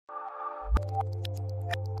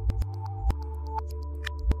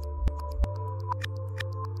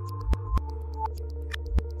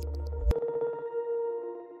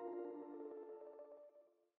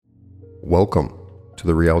Welcome to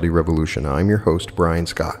the Reality Revolution. I'm your host, Brian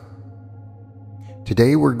Scott.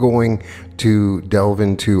 Today we're going to delve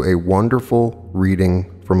into a wonderful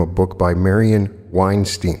reading from a book by Marion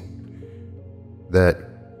Weinstein that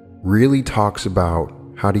really talks about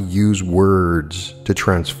how to use words to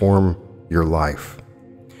transform your life.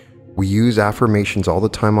 We use affirmations all the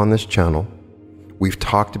time on this channel. We've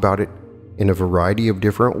talked about it in a variety of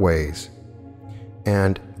different ways.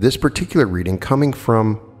 And this particular reading, coming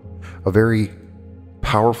from a very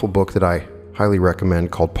powerful book that I highly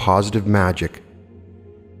recommend called Positive Magic,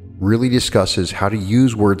 really discusses how to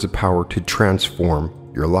use words of power to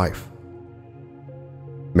transform your life.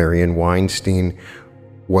 Marion Weinstein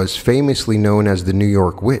was famously known as the New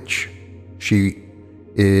York Witch. She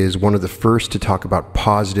is one of the first to talk about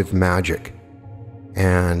positive magic.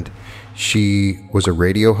 And she was a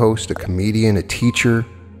radio host, a comedian, a teacher.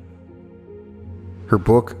 Her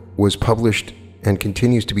book was published and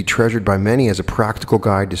continues to be treasured by many as a practical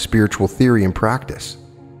guide to spiritual theory and practice.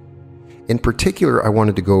 In particular, I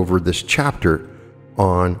wanted to go over this chapter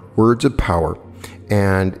on words of power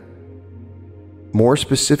and more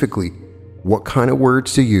specifically, what kind of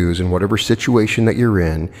words to use in whatever situation that you're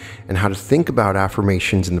in and how to think about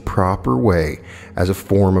affirmations in the proper way as a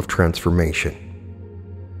form of transformation.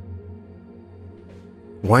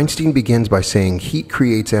 Weinstein begins by saying heat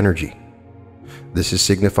creates energy. This is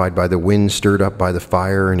signified by the wind stirred up by the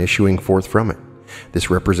fire and issuing forth from it. This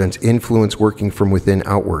represents influence working from within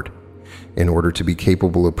outward. In order to be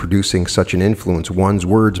capable of producing such an influence, one's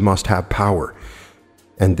words must have power.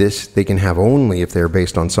 And this they can have only if they are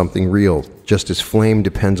based on something real, just as flame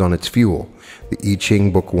depends on its fuel. The I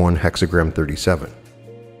Ching, Book 1, Hexagram 37.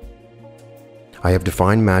 I have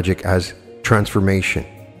defined magic as transformation,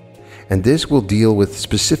 and this will deal with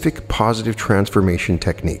specific positive transformation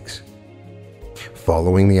techniques.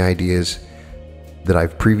 Following the ideas that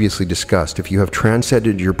I've previously discussed, if you have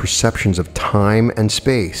transcended your perceptions of time and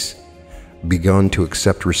space, begun to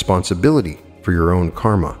accept responsibility for your own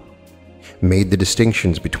karma, made the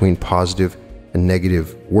distinctions between positive and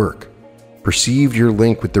negative work, perceived your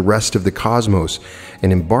link with the rest of the cosmos,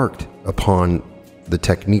 and embarked upon the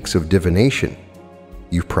techniques of divination,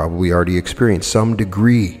 you've probably already experienced some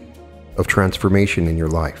degree of transformation in your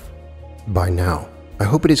life. By now, I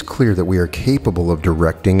hope it is clear that we are capable of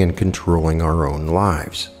directing and controlling our own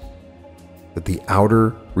lives, that the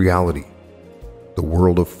outer reality, the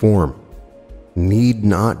world of form, need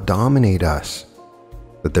not dominate us,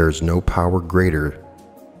 that there is no power greater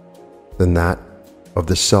than that of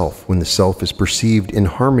the self when the self is perceived in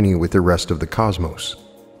harmony with the rest of the cosmos.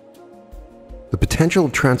 The potential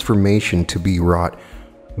of transformation to be wrought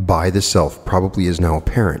by the self probably is now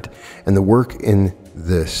apparent, and the work in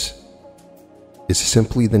this is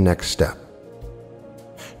simply the next step.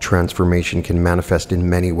 Transformation can manifest in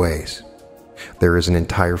many ways. There is an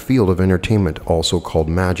entire field of entertainment, also called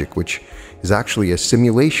magic, which is actually a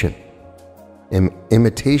simulation, an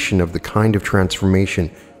imitation of the kind of transformation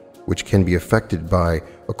which can be affected by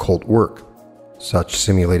occult work. Such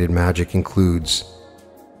simulated magic includes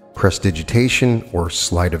prestidigitation or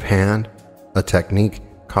sleight of hand, a technique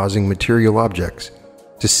causing material objects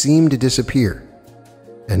to seem to disappear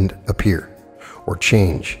and appear, or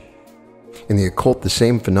change. In the occult, the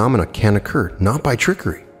same phenomena can occur, not by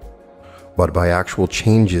trickery, but by actual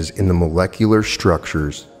changes in the molecular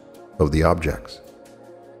structures of the objects.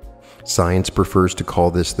 Science prefers to call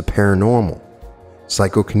this the paranormal,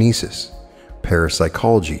 psychokinesis,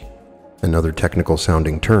 parapsychology, and other technical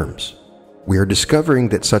sounding terms. We are discovering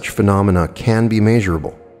that such phenomena can be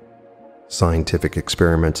measurable. Scientific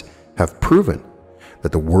experiments have proven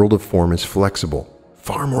that the world of form is flexible,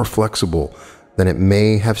 far more flexible than it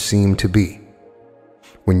may have seemed to be.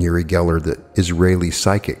 When Uri Geller, the Israeli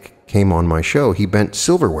psychic, came on my show, he bent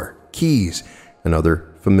silverware, keys, and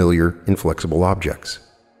other familiar inflexible objects.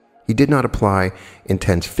 He did not apply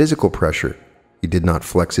intense physical pressure. He did not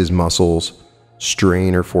flex his muscles,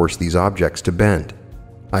 strain, or force these objects to bend.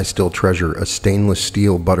 I still treasure a stainless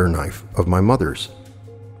steel butter knife of my mother's,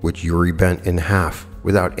 which Uri bent in half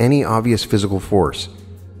without any obvious physical force.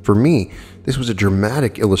 For me, this was a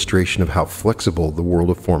dramatic illustration of how flexible the world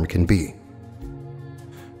of form can be.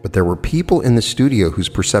 But there were people in the studio whose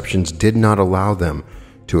perceptions did not allow them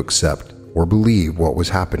to accept or believe what was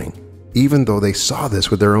happening, even though they saw this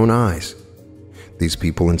with their own eyes. These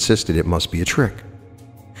people insisted it must be a trick.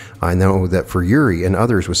 I know that for Uri and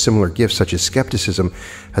others with similar gifts such as skepticism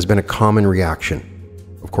has been a common reaction.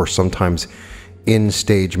 Of course, sometimes in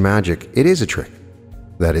stage magic, it is a trick.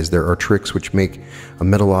 That is, there are tricks which make a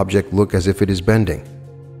metal object look as if it is bending.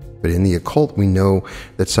 But in the occult, we know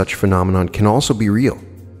that such phenomenon can also be real.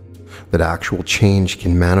 that actual change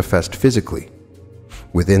can manifest physically.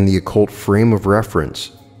 Within the occult frame of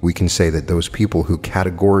reference, we can say that those people who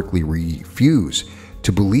categorically refuse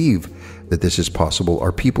to believe that this is possible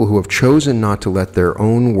are people who have chosen not to let their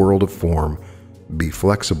own world of form be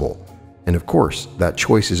flexible. And of course, that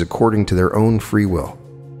choice is according to their own free will.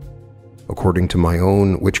 According to my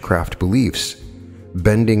own witchcraft beliefs,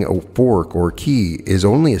 bending a fork or key is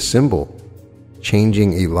only a symbol.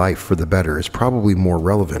 Changing a life for the better is probably more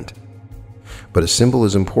relevant. But a symbol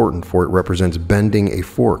is important, for it represents bending a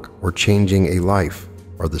fork or changing a life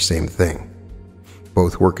are the same thing.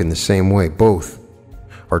 Both work in the same way. Both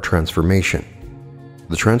are transformation.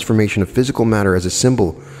 The transformation of physical matter as a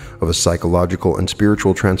symbol of a psychological and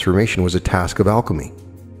spiritual transformation was a task of alchemy.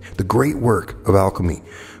 The great work of alchemy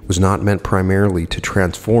was not meant primarily to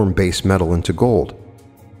transform base metal into gold,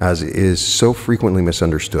 as is so frequently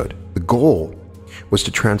misunderstood. The goal was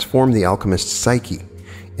to transform the alchemist's psyche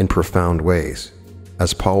in profound ways.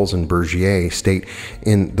 As Pauls and Bergier state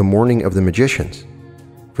in The Morning of the Magicians,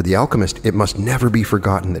 for the alchemist, it must never be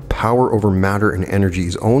forgotten that power over matter and energy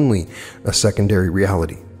is only a secondary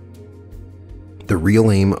reality. The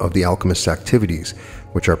real aim of the alchemist's activities,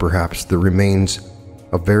 which are perhaps the remains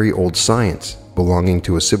of very old science belonging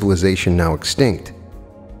to a civilization now extinct,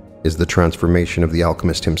 is the transformation of the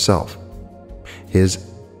alchemist himself, his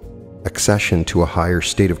accession to a higher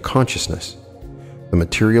state of consciousness. The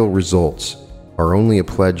material results are only a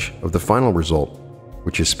pledge of the final result,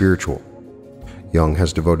 which is spiritual. Jung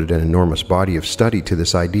has devoted an enormous body of study to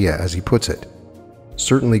this idea, as he puts it.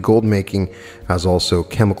 Certainly gold making, as also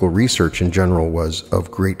chemical research in general, was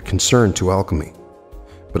of great concern to alchemy.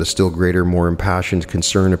 But a still greater, more impassioned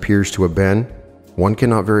concern appears to have been, one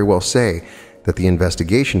cannot very well say that the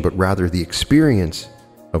investigation, but rather the experience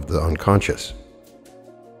of the unconscious.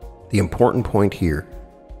 The important point here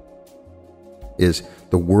is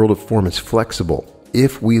the world of form is flexible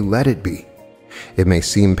if we let it be. It may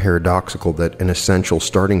seem paradoxical that an essential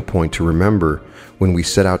starting point to remember when we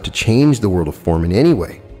set out to change the world of form in any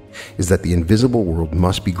way is that the invisible world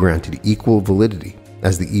must be granted equal validity.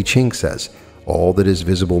 As the I Ching says, all that is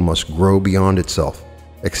visible must grow beyond itself,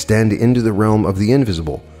 extend into the realm of the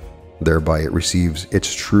invisible. Thereby it receives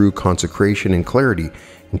its true consecration and clarity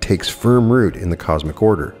and takes firm root in the cosmic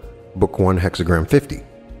order. Book 1, Hexagram 50.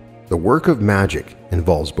 The work of magic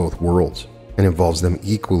involves both worlds and involves them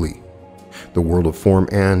equally, the world of form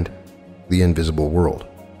and the invisible world.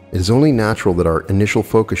 It is only natural that our initial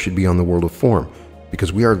focus should be on the world of form,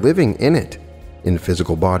 because we are living in it, in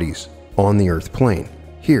physical bodies, on the earth plane,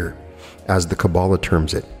 here, as the Kabbalah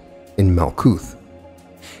terms it, in Malkuth.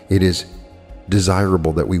 It is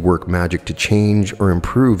desirable that we work magic to change or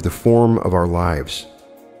improve the form of our lives.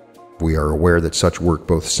 We are aware that such work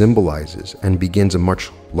both symbolizes and begins a much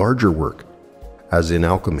larger work, as in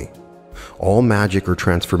alchemy. All magic or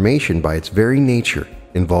transformation by its very nature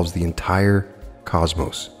involves the entire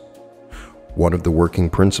cosmos. One of the working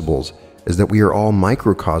principles is that we are all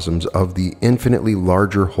microcosms of the infinitely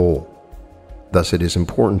larger whole. Thus it is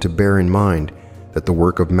important to bear in mind that the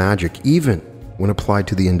work of magic, even when applied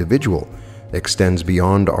to the individual, extends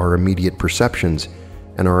beyond our immediate perceptions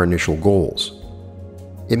and our initial goals.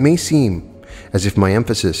 It may seem as if my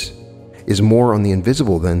emphasis is more on the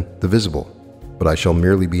invisible than the visible, but I shall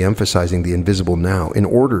merely be emphasizing the invisible now in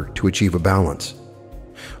order to achieve a balance.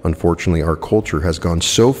 Unfortunately, our culture has gone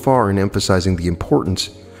so far in emphasizing the importance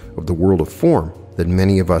of the world of form that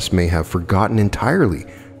many of us may have forgotten entirely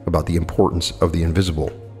about the importance of the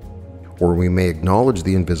invisible. Or we may acknowledge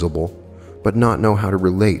the invisible, but not know how to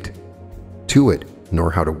relate to it, nor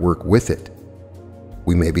how to work with it.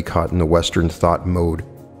 We may be caught in the Western thought mode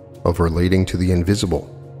of relating to the invisible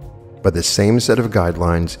by the same set of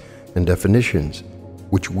guidelines and definitions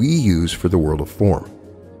which we use for the world of form.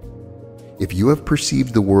 If you have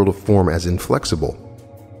perceived the world of form as inflexible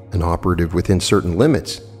and operative within certain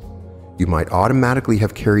limits, you might automatically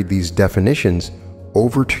have carried these definitions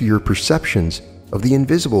over to your perceptions of the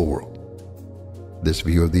invisible world. This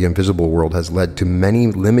view of the invisible world has led to many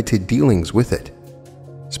limited dealings with it,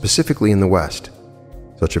 specifically in the West.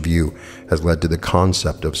 Such a view has led to the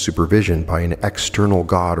concept of supervision by an external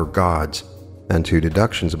god or gods, and to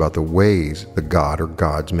deductions about the ways the god or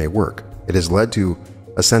gods may work. It has led to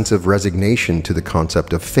a sense of resignation to the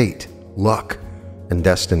concept of fate, luck, and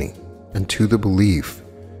destiny, and to the belief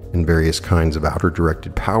in various kinds of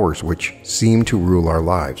outer-directed powers which seem to rule our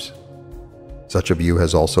lives. Such a view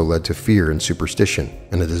has also led to fear and superstition,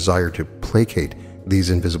 and a desire to placate these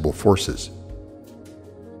invisible forces,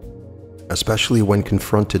 especially when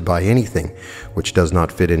confronted by anything which does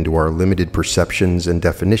not fit into our limited perceptions and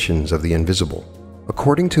definitions of the invisible.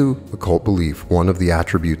 According to occult belief, one of the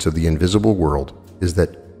attributes of the invisible world is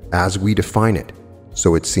that as we define it,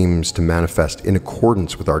 so it seems to manifest in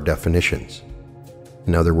accordance with our definitions.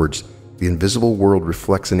 In other words, the invisible world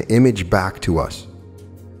reflects an image back to us,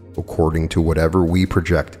 according to whatever we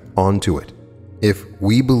project onto it. If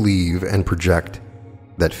we believe and project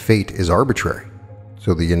that fate is arbitrary,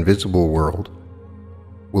 so the invisible world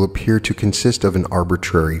will appear to consist of an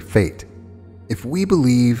arbitrary fate. If we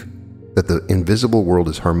believe that the invisible world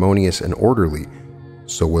is harmonious and orderly,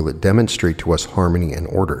 so will it demonstrate to us harmony and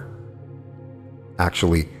order.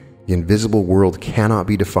 Actually, the invisible world cannot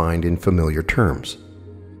be defined in familiar terms.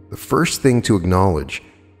 The first thing to acknowledge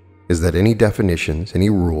is that any definitions, any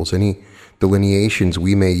rules, any delineations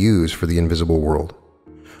we may use for the invisible world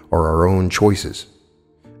are our own choices.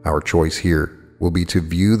 Our choice here will be to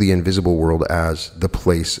view the invisible world as the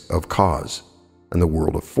place of cause and the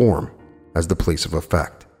world of form as the place of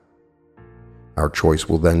effect. Our choice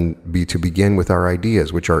will then be to begin with our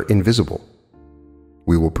ideas, which are invisible.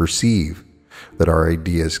 We will perceive that our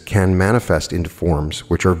ideas can manifest into forms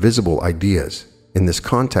which are visible ideas. In this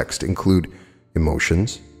context include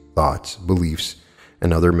emotions, thoughts, beliefs,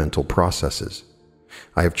 and other mental processes.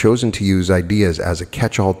 I have chosen to use ideas as a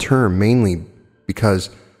catch-all term mainly because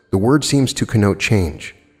the word seems to connote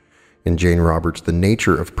change. In Jane Roberts' The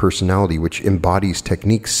Nature of Personality, which embodies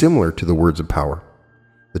techniques similar to the words of power,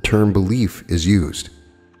 the term belief is used.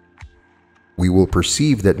 We will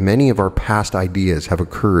perceive that many of our past ideas have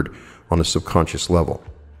occurred on a subconscious level,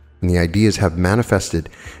 and the ideas have manifested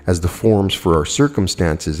as the forms for our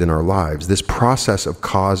circumstances in our lives. This process of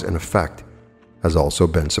cause and effect has also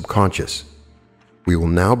been subconscious. We will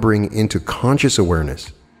now bring into conscious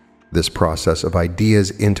awareness this process of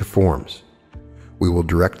ideas into forms. We will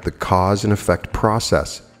direct the cause and effect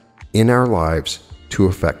process in our lives to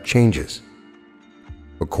effect changes.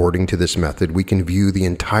 According to this method, we can view the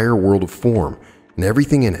entire world of form and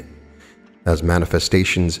everything in it as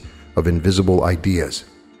manifestations of invisible ideas.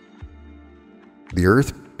 The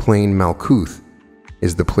earth plane Malkuth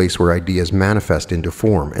is the place where ideas manifest into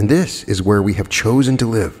form, and this is where we have chosen to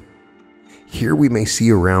live. Here we may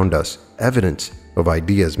see around us evidence of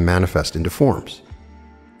ideas manifest into forms.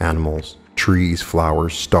 Animals, trees,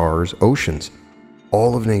 flowers, stars, oceans,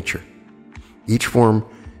 all of nature. Each form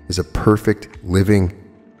is a perfect living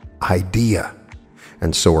idea,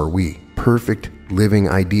 and so are we, perfect living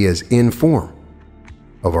ideas in form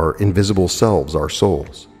of our invisible selves, our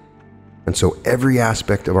souls. And so every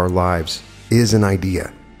aspect of our lives is an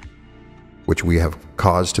idea, which we have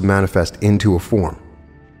caused to manifest into a form.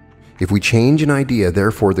 If we change an idea,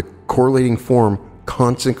 therefore the correlating form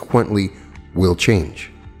consequently will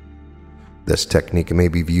change. This technique may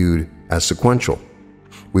be viewed as sequential.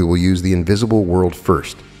 We will use the invisible world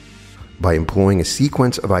first. By employing a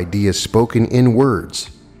sequence of ideas spoken in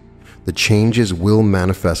words, the changes will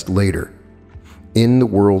manifest later in the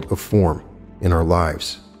world of form in our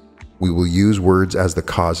lives. We will use words as the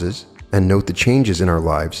causes and note the changes in our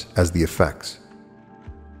lives as the effects.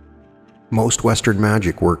 Most Western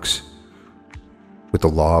magic works with the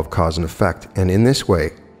law of cause and effect, and in this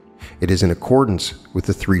way, it is in accordance with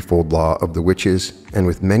the threefold law of the witches and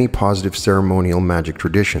with many positive ceremonial magic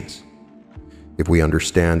traditions. If we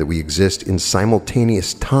understand that we exist in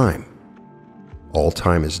simultaneous time, all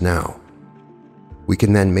time is now, we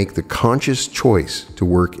can then make the conscious choice to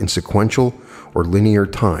work in sequential or linear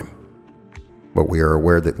time. But we are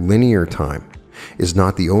aware that linear time is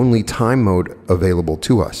not the only time mode available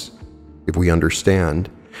to us. If we understand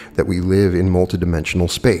that we live in multidimensional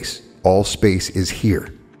space, all space is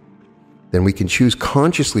here, then we can choose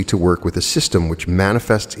consciously to work with a system which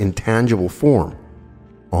manifests in tangible form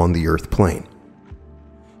on the earth plane.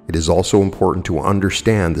 It is also important to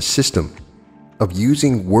understand the system of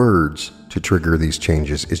using words to trigger these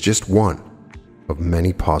changes is just one of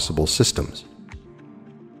many possible systems.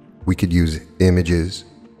 We could use images,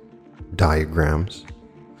 diagrams,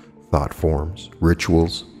 thought forms,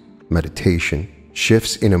 rituals, meditation,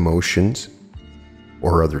 shifts in emotions,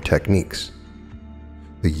 or other techniques.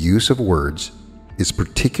 The use of words is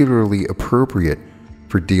particularly appropriate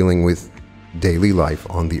for dealing with daily life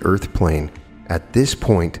on the earth plane at this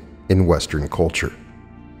point in Western culture.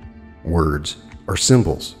 Words are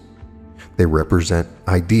symbols. They represent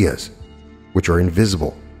ideas, which are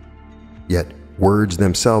invisible. Yet words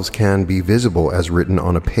themselves can be visible as written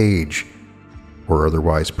on a page or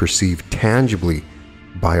otherwise perceived tangibly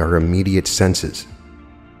by our immediate senses.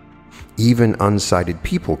 Even unsighted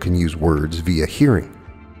people can use words via hearing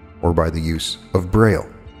or by the use of Braille.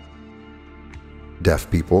 Deaf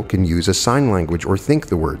people can use a sign language or think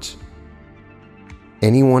the words.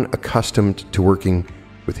 Anyone accustomed to working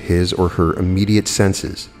with his or her immediate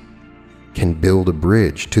senses can build a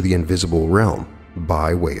bridge to the invisible realm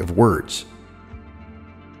by way of words.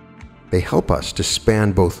 They help us to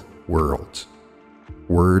span both worlds.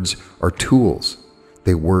 Words are tools.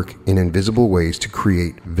 They work in invisible ways to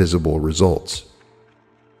create visible results.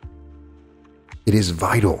 It is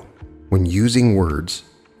vital when using words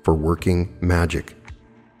for working magic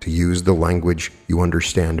to use the language you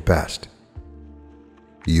understand best.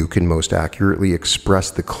 You can most accurately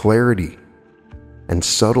express the clarity and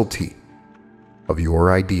subtlety of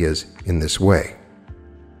your ideas in this way.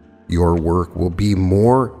 Your work will be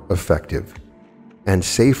more effective and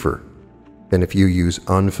safer than if you use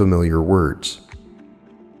unfamiliar words.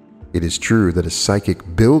 It is true that a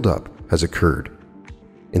psychic buildup has occurred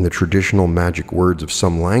in the traditional magic words of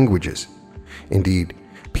some languages. Indeed,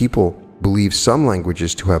 people believe some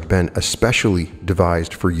languages to have been especially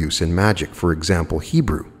devised for use in magic, for example,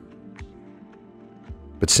 Hebrew.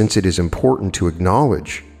 But since it is important to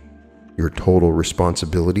acknowledge your total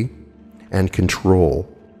responsibility and control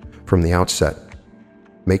from the outset,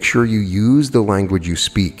 make sure you use the language you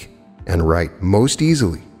speak and write most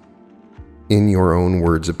easily in your own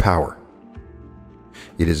words of power.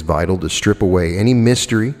 It is vital to strip away any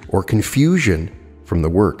mystery or confusion from the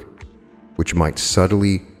work, which might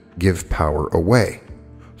subtly give power away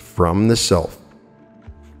from the self.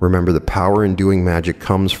 Remember, the power in doing magic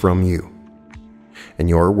comes from you, and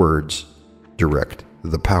your words direct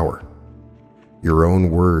the power. Your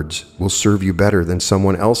own words will serve you better than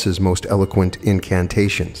someone else's most eloquent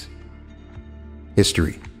incantations.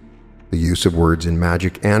 History. The use of words in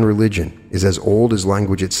magic and religion is as old as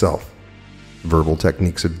language itself. Verbal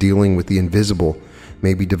techniques of dealing with the invisible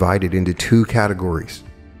may be divided into two categories: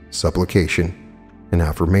 supplication and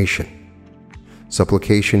affirmation.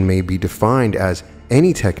 Supplication may be defined as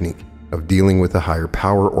any technique of dealing with a higher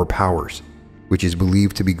power or powers, which is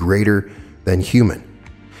believed to be greater than human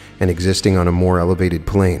and existing on a more elevated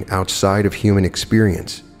plane outside of human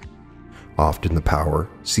experience. Often the power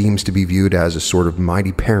seems to be viewed as a sort of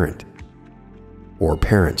mighty parent or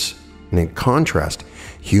parents, and in contrast,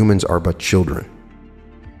 humans are but children.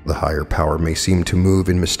 The higher power may seem to move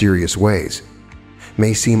in mysterious ways,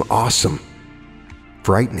 may seem awesome,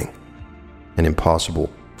 frightening, and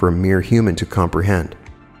impossible for a mere human to comprehend.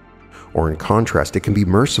 Or in contrast, it can be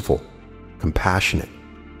merciful, compassionate,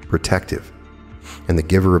 protective, and the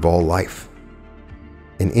giver of all life.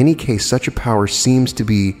 In any case, such a power seems to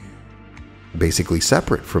be basically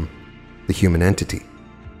separate from the human entity.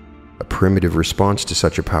 A primitive response to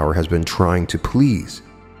such a power has been trying to please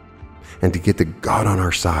and to get the God on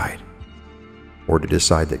our side, or to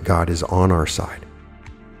decide that God is on our side.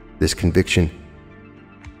 This conviction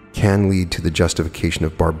can lead to the justification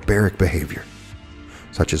of barbaric behavior,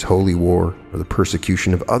 such as holy war or the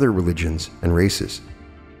persecution of other religions and races.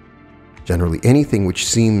 Generally, anything which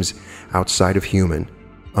seems outside of human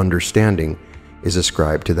understanding is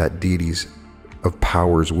ascribed to that deity's of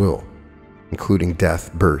power's will, including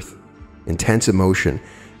death, birth, intense emotion,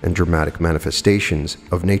 and dramatic manifestations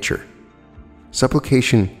of nature.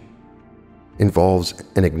 Supplication involves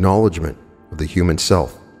an acknowledgement of the human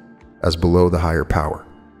self as below the higher power.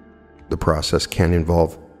 The process can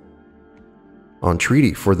involve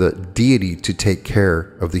entreaty for the deity to take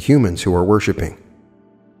care of the humans who are worshiping.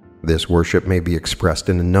 This worship may be expressed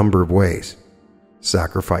in a number of ways: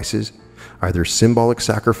 sacrifices, either symbolic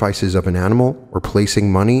sacrifices of an animal or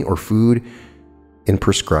placing money or food in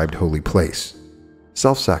prescribed holy place;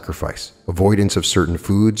 self-sacrifice, avoidance of certain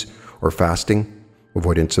foods or fasting,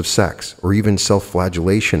 avoidance of sex, or even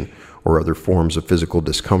self-flagellation or other forms of physical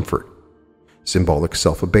discomfort; symbolic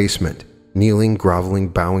self-abasement, kneeling, groveling,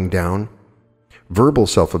 bowing down; verbal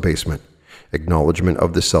self-abasement, acknowledgement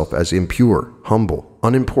of the self as impure, humble,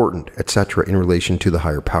 unimportant, etc. in relation to the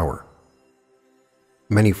higher power.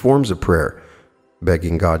 Many forms of prayer,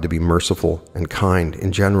 begging God to be merciful and kind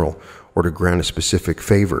in general, or to grant a specific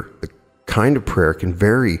favor. The kind of prayer can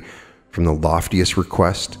vary from the loftiest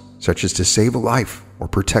request, such as to save a life or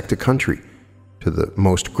protect a country, to the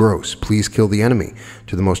most gross, please kill the enemy,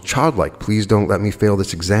 to the most childlike, please don't let me fail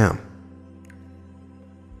this exam.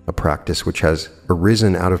 A practice which has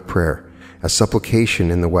arisen out of prayer as supplication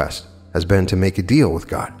in the West has been to make a deal with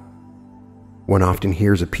God. One often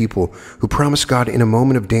hears of people who promise God in a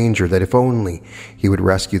moment of danger that if only He would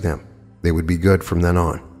rescue them, they would be good from then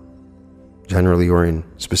on, generally or in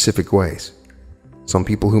specific ways. Some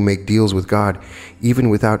people who make deals with God, even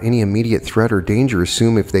without any immediate threat or danger,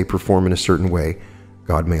 assume if they perform in a certain way,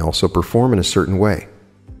 God may also perform in a certain way.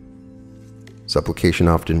 Supplication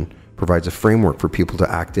often provides a framework for people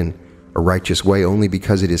to act in a righteous way only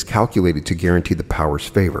because it is calculated to guarantee the power's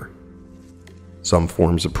favor. Some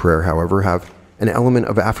forms of prayer, however, have an element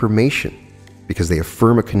of affirmation because they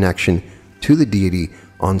affirm a connection to the deity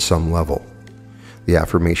on some level. The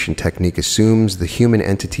affirmation technique assumes the human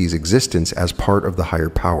entity's existence as part of the higher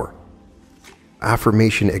power.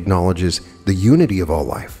 Affirmation acknowledges the unity of all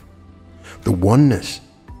life, the oneness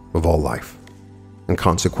of all life, and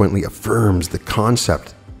consequently affirms the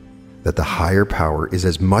concept that the higher power is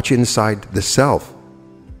as much inside the self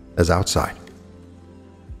as outside.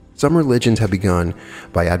 Some religions have begun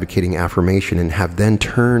by advocating affirmation and have then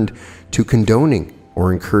turned to condoning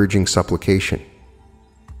or encouraging supplication.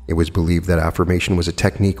 It was believed that affirmation was a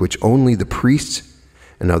technique which only the priests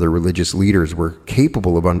and other religious leaders were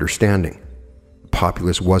capable of understanding. The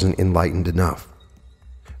populace wasn't enlightened enough.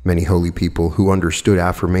 Many holy people who understood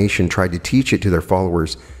affirmation tried to teach it to their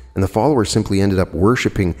followers, and the followers simply ended up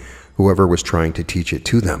worshiping whoever was trying to teach it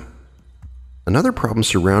to them. Another problem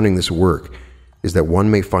surrounding this work is that one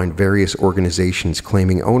may find various organizations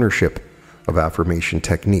claiming ownership of affirmation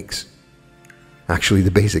techniques. Actually, the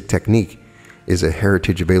basic technique is a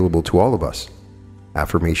heritage available to all of us.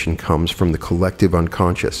 Affirmation comes from the collective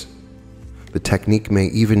unconscious. The technique may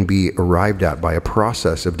even be arrived at by a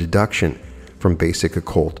process of deduction from basic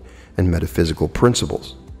occult and metaphysical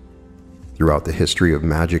principles. Throughout the history of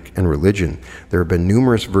magic and religion, there have been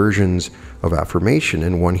numerous versions of affirmation,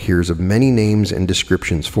 and one hears of many names and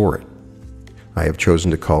descriptions for it. I have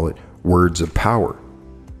chosen to call it words of power,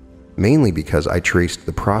 mainly because I traced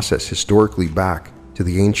the process historically back to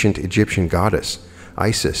the ancient Egyptian goddess,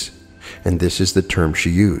 Isis, and this is the term she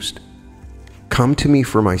used. "Come to me,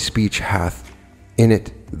 for my speech hath in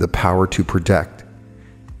it the power to protect,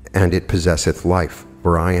 and it possesseth life,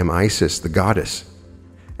 for I am Isis the goddess,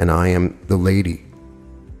 and I am the lady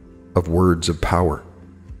of words of power,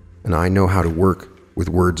 and I know how to work with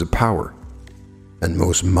words of power, and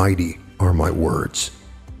most mighty are my words."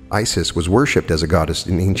 Isis was worshipped as a goddess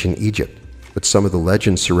in ancient Egypt, but some of the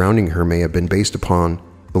legends surrounding her may have been based upon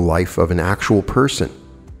the life of an actual person.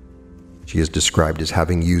 She is described as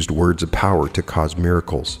having used words of power to cause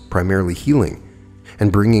miracles, primarily healing,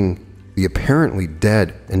 and bringing the apparently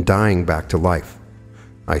dead and dying back to life.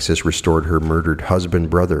 Isis restored her murdered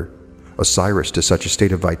brother, Osiris, to such a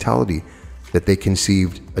state of vitality that they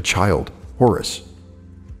conceived a child, Horus.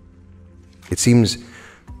 It seems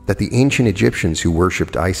that the ancient Egyptians who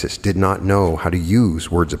worshipped Isis did not know how to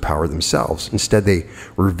use words of power themselves. Instead, they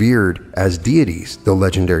revered as deities the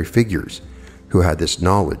legendary figures who had this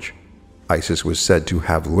knowledge. Isis was said to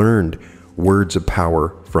have learned words of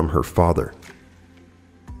power from her father.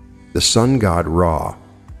 The sun god Ra.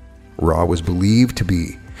 Ra was believed to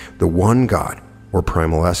be the one god or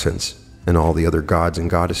primal essence, and all the other gods and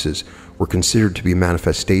goddesses were considered to be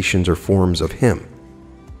manifestations or forms of him.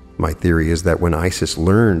 My theory is that when Isis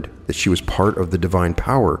learned that she was part of the divine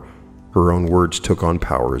power, her own words took on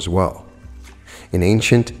power as well. In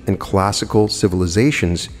ancient and classical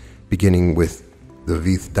civilizations, beginning with the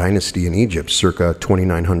Vith dynasty in Egypt circa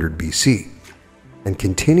 2900 BC, and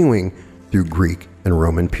continuing through Greek and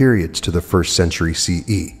Roman periods to the 1st century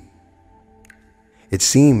CE. It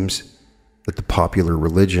seems that the popular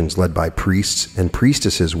religions led by priests and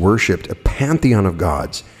priestesses worshipped a pantheon of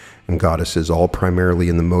gods and goddesses, all primarily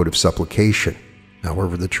in the mode of supplication.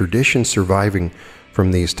 However, the traditions surviving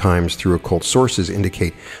from these times through occult sources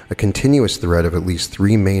indicate a continuous thread of at least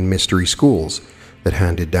 3 main mystery schools that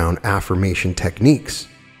handed down affirmation techniques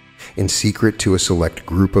in secret to a select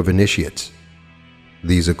group of initiates.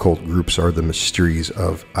 These occult groups are the mysteries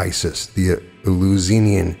of Isis, the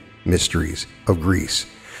Eleusinian mysteries of Greece,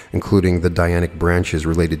 including the Dianic branches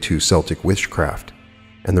related to Celtic witchcraft,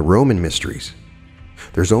 and the Roman mysteries.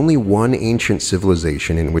 There's only one ancient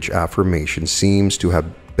civilization in which affirmation seems to have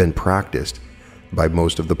been practiced by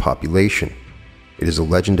most of the population. It is a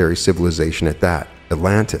legendary civilization at that,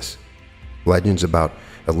 Atlantis. Legends about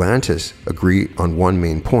Atlantis agree on one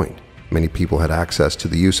main point. Many people had access to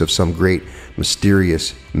the use of some great,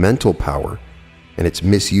 mysterious mental power, and its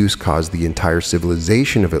misuse caused the entire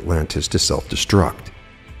civilization of Atlantis to self-destruct.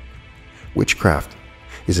 Witchcraft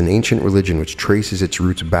is an ancient religion which traces its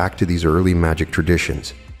roots back to these early magic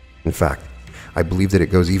traditions. In fact, I believe that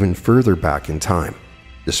it goes even further back in time.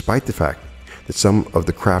 Despite the fact that some of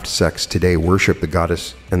the craft sects today worship the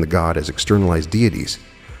goddess and the god as externalized deities,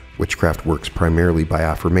 witchcraft works primarily by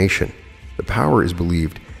affirmation. The power is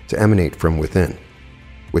believed to emanate from within.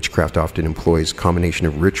 Witchcraft often employs a combination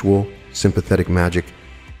of ritual, sympathetic magic,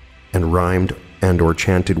 and rhymed and/or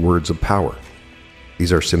chanted words of power.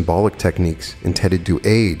 These are symbolic techniques intended to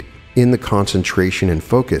aid in the concentration and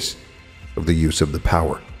focus of the use of the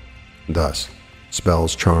power. Thus,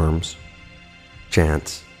 spells, charms,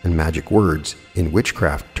 chants, and magic words in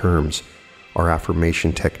witchcraft terms are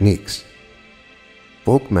affirmation techniques.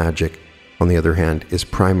 Folk magic, on the other hand, is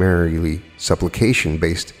primarily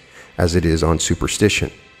supplication-based as it is on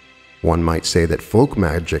superstition. One might say that folk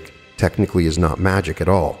magic technically is not magic at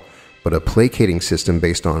all, but a placating system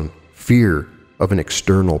based on fear of an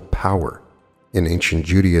external power. In ancient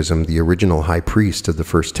Judaism, the original high priest of the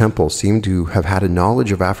first temple seemed to have had a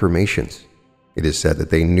knowledge of affirmations. It is said that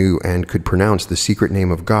they knew and could pronounce the secret name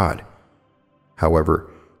of God. However,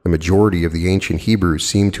 the majority of the ancient Hebrews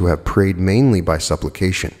seem to have prayed mainly by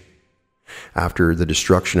supplication. After the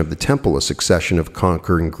destruction of the temple, a succession of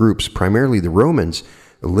conquering groups, primarily the Romans,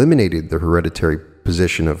 eliminated the hereditary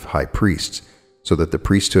position of high priests, so that the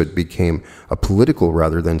priesthood became a political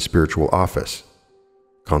rather than spiritual office.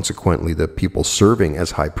 Consequently, the people serving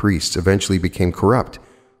as high priests eventually became corrupt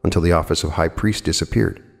until the office of high priest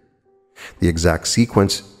disappeared. The exact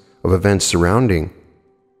sequence of events surrounding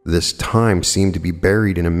this time seemed to be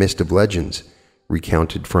buried in a mist of legends,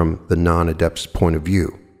 recounted from the non-adept's point of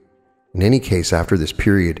view. In any case, after this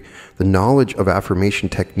period, the knowledge of affirmation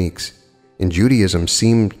techniques in Judaism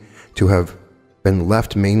seemed to have been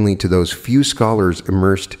left mainly to those few scholars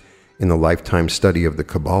immersed in the lifetime study of the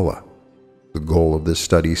Kabbalah. The goal of this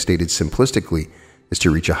study, stated simplistically, is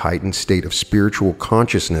to reach a heightened state of spiritual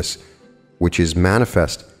consciousness, which is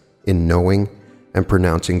manifest in knowing and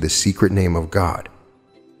pronouncing the secret name of God.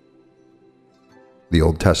 The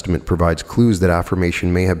Old Testament provides clues that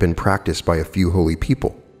affirmation may have been practiced by a few holy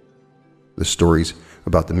people. The stories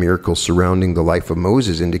about the miracles surrounding the life of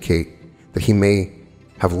Moses indicate that he may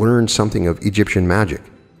have learned something of Egyptian magic,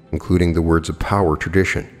 including the words of power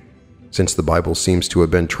tradition. Since the Bible seems to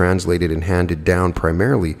have been translated and handed down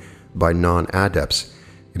primarily by non-adepts,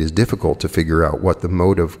 it is difficult to figure out what the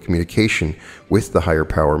mode of communication with the higher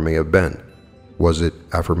power may have been. Was it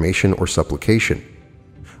affirmation or supplication?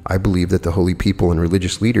 I believe that the holy people and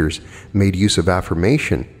religious leaders made use of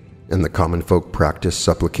affirmation, and the common folk practiced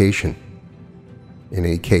supplication. In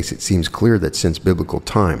any case, it seems clear that since biblical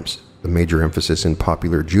times, the major emphasis in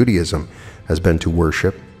popular Judaism has been to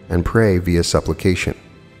worship and pray via supplication.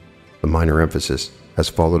 The minor emphasis has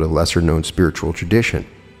followed a lesser-known spiritual tradition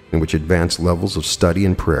in which advanced levels of study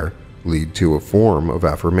and prayer lead to a form of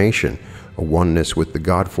affirmation, a oneness with the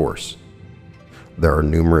God force. There are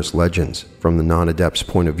numerous legends from the non-adept's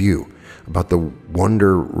point of view about the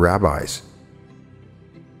wonder rabbis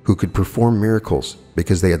who could perform miracles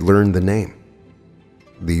because they had learned the name.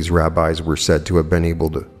 These rabbis were said to have been able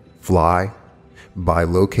to fly,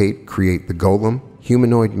 bilocate, create the golem,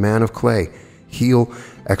 humanoid man of clay, heal,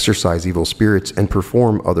 exorcise evil spirits, and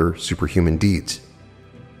perform other superhuman deeds.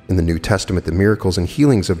 In the New Testament, the miracles and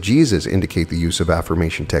healings of Jesus indicate the use of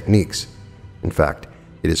affirmation techniques. In fact,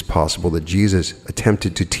 it is possible that Jesus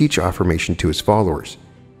attempted to teach affirmation to his followers.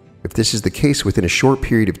 If this is the case, within a short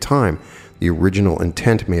period of time, the original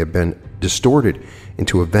intent may have been distorted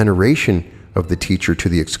into a veneration of the teacher to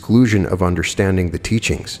the exclusion of understanding the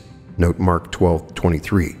teachings. Note Mark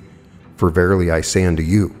 12:23. For verily I say unto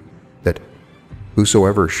you, that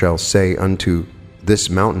whosoever shall say unto this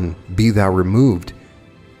mountain, Be thou removed,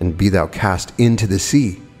 and be thou cast into the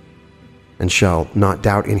sea, and shall not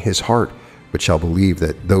doubt in his heart, but shall believe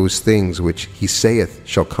that those things which he saith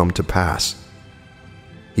shall come to pass,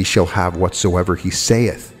 he shall have whatsoever he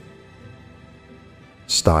saith.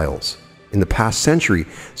 Styles. In the past century,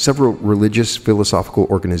 several religious philosophical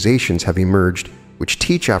organizations have emerged which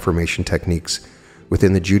teach affirmation techniques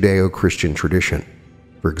within the Judeo-Christian tradition.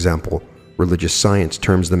 For example, religious science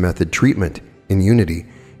terms the method treatment. In unity,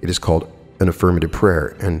 it is called an affirmative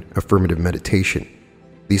prayer and affirmative meditation.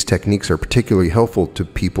 These techniques are particularly helpful to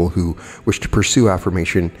people who wish to pursue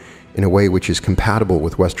affirmation in a way which is compatible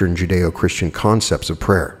with Western Judeo-Christian concepts of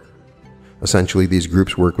prayer. Essentially, these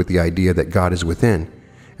groups work with the idea that God is within,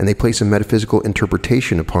 and they place a metaphysical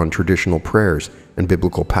interpretation upon traditional prayers and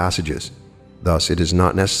biblical passages. Thus, it is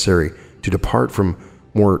not necessary to depart from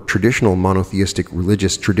more traditional monotheistic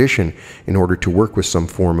religious tradition in order to work with some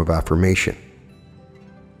form of affirmation.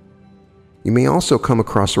 You may also come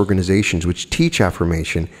across organizations which teach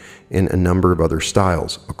affirmation in a number of other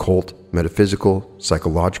styles: occult, metaphysical,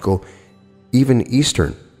 psychological, even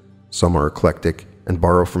Eastern. Some are eclectic and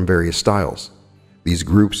borrow from various styles. These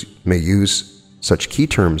groups may use such key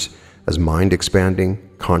terms as mind expanding,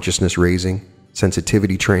 consciousness raising,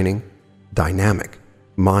 sensitivity training, dynamic,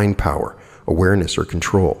 mind power, awareness, or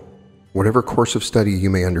control. Whatever course of study you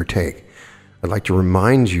may undertake, I'd like to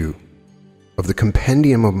remind you of the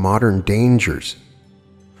compendium of modern dangers.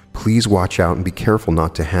 Please watch out and be careful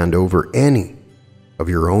not to hand over any of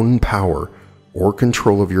your own power or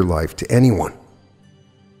control of your life to anyone.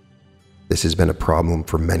 This has been a problem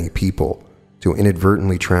for many people, to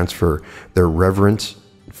inadvertently transfer their reverence,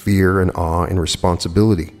 fear, and awe and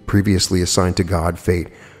responsibility previously assigned to God, fate,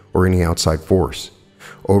 or any outside force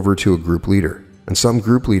over to a group leader. And some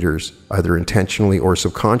group leaders, either intentionally or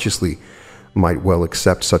subconsciously, might well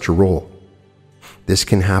accept such a role. This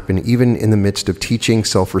can happen even in the midst of teaching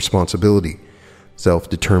self-responsibility,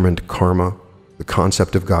 self-determined karma, the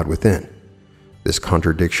concept of God within. This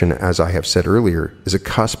contradiction, as I have said earlier, is a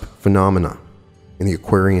cusp phenomena. In the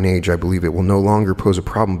Aquarian age, I believe it will no longer pose a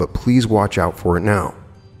problem, but please watch out for it now.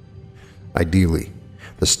 Ideally,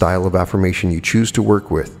 the style of affirmation you choose to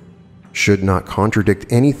work with should not contradict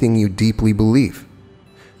anything you deeply believe.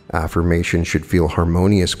 Affirmation should feel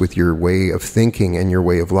harmonious with your way of thinking and your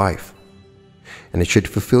way of life. And it should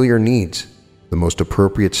fulfill your needs. The most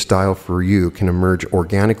appropriate style for you can emerge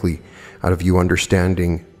organically out of you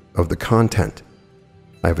understanding of the content.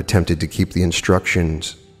 I have attempted to keep the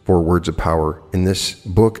instructions for words of power in this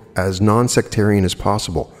book as non-sectarian as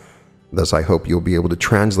possible. Thus, I hope you'll be able to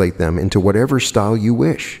translate them into whatever style you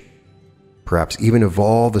wish. Perhaps even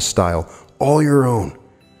evolve a style all your own.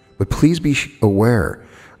 But please be aware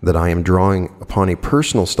that I am drawing upon a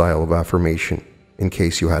personal style of affirmation, in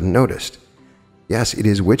case you hadn't noticed. Yes, it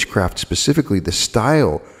is witchcraft, specifically the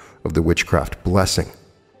style of the witchcraft blessing.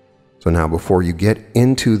 So now, before you get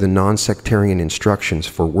into the non-sectarian instructions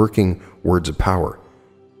for working words of power,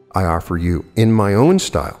 I offer you, in my own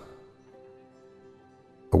style,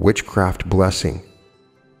 a witchcraft blessing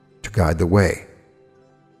to guide the way.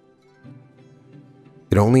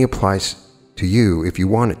 It only applies to you if you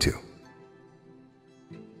want it to.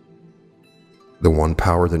 The one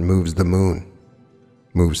power that moves the moon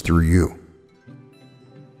moves through you.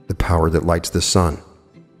 The power that lights the sun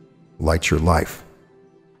lights your life.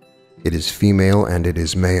 It is female and it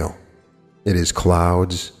is male. It is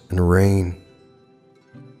clouds and rain.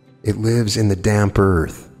 It lives in the damp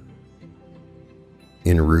earth,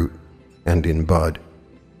 in root and in bud.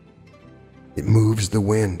 It moves the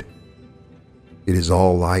wind. It is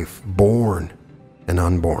all life, born and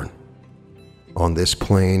unborn, on this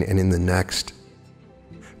plane and in the next,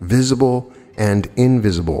 visible and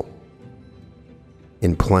invisible,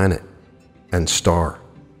 in planet and star.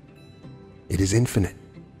 It is infinite.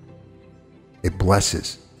 It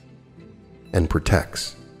blesses and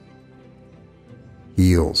protects,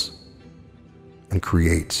 heals and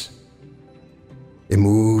creates. It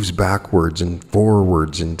moves backwards and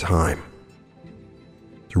forwards in time,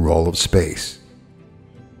 through all of space,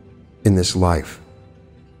 in this life,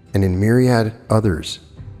 and in myriad others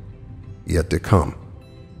yet to come,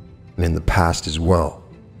 and in the past as well.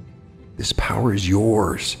 This power is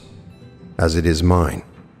yours, as it is mine.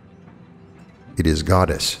 It is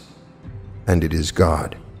Goddess, and it is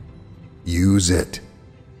God. Use it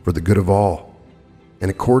for the good of all, and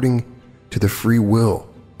according to the free will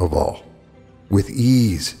of all, with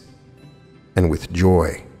ease and with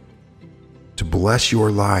joy, to bless your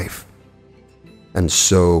life, and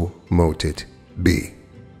so mote it be.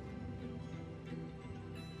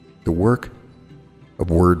 The work of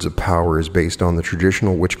words of power is based on the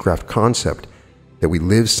traditional witchcraft concept that we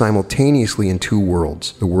live simultaneously in two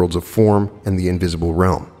worlds, the worlds of form and the invisible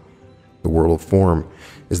realm. The world of form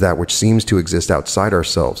is that which seems to exist outside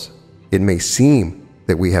ourselves. It may seem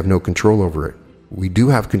that we have no control over it. We do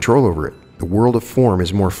have control over it. The world of form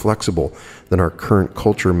is more flexible than our current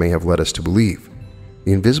culture may have led us to believe.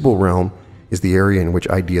 The invisible realm is the area in which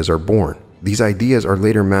ideas are born. These ideas are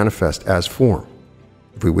later manifest as form.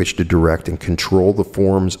 If we wish to direct and control the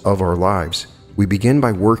forms of our lives, we begin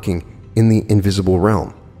by working in the invisible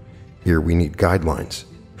realm. Here we need guidelines.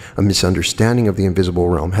 A misunderstanding of the invisible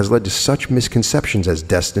realm has led to such misconceptions as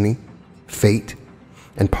destiny, fate,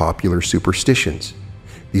 and popular superstitions.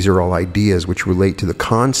 These are all ideas which relate to the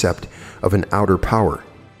concept of an outer power.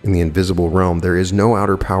 In the invisible realm, there is no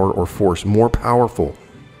outer power or force more powerful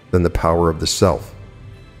than the power of the self.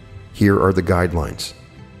 Here are the guidelines.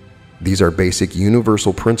 These are basic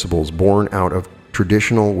universal principles born out of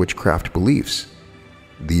traditional witchcraft beliefs.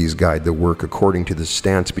 These guide the work according to the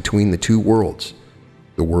stance between the two worlds,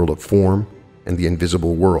 the world of form and the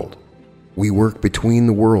invisible world. We work between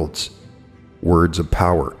the worlds. Words of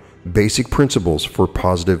power, basic principles for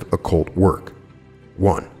positive occult work.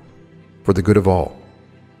 1. For the good of all.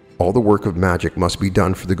 All the work of magic must be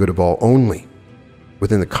done for the good of all only.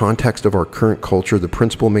 Within the context of our current culture, the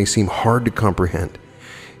principle may seem hard to comprehend.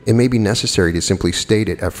 It may be necessary to simply state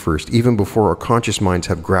it at first, even before our conscious minds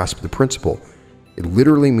have grasped the principle. It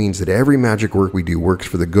literally means that every magic work we do works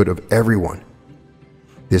for the good of everyone.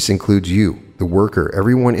 This includes you, the worker,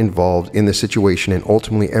 everyone involved in the situation, and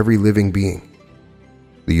ultimately every living being.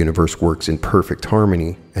 The universe works in perfect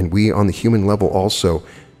harmony, and we on the human level also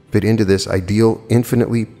fit into this ideal,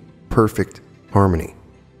 infinitely perfect harmony.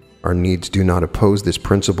 Our needs do not oppose this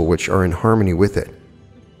principle, which are in harmony with it.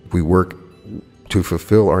 If we work to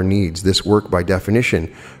fulfill our needs, this work by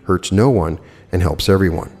definition hurts no one and helps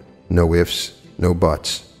everyone. No ifs, no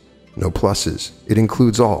buts, no pluses. It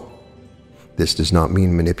includes all. This does not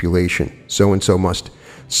mean manipulation. So-and-so must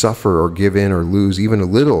suffer or give in or lose even a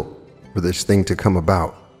little for this thing to come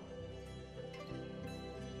about.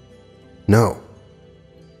 No,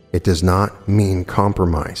 it does not mean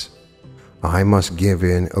compromise. I must give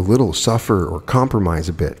in a little, suffer, or compromise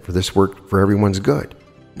a bit for this work for everyone's good.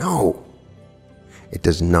 No, it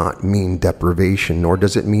does not mean deprivation, nor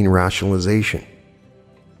does it mean rationalization.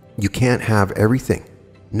 You can't have everything.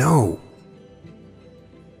 No.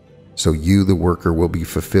 So you, the worker, will be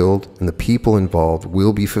fulfilled, and the people involved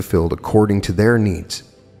will be fulfilled according to their needs.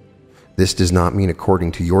 This does not mean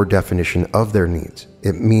according to your definition of their needs.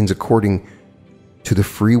 It means according to the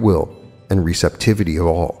free will and receptivity of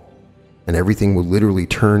all. And everything will literally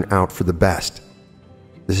turn out for the best.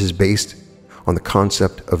 This is based on the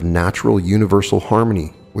concept of natural universal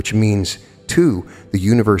harmony, which means, too, the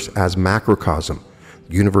universe as macrocosm.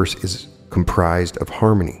 The universe is comprised of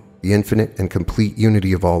harmony, the infinite and complete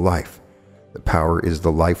unity of all life. The power is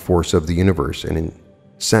the life force of the universe, and in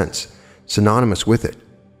sense, synonymous with it.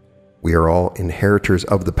 We are all inheritors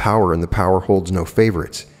of the power, and the power holds no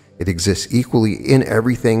favorites. It exists equally in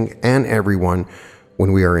everything and everyone.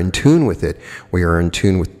 When we are in tune with it, we are in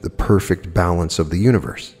tune with the perfect balance of the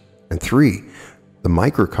universe. And 3, the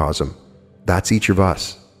microcosm, that's each of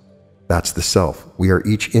us. That's the self. We are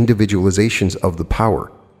each individualizations of the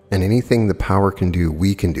power, and anything the power can do,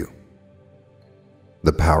 we can do.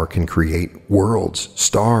 The power can create worlds,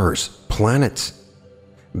 stars, planets,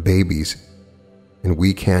 babies, and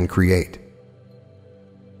we can create.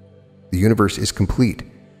 The universe is complete.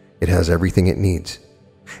 It has everything it needs.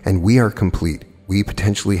 And we are complete. We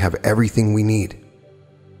potentially have everything we need.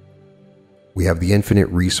 We have the infinite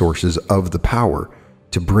resources of the power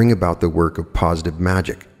to bring about the work of positive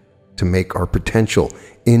magic, to make our potential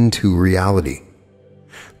into reality.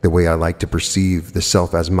 The way I like to perceive the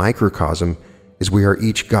self as microcosm is we are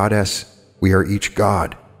each goddess, we are each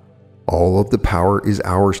god. All of the power is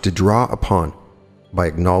ours to draw upon by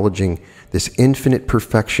acknowledging this infinite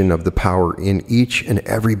perfection of the power in each and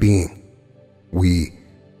every being. We,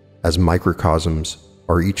 as microcosms,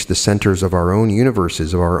 are each the centers of our own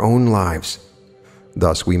universes, of our own lives.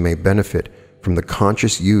 Thus, we may benefit from the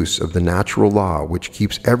conscious use of the natural law which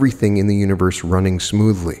keeps everything in the universe running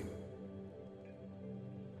smoothly.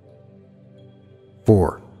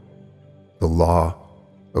 4. The law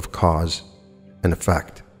of cause and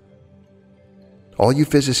effect. All you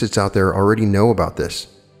physicists out there already know about this.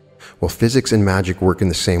 Well, physics and magic work in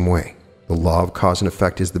the same way. The law of cause and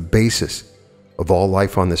effect is the basis of all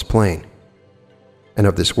life on this plane and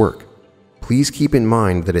of this work. Please keep in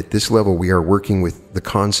mind that at this level we are working with the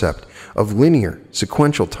concept of linear,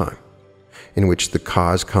 sequential time, in which the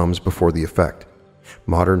cause comes before the effect.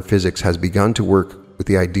 Modern physics has begun to work with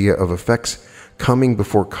the idea of effects coming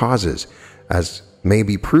before causes, as may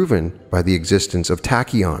be proven by the existence of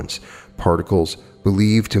tachyons, particles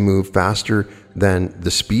believed to move faster than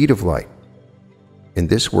the speed of light. In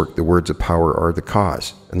this work, the words of power are the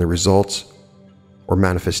cause, and the results or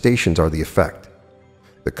manifestations are the effect.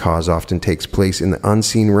 The cause often takes place in the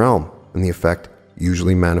unseen realm, and the effect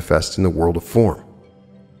usually manifests in the world of form.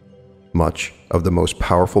 Much of the most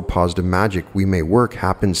powerful positive magic we may work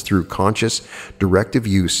happens through conscious, directive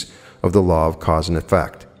use of the law of cause and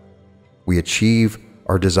effect. We achieve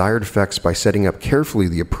our desired effects by setting up carefully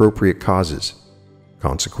the appropriate causes.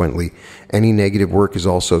 Consequently, any negative work is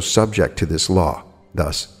also subject to this law.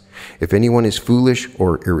 Thus, if anyone is foolish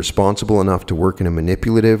or irresponsible enough to work in a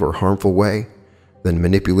manipulative or harmful way, then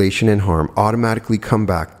manipulation and harm automatically come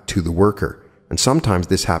back to the worker, and sometimes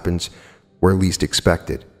this happens where least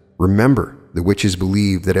expected. Remember, the witches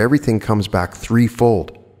believe that everything comes back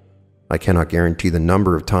threefold. I cannot guarantee the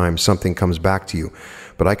number of times something comes back to you,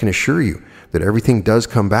 but I can assure you that everything does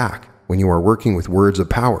come back when you are working with words of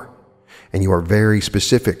power, and you are very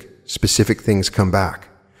specific. Specific things come back.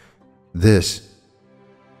 This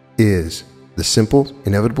is the simple,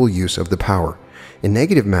 inevitable use of the power. In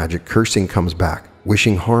negative magic, cursing comes back,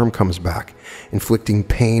 wishing harm comes back, inflicting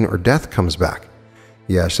pain or death comes back.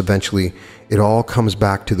 Yes, eventually, it all comes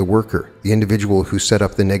back to the worker, the individual who set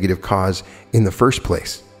up the negative cause in the first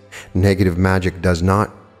place. Negative magic does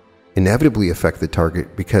not inevitably affect the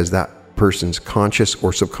target because that person's conscious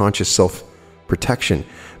or subconscious self-protection,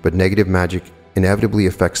 but negative magic inevitably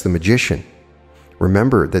affects the magician.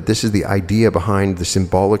 Remember that this is the idea behind the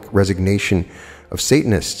symbolic resignation of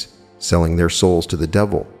Satanists selling their souls to the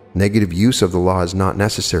devil Negative use of the law is not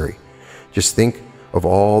necessary. Just think of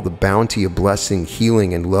all the bounty of blessing,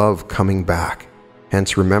 healing, and love coming back.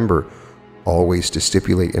 Hence, remember always to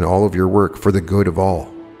stipulate in all of your work for the good of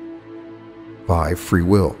all. 5. Free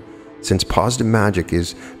will. Since positive magic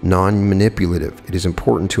is non-manipulative, it is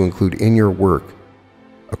important to include in your work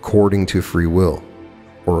according to free will,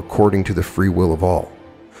 or according to the free will of all.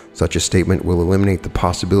 Such a statement will eliminate the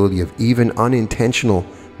possibility of even unintentional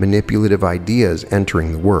manipulative ideas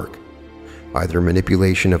entering the work, either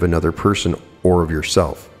manipulation of another person or of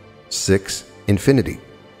yourself. 6. Infinity.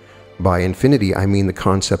 By infinity, I mean the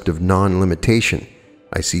concept of non-limitation.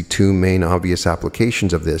 I see two main obvious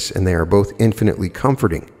applications of this, and they are both infinitely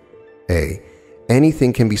comforting. A.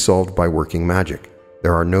 Anything can be solved by working magic.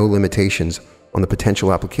 There are no limitations on the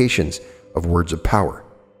potential applications of words of power.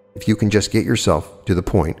 If you can just get yourself to the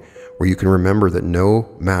point where you can remember that no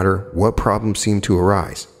matter what problems seem to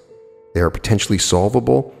arise, they are potentially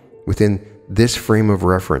solvable within this frame of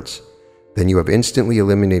reference, then you have instantly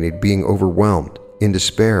eliminated being overwhelmed, in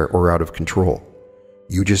despair, or out of control.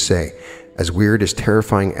 You just say, as weird, as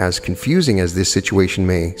terrifying, as confusing as this situation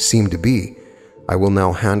may seem to be, I will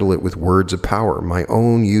now handle it with words of power, my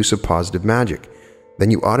own use of positive magic.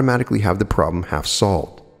 Then you automatically have the problem half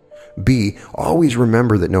solved. B. Always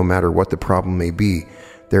remember that no matter what the problem may be,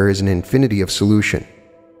 there is an infinity of solution.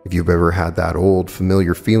 If you've ever had that old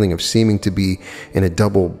familiar feeling of seeming to be in a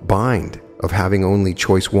double bind, of having only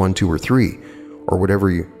choice 1, 2, or 3, or whatever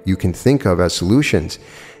you can think of as solutions,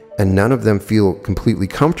 and none of them feel completely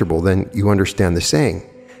comfortable, then you understand the saying,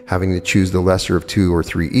 having to choose the lesser of 2 or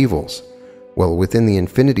 3 evils. Well, within the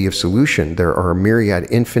infinity of solution, there are a myriad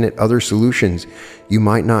infinite other solutions you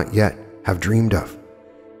might not yet have dreamed of.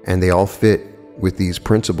 And they all fit with these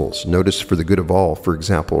principles. Notice for the good of all, for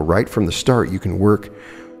example, right from the start, you can work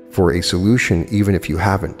for a solution even if you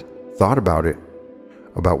haven't thought about it,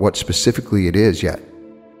 about what specifically it is yet,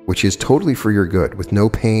 which is totally for your good, with no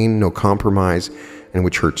pain, no compromise, and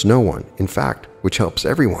which hurts no one. In fact, which helps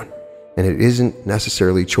everyone. And it isn't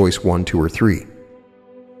necessarily choice 1, 2, or 3.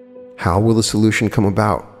 How will the solution come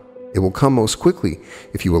about? It will come most quickly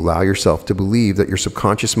if you allow yourself to believe that your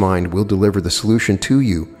subconscious mind will deliver the solution to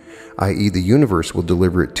you, i.e. the universe will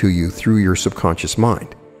deliver it to you through your subconscious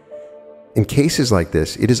mind. In cases like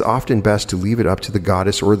this, it is often best to leave it up to the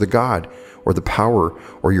goddess or the god, or the power,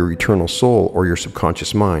 or your eternal soul, or your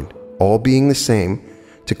subconscious mind, all being the same,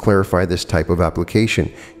 to clarify this type of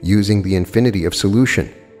application using the infinity of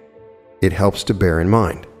solution. It helps to bear in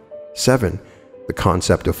mind. 7. The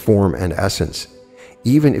concept of form and essence.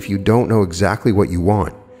 Even if you don't know exactly what you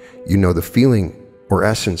want, you know the feeling or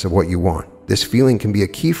essence of what you want. This feeling can be a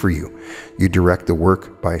key for you. You direct the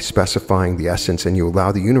work by specifying the essence, and you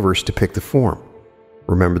allow the universe to pick the form.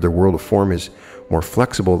 Remember, the world of form is more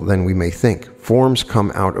flexible than we may think. Forms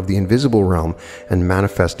come out of the invisible realm and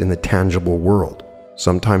manifest in the tangible world.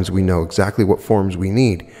 Sometimes we know exactly what forms we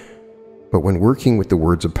need, but when working with the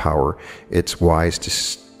words of power, it's wise to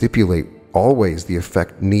stipulate always the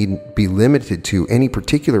effect need be limited to any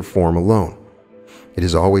particular form alone. It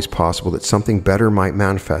is always possible that something better might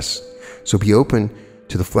manifest, so be open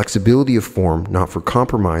to the flexibility of form, not for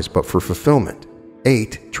compromise, but for fulfillment.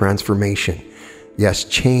 8. Transformation. Yes,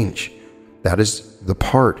 change. That is the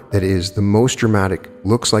part that is the most dramatic,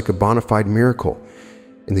 looks like a bona fide miracle.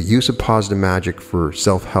 In the use of positive magic for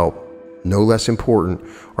self-help, no less important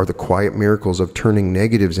are the quiet miracles of turning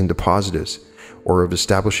negatives into positives, or of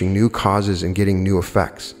establishing new causes and getting new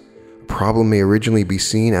effects. A problem may originally be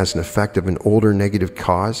seen as an effect of an older negative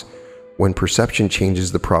cause. When perception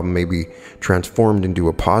changes, the problem may be transformed into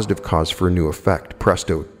a positive cause for a new effect.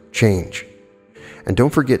 Presto, change. And don't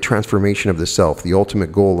forget transformation of the self, the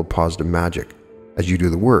ultimate goal of positive magic. As you do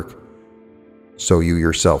the work, so you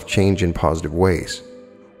yourself change in positive ways.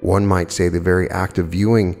 One might say the very act of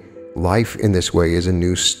viewing life in this way is a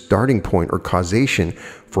new starting point or causation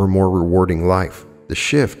for a more rewarding life. The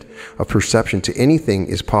shift of perception to anything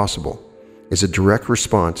is possible is a direct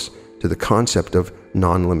response to the concept of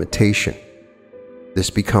non-limitation. This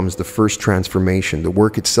becomes the first transformation. The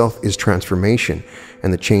work itself is transformation,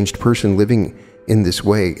 and the changed person living in this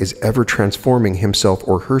way is ever transforming himself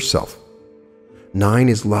or herself. 9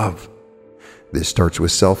 is love. This starts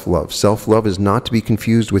with self-love. Self-love is not to be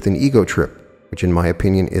confused with an ego trip, which in my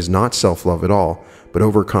opinion is not self-love at all, but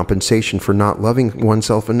overcompensation for not loving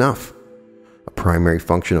oneself enough. A primary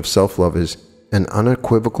function of self-love is an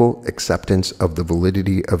unequivocal acceptance of the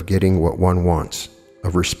validity of getting what one wants,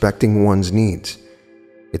 of respecting one's needs.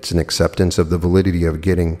 It's an acceptance of the validity of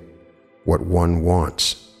getting what one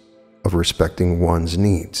wants, of respecting one's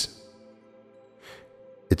needs.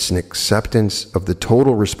 It's an acceptance of the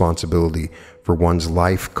total responsibility for one's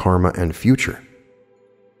life, karma, and future.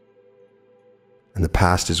 And the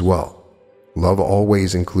past as well. Love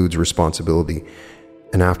always includes responsibility,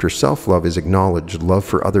 and after self-love is acknowledged, love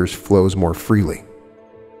for others flows more freely.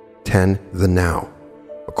 10. The now.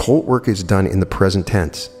 Occult work is done in the present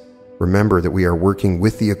tense. Remember that we are working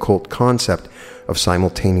with the occult concept of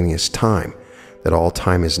simultaneous time, that all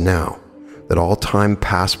time is now, that all time,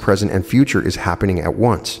 past, present, and future is happening at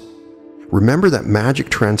once. Remember that magic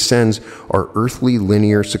transcends our earthly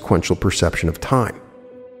linear sequential perception of time.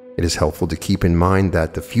 It is helpful to keep in mind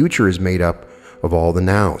that the future is made up of all the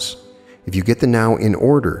nows. If you get the now in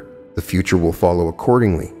order, the future will follow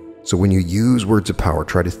accordingly. So when you use words of power,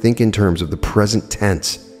 try to think in terms of the present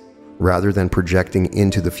tense rather than projecting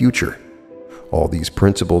into the future. All these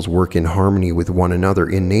principles work in harmony with one another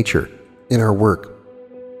in nature. In our work,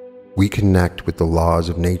 we connect with the laws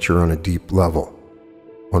of nature on a deep level.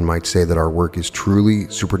 One might say that our work is truly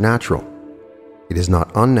supernatural. It is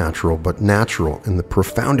not unnatural, but natural in the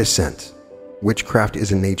profoundest sense. Witchcraft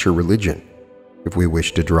is a nature religion. If we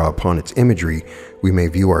wish to draw upon its imagery, we may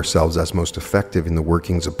view ourselves as most effective in the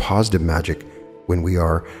workings of positive magic when we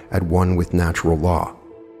are at one with natural law.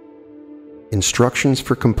 Instructions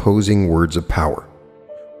for composing words of power.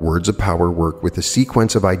 Words of power work with a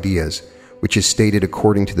sequence of ideas which is stated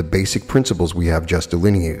according to the basic principles we have just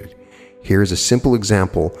delineated. Here is a simple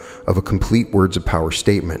example of a complete words of power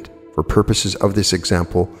statement. For purposes of this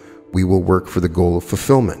example, we will work for the goal of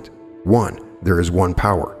fulfillment. 1. There is one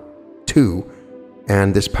power. 2.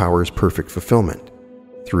 And this power is perfect fulfillment.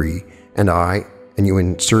 3. And you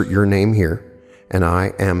insert your name here, and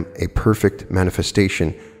I am a perfect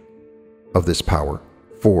manifestation of this power.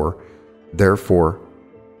 4. Therefore,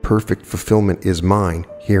 perfect fulfillment is mine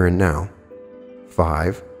here and now.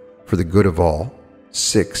 5. For the good of all.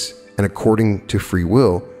 6. And according to free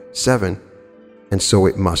will. 7. And so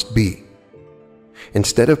it must be.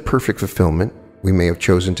 Instead of perfect fulfillment, we may have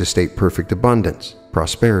chosen to state perfect abundance,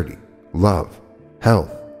 prosperity, love,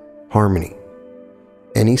 health, harmony.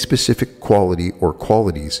 Any specific quality or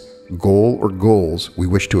qualities, goal or goals we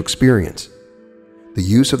wish to experience. The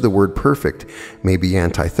use of the word perfect may be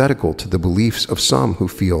antithetical to the beliefs of some who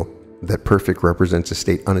feel that perfect represents a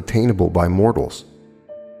state unattainable by mortals.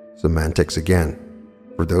 Semantics again.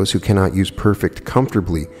 For those who cannot use perfect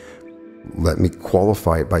comfortably, let me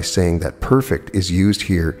qualify it by saying that perfect is used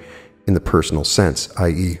here in the personal sense,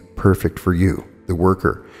 i.e., perfect for you, the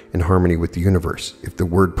worker, in harmony with the universe. If the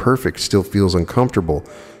word perfect still feels uncomfortable,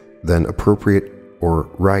 then appropriate or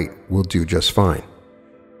right will do just fine.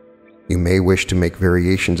 You may wish to make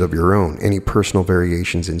variations of your own. Any personal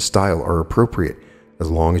variations in style are appropriate,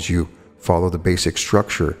 as long as you follow the basic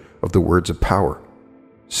structure of the words of power.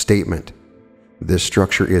 Statement. This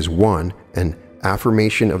structure is 1, an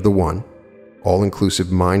affirmation of the one,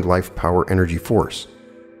 all-inclusive mind, life, power, energy, force.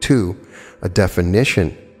 2, a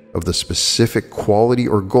definition of the specific quality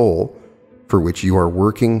or goal for which you are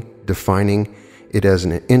working, defining it as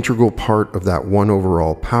an integral part of that one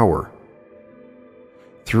overall power.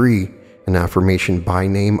 3, an affirmation by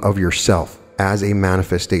name of yourself as a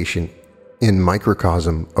manifestation in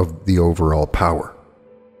microcosm of the overall power.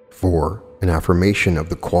 4, an affirmation of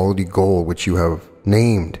the quality goal which you have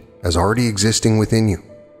named as already existing within you.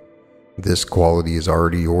 This quality is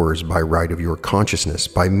already yours by right of your consciousness,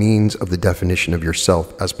 by means of the definition of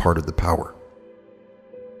yourself as part of the power.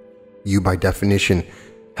 You, by definition,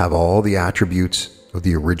 have all the attributes of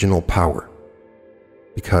the original power,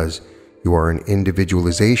 because you are an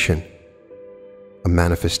individualization, a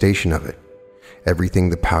manifestation of it. Everything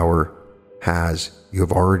the power has, you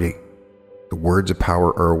have already. The words of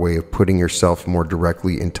power are a way of putting yourself more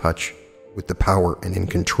directly in touch with the power and in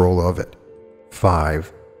control of it.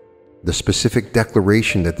 5, the specific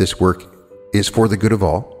declaration that this work is for the good of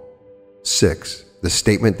all. 6, the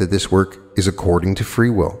statement that this work is according to free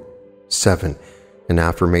will. 7, an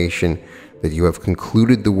affirmation that you have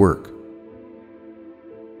concluded the work.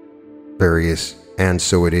 Various "and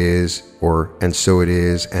so it is," or "and so it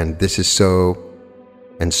is," and "this is so,"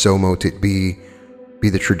 and "so mote it be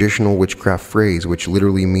the traditional witchcraft phrase, which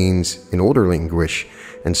literally means in older language,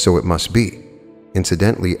 "and so it must be."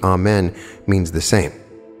 Incidentally, "amen" means the same.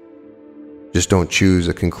 Just don't choose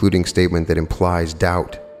a concluding statement that implies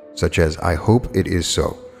doubt, such as "I hope it is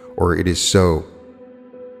so," or "it is so."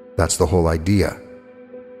 That's the whole idea.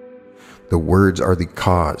 The words are the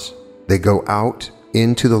cause. They go out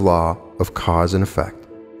into the law of cause and effect.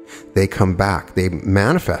 They come back. They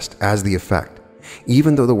manifest as the effect.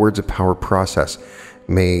 Even though the words of power process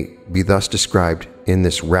may be thus described in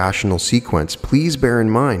this rational sequence, please bear in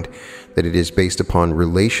mind that it is based upon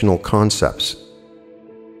relational concepts.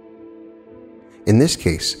 In this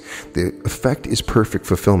case, the effect is perfect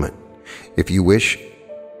fulfillment. If you wish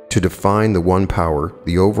to define the one power,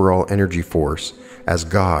 the overall energy force, as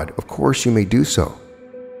God, of course you may do so.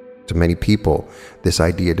 To many people, this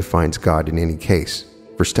idea defines God in any case.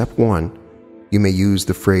 For step 1, you may use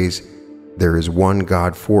the phrase, there is one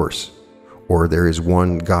God force, or there is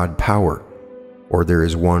one God power, or there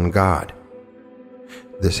is one God.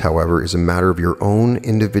 This, however, is a matter of your own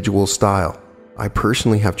individual style. I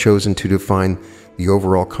personally have chosen to define the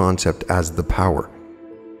overall concept as the power,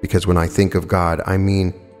 because when I think of God, I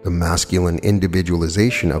mean the masculine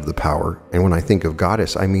individualization of the power, and when I think of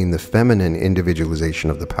goddess, I mean the feminine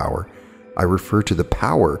individualization of the power. I refer to the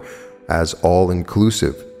power as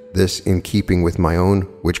all-inclusive, this in keeping with my own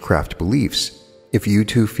witchcraft beliefs. If you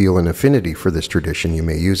too feel an affinity for this tradition, you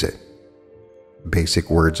may use it. Basic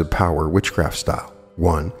words of power, witchcraft style.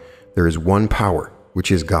 1. There is one power,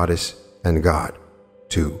 which is goddess and God.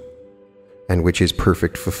 2. And which is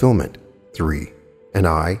perfect fulfillment. 3. And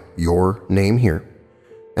I, your name here,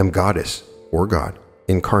 am goddess or God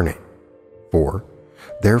incarnate. 4.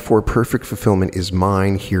 Therefore perfect fulfillment is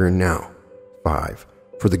mine here and now. 5.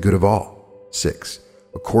 For the good of all. 6.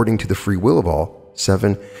 According to the free will of all.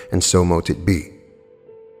 7. And so mote it be.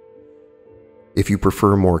 If you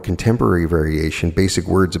prefer a more contemporary variation, basic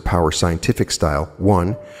words of power scientific style.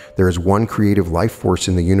 1. There is one creative life force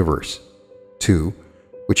in the universe. 2.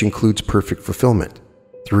 Which includes perfect fulfillment.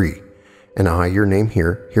 3. And I, your name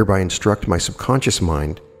here, hereby instruct my subconscious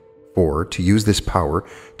mind. 4. To use this power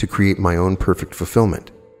to create my own perfect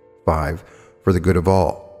fulfillment. 5. For the good of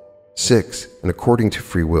all. 6. And according to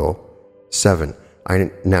free will. 7.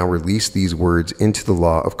 I now release these words into the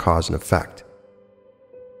law of cause and effect.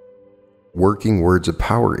 Working words of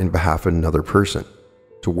power in behalf of another person.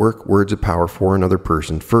 To work words of power for another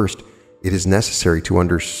person, first, it is necessary to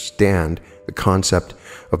understand the concept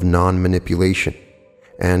of non-manipulation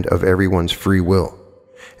and of everyone's free will,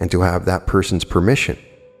 and to have that person's permission.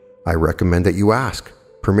 I recommend that you ask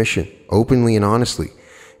permission openly and honestly.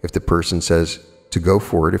 If the person says to go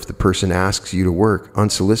for it, if the person asks you to work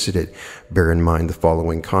unsolicited, bear in mind the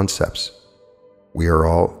following concepts. We are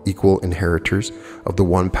all equal inheritors of the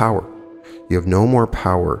one power. You have no more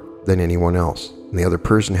power than anyone else, and the other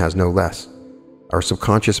person has no less. Our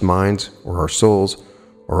subconscious minds or our souls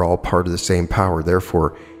are all part of the same power.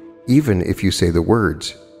 Therefore, even if you say the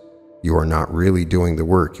words, you are not really doing the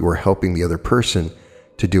work. You are helping the other person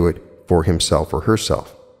to do it for himself or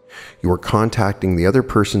herself. You are contacting the other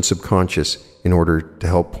person's subconscious in order to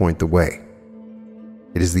help point the way.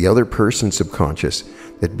 It is the other person's subconscious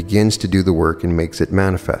that begins to do the work and makes it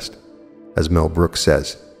manifest. As Mel Brooks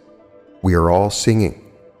says, we are all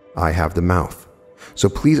singing. I have the mouth. So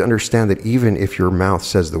please understand that even if your mouth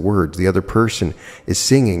says the words, the other person is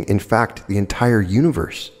singing. In fact, the entire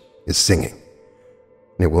universe is singing.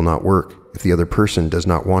 And it will not work if the other person does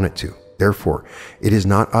not want it to. Therefore, it is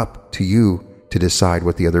not up to you to decide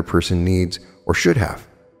what the other person needs or should have.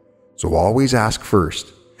 So always ask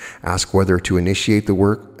first. Ask whether to initiate the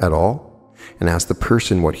work at all, and ask the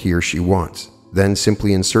person what he or she wants. Then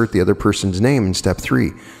simply insert the other person's name in step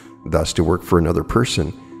 3. Thus, to work for another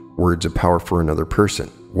person, words of power for another person.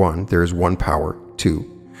 1. There is one power.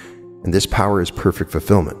 2. And this power is perfect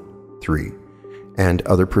fulfillment. 3. And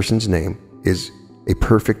other person's name is a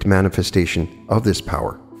perfect manifestation of this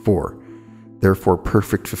power. 4. Therefore,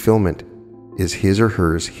 perfect fulfillment is his or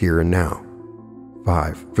hers here and now.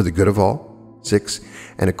 5. For the good of all. 6.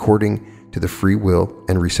 And according to the free will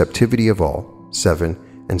and receptivity of all.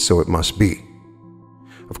 7. And so it must be.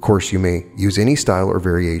 Of course, you may use any style or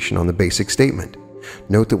variation on the basic statement.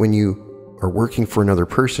 Note that when you are working for another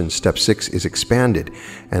person, step 6 is expanded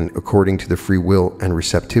and according to the free will and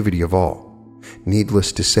receptivity of all.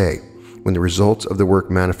 Needless to say, when the results of the work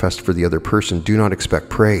manifest for the other person, do not expect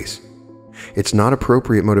praise. It's not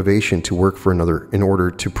appropriate motivation to work for another in order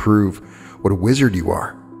to prove what a wizard you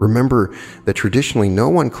are. Remember that traditionally no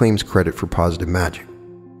one claims credit for positive magic.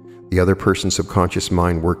 The other person's subconscious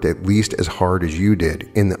mind worked at least as hard as you did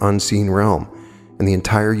in the unseen realm, and the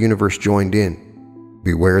entire universe joined in.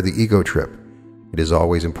 Beware the ego trip. It is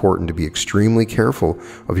always important to be extremely careful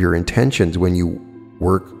of your intentions when you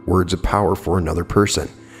work words of power for another person.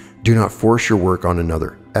 Do not force your work on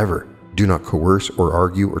another, ever. Do not coerce or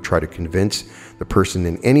argue or try to convince the person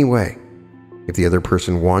in any way. If the other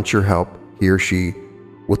person wants your help, he or she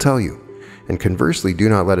will tell you. And conversely, do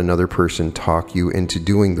not let another person talk you into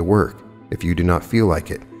doing the work if you do not feel like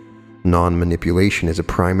it. Non-manipulation is a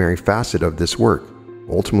primary facet of this work.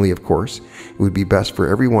 Ultimately, of course, it would be best for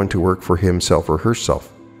everyone to work for himself or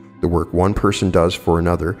herself. The work one person does for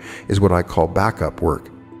another is what I call backup work,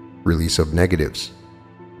 release of negatives.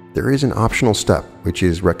 There is an optional step, which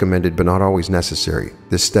is recommended but not always necessary.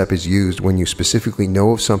 This step is used when you specifically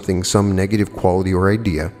know of something, some negative quality or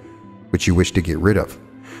idea, which you wish to get rid of.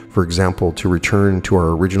 For example, to return to our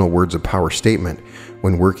original words of power statement,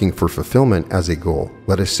 when working for fulfillment as a goal,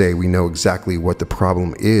 let us say we know exactly what the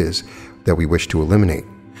problem is that we wish to eliminate.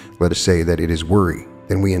 Let us say that it is worry.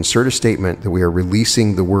 Then we insert a statement that we are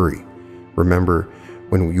releasing the worry. Remember,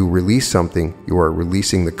 when you release something, you are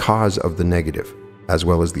releasing the cause of the negative, as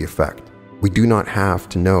well as the effect. We do not have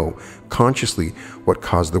to know consciously what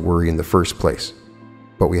caused the worry in the first place,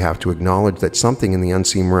 but we have to acknowledge that something in the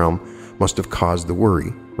unseen realm must have caused the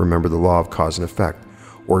worry. Remember the law of cause and effect,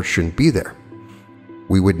 or it shouldn't be there.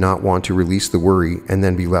 We would not want to release the worry and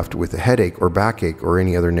then be left with a headache or backache or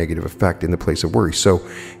any other negative effect in the place of worry. So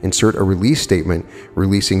insert a release statement,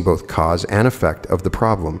 releasing both cause and effect of the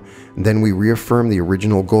problem. Then we reaffirm the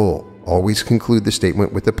original goal. Always conclude the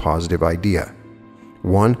statement with a positive idea.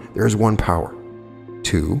 1. There is one power.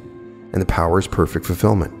 2. And the power is perfect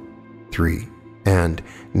fulfillment. 3. And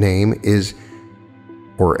name is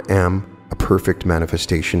or am a perfect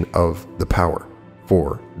manifestation of the power.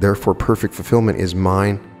 4. Therefore, perfect fulfillment is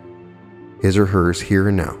mine, his or hers, here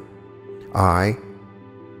and now. I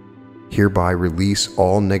hereby release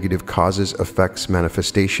all negative causes, effects,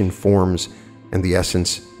 manifestation, forms, and the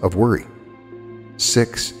essence of worry.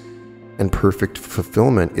 6. And perfect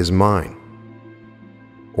fulfillment is mine.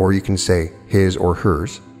 Or you can say his or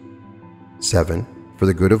hers. 7. For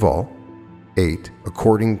the good of all. 8.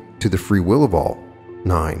 According to the free will of all.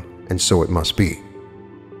 9. And so it must be.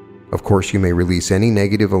 Of course, you may release any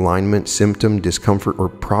negative alignment, symptom, discomfort, or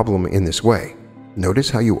problem in this way. Notice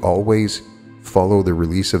how you always follow the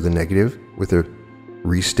release of the negative with a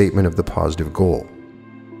restatement of the positive goal.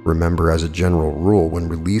 Remember, as a general rule, when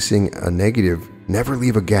releasing a negative, never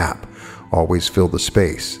leave a gap. Always fill the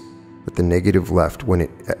space that the negative left when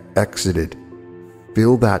it exited.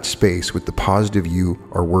 Fill that space with the positive you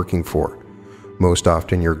are working for. Most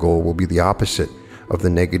often, your goal will be the opposite of the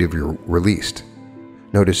negative you released.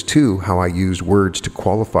 Notice too how I use words to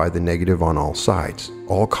qualify the negative on all sides.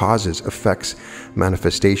 All causes, effects,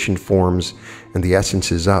 manifestation, forms, and the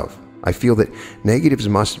essences of. I feel that negatives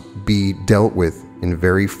must be dealt with in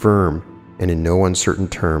very firm and in no uncertain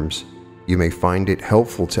terms. You may find it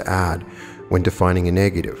helpful to add when defining a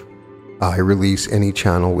negative. I release any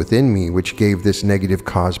channel within me which gave this negative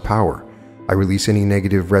cause power. I release any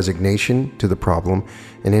negative resignation to the problem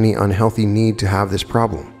and any unhealthy need to have this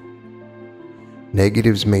problem.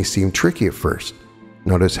 Negatives may seem tricky at first.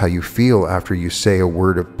 Notice how you feel after you say a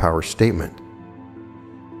word of power statement.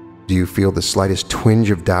 Do you feel the slightest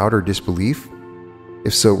twinge of doubt or disbelief?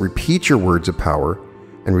 If so, repeat your words of power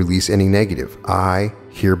and release any negative. I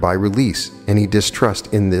hereby release any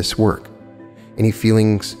distrust in this work, any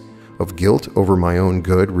feelings of guilt over my own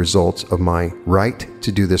good results of my right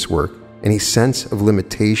to do this work, any sense of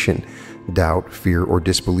limitation, doubt, fear, or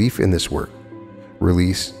disbelief in this work.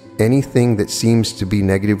 Release anything that seems to be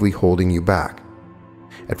negatively holding you back.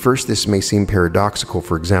 At first, this may seem paradoxical.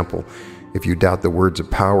 For example, if you doubt the words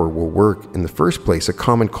of power will work in the first place, a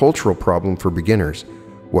common cultural problem for beginners.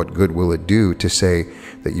 What good will it do to say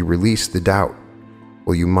that you release the doubt?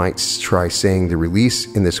 Well, you might try saying the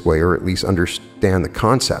release in this way, or at least understand the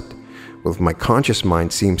concept. Well, if my conscious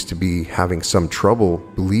mind seems to be having some trouble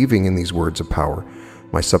believing in these words of power,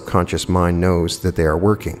 my subconscious mind knows that they are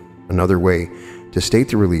working. Another way to state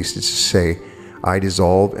the release is to say, I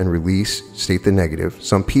dissolve and release, state the negative.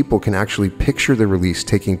 Some people can actually picture the release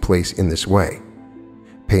taking place in this way.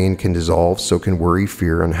 Pain can dissolve, so can worry,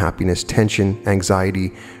 fear, unhappiness, tension,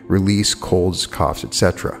 anxiety, release, colds, coughs,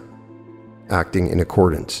 etc. Acting in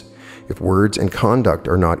accordance. If words and conduct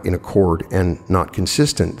are not in accord and not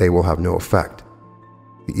consistent, they will have no effect.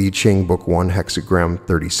 The I Ching, Book 1, Hexagram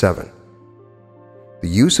 37. The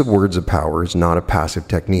use of words of power is not a passive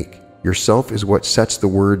technique. Yourself is what sets the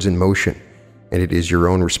words in motion, and it is your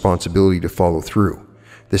own responsibility to follow through.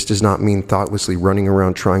 This does not mean thoughtlessly running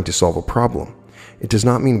around trying to solve a problem. It does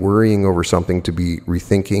not mean worrying over something to be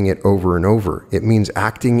rethinking it over and over. It means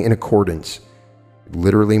acting in accordance. It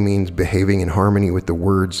literally means behaving in harmony with the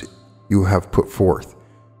words you have put forth.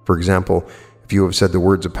 For example, if you have said the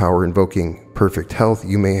words of power invoking perfect health,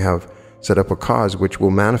 you may have set up a cause which will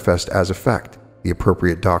manifest as effect, the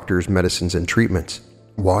appropriate doctors, medicines, and treatments.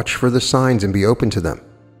 Watch for the signs and be open to them.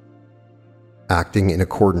 Acting in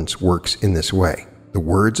accordance works in this way. The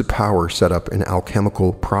words of power set up an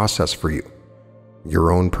alchemical process for you.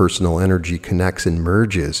 Your own personal energy connects and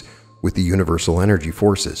merges with the universal energy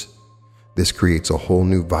forces. This creates a whole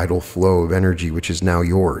new vital flow of energy which is now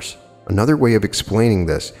yours. Another way of explaining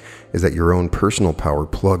this is that your own personal power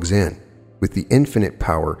plugs in. with the infinite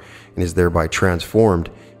power and is thereby transformed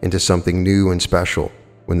into something new and special.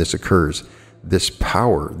 When this occurs, this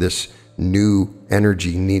power, this new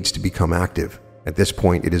energy needs to become active. At this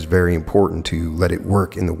point, it is very important to let it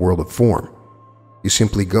work in the world of form. You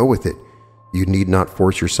simply go with it. You need not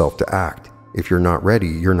force yourself to act. If you're not ready,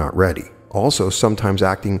 you're not ready. Also, sometimes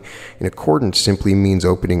acting in accordance simply means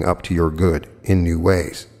opening up to your good in new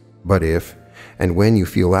ways. But if and when you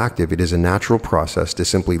feel active, it is a natural process to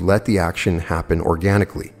simply let the action happen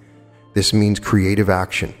organically. This means creative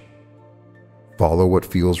action. Follow what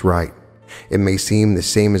feels right. It may seem the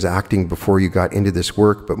same as acting before you got into this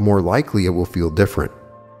work, but more likely it will feel different.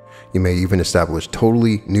 You may even establish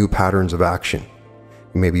totally new patterns of action.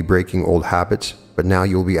 You may be breaking old habits, but now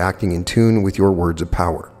you'll be acting in tune with your words of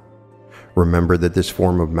power. Remember that this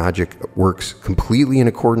form of magic works completely in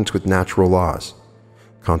accordance with natural laws.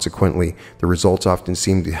 Consequently, the results often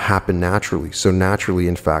seem to happen naturally, so naturally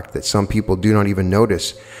in fact that some people do not even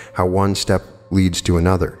notice how one step leads to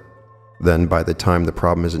another. Then, by the time the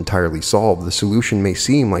problem is entirely solved, the solution may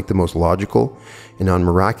seem like the most logical and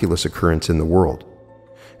unmiraculous occurrence in the world.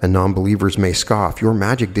 And non-believers may scoff, "Your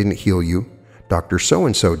magic didn't heal you. Dr.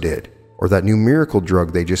 So-and-so did. Or that new miracle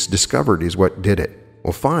drug they just discovered is what did it."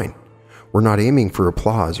 Well, fine. We're not aiming for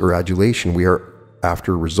applause or adulation. We are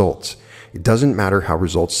after results. It doesn't matter how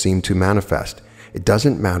results seem to manifest. It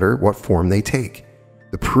doesn't matter what form they take.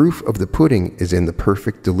 The proof of the pudding is in the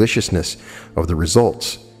perfect deliciousness of the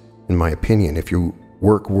results. In my opinion, if you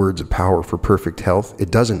work words of power for perfect health, it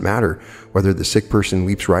doesn't matter whether the sick person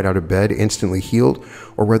leaps right out of bed instantly healed,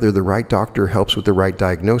 or whether the right doctor helps with the right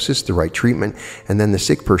diagnosis, the right treatment, and then the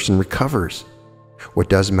sick person recovers. What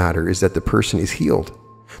does matter is that the person is healed.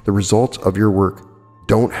 The results of your work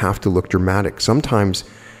don't have to look dramatic. Sometimes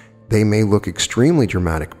they may look extremely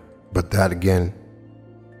dramatic, but that again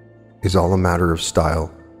is all a matter of style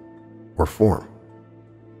or form.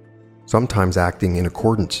 Sometimes acting in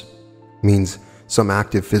accordance means some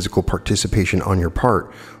active physical participation on your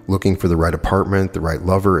part, looking for the right apartment, the right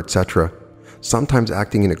lover, etc. Sometimes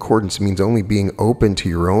acting in accordance means only being open to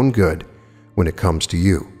your own good when it comes to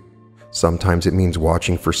you. Sometimes it means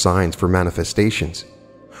watching for signs, for manifestations.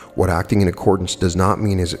 What acting in accordance does not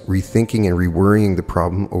mean is rethinking and reworrying the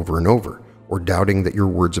problem over and over, or doubting that your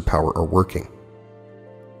words of power are working.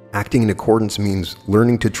 Acting in accordance means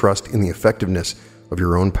learning to trust in the effectiveness of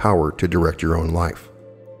your own power to direct your own life.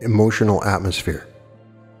 Emotional atmosphere.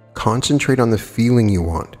 Concentrate on the feeling you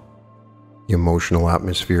want. The emotional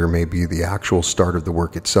atmosphere may be the actual start of the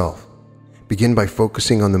work itself. Begin by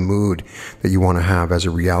focusing on the mood that you want to have as a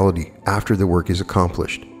reality after the work is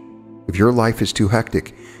accomplished. If your life is too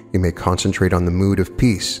hectic, you may concentrate on the mood of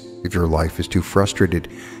peace. If your life is too frustrated,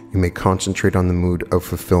 you may concentrate on the mood of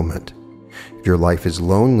fulfillment. If your life is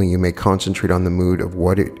lonely, you may concentrate on the mood of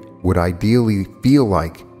what it would ideally feel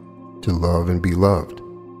like to love and be loved.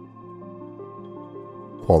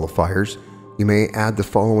 Qualifiers. You may add the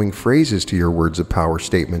following phrases to your words of power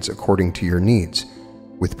statements according to your needs,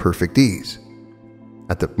 with perfect ease,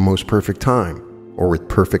 at the most perfect time, or with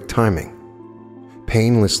perfect timing,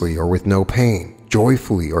 painlessly or with no pain,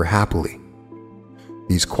 joyfully or happily.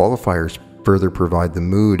 These qualifiers further provide the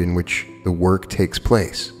mood in which the work takes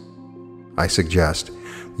place. I suggest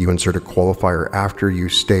you insert a qualifier after you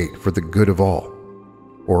state "for the good of all,"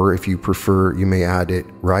 or if you prefer, you may add it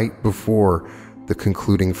right before the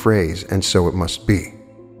concluding phrase, "and so it must be."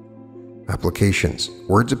 Applications.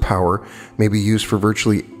 Words of power may be used for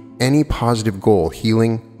virtually any positive goal: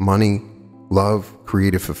 healing, money, love,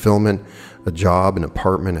 creative fulfillment, a job, an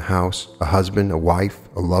apartment, a house, a husband, a wife,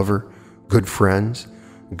 a lover, good friends,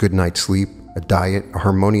 a good night's sleep, a diet, a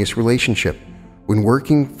harmonious relationship. When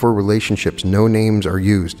working for relationships, no names are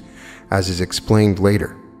used, as is explained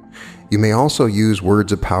later. You may also use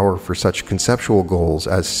words of power for such conceptual goals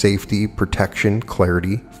as safety, protection,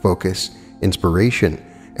 clarity, focus, inspiration,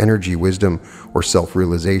 energy, wisdom, or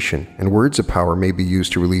self-realization. And words of power may be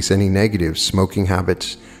used to release any negative smoking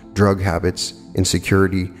habits, drug habits,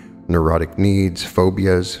 insecurity, neurotic needs,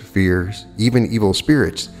 phobias, fears, even evil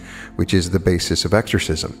spirits, which is the basis of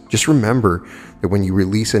exorcism. Just remember that when you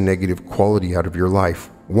release a negative quality out of your life,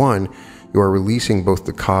 1, you are releasing both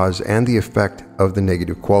the cause and the effect of the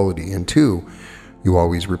negative quality, and 2, you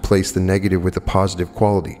always replace the negative with a positive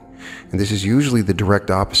quality. And this is usually the direct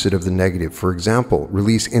opposite of the negative. For example,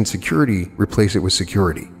 release insecurity, replace it with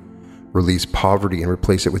security. Release poverty and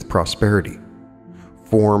replace it with prosperity.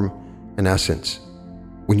 Form and essence.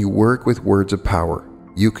 When you work with words of power,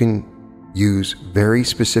 you can use very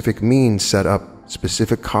specific means, set up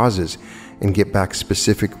specific causes, and get back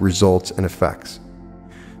specific results and effects.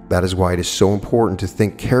 That is why it is so important to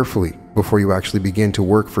think carefully before you actually begin to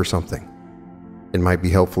work for something. It might be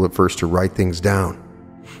helpful at first to write things down.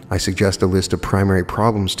 I suggest a list of primary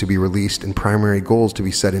problems to be released and primary goals to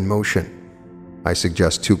be set in motion. I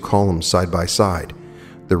suggest 2 columns side by side,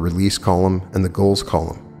 the release column and the goals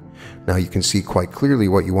column. Now you can see quite clearly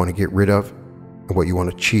what you want to get rid of and what you want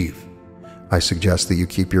to achieve. I suggest that you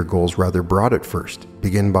keep your goals rather broad at first.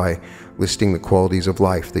 Begin by listing the qualities of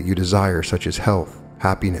life that you desire, such as health,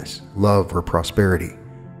 happiness, love, or prosperity.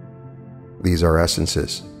 These are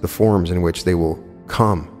essences. The forms in which they will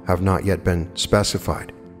come have not yet been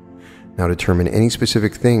specified. Now determine any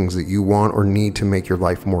specific things that you want or need to make your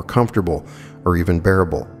life more comfortable or even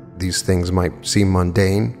bearable. These things might seem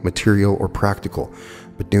mundane, material, or practical,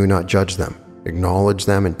 but do not judge them. Acknowledge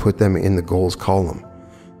them and put them in the goals column.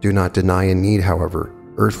 Do not deny a need, however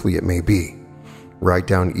earthly it may be. Write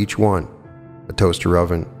down each one: a toaster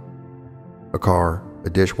oven, a car, a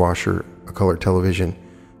dishwasher, a color television,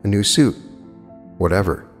 a new suit,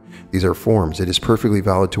 whatever. These are forms. It is perfectly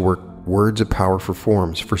valid to work words of power for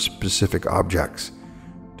forms for specific objects,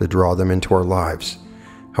 to draw them into our lives.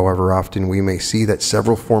 However, often we may see that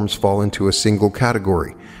several forms fall into a single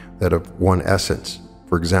category, that of one essence.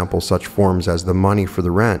 For example, such forms as the money for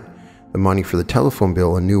the rent, the money for the telephone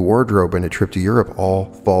bill, a new wardrobe, and a trip to Europe all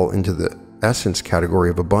fall into the essence category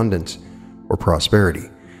of abundance or prosperity.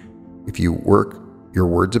 If you work your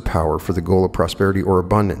words of power for the goal of prosperity or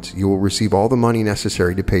abundance, you will receive all the money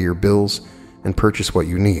necessary to pay your bills and purchase what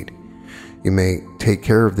you need. You may take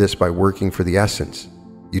care of this by working for the essence.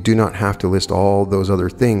 You do not have to list all those other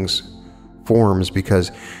things, forms,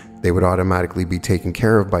 because they would automatically be taken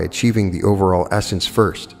care of by achieving the overall essence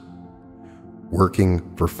first.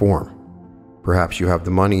 Working for form. Perhaps you have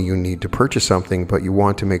the money you need to purchase something, but you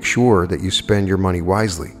want to make sure that you spend your money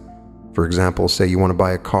wisely. For example, say you want to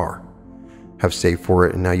buy a car, have saved for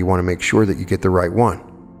it, and now you want to make sure that you get the right one,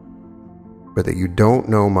 but that you don't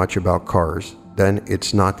know much about cars. Then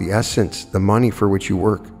it's not the essence, the money for which you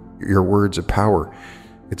work, your words of power.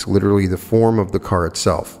 It's literally the form of the car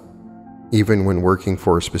itself. Even when working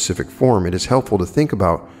for a specific form, it is helpful to think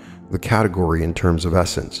about the category in terms of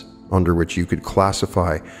essence, under which you could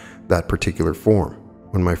classify that particular form.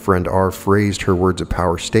 When my friend R phrased her words of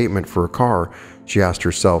power statement for a car, she asked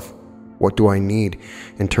herself, what do I need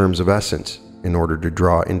in terms of essence in order to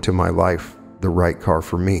draw into my life the right car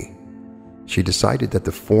for me? She decided that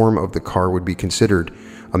the form of the car would be considered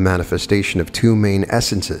a manifestation of 2 main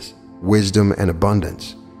essences, wisdom and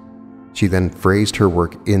abundance. She then phrased her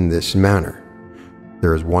work in this manner.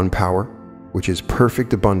 There is one power, which is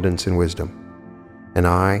perfect abundance and wisdom, and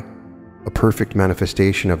I, a perfect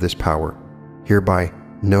manifestation of this power, hereby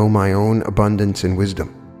know my own abundance and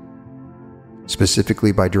wisdom,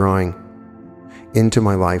 specifically by drawing into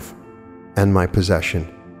my life and my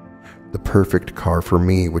possession the perfect car for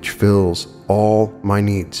me, which fills all my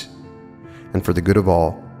needs, and for the good of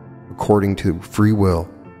all, according to free will,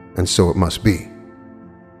 and so it must be.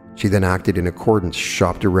 She then acted in accordance,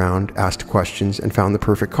 shopped around, asked questions, and found the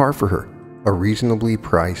perfect car for her, a reasonably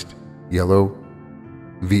priced yellow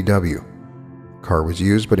VW. The car was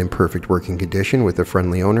used but in perfect working condition with a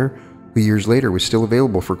friendly owner, who years later was still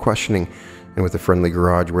available for questioning, and with a friendly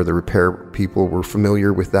garage where the repair people were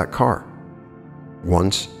familiar with that car.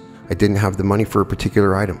 Once, I didn't have the money for a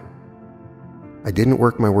particular item. I didn't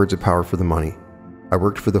work my words of power for the money. I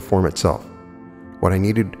worked for the form itself. What I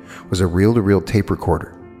needed was a reel-to-reel tape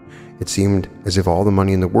recorder. It seemed as if all the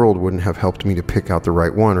money in the world wouldn't have helped me to pick out the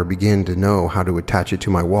right one or begin to know how to attach it to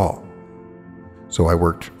my wall. So I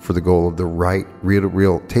worked for the goal of the right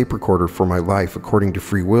reel-to-reel tape recorder for my life according to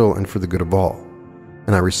free will and for the good of all.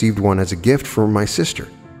 And I received one as a gift from my sister,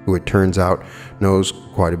 who it turns out knows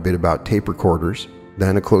quite a bit about tape recorders.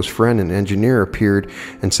 Then a close friend and engineer appeared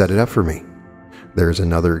and set it up for me. There is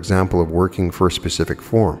another example of working for a specific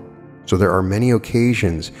form. So there are many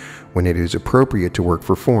occasions when it is appropriate to work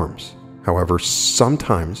for forms. However,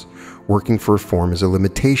 sometimes working for a form is a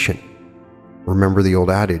limitation. Remember the old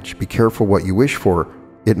adage, be careful what you wish for,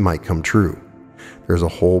 it might come true. There's a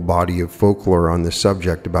whole body of folklore on this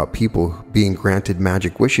subject about people being granted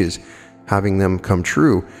magic wishes, having them come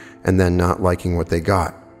true, and then not liking what they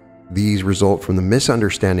got. These result from the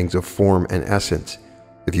misunderstandings of form and essence.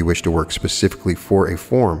 If you wish to work specifically for a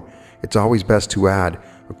form, it's always best to add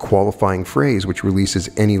a qualifying phrase which releases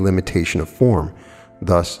any limitation of form.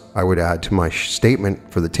 Thus, I would add to my statement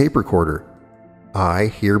for the tape recorder, I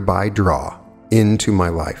hereby draw into my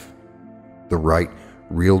life the right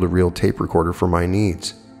reel-to-reel tape recorder for my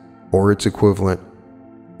needs, or its equivalent,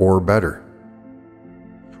 or better.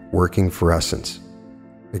 Working for essence.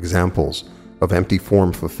 Examples of empty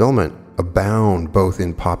form fulfillment abound both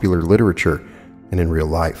in popular literature and in real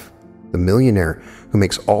life. The millionaire who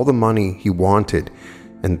makes all the money he wanted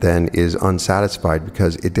and then is unsatisfied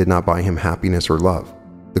because it did not buy him happiness or love.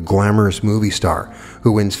 The glamorous movie star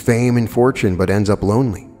who wins fame and fortune but ends up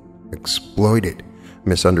lonely, exploited,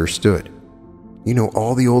 misunderstood. You know,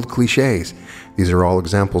 all the old cliches. These are all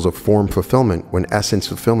examples of form fulfillment when essence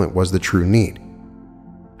fulfillment was the true need.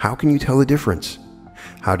 How can you tell the difference?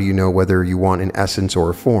 How do you know whether you want an essence or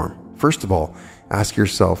a form? First of all, ask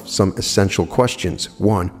yourself some essential questions.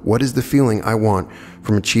 1. What is the feeling I want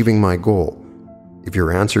from achieving my goal? If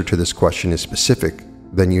your answer to this question is specific,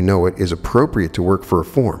 then you know it is appropriate to work for a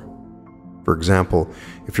form. For example,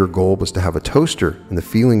 if your goal was to have a toaster and the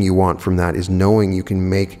feeling you want from that is knowing you can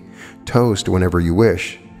make toast whenever you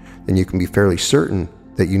wish, then you can be fairly certain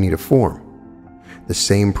that you need a form. The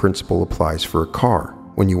same principle applies for a car,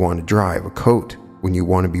 when you want to drive, a coat, when you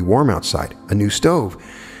want to be warm outside, a new stove,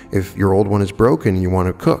 if your old one is broken and you want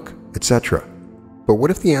to cook, etc. But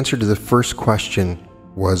what if the answer to the first question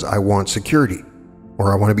was, I want security,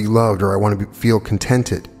 or I want to be loved, or I want to feel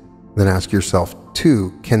contented? Then ask yourself,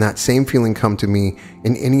 2, can that same feeling come to me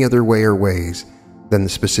in any other way or ways than the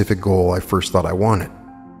specific goal I first thought I wanted?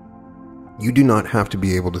 You do not have to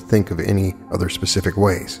be able to think of any other specific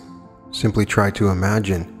ways. Simply try to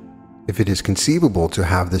imagine if it is conceivable to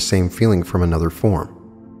have the same feeling from another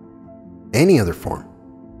form. Any other form,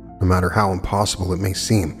 no matter how impossible it may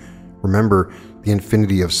seem. Remember the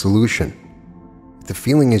infinity of solution. If the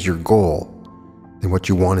feeling is your goal, then what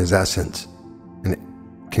you want is essence, and it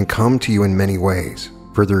can come to you in many ways.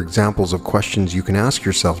 Further examples of questions you can ask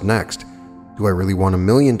yourself next. Do I really want $1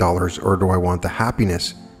 million, or do I want the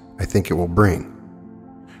happiness I think it will bring?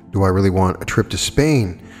 Do I really want a trip to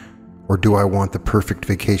Spain, or do I want the perfect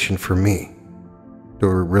vacation for me? Do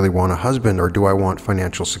I really want a husband, or do I want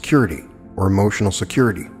financial security, or emotional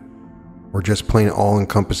security, or just plain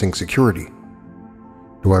all-encompassing security?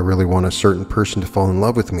 Do I really want a certain person to fall in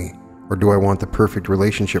love with me, or do I want the perfect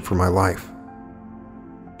relationship for my life?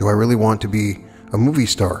 Do I really want to be a movie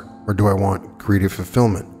star, or do I want creative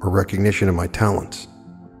fulfillment or recognition of my talents?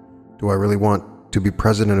 Do I really want to be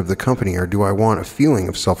president of the company, or do I want a feeling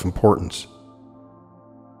of self-importance?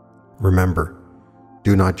 Remember,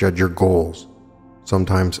 do not judge your goals.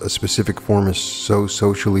 Sometimes a specific form is so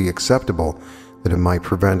socially acceptable that it might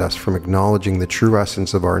prevent us from acknowledging the true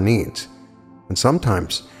essence of our needs. And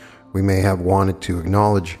sometimes we may have wanted to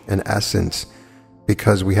acknowledge an essence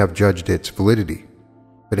because we have judged its validity.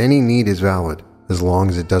 But any need is valid, as long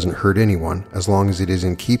as it doesn't hurt anyone, as long as it is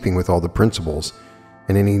in keeping with all the principles,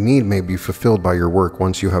 and any need may be fulfilled by your work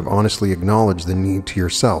once you have honestly acknowledged the need to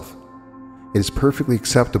yourself. It is perfectly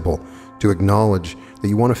acceptable to acknowledge that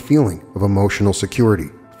you want a feeling of emotional security,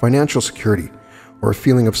 financial security, or a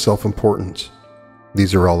feeling of self-importance.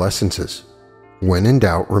 These are all essences. When in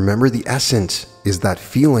doubt, remember the essence is that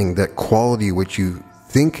feeling, that quality which you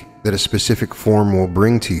think that a specific form will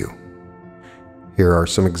bring to you. Here are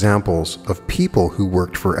some examples of people who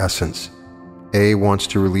worked for essence. A wants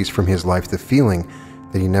to release from his life the feeling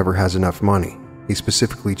that he never has enough money. He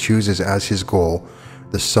specifically chooses as his goal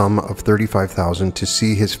the sum of $35,000 to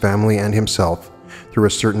see his family and himself through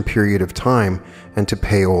a certain period of time and to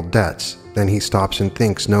pay old debts. Then he stops and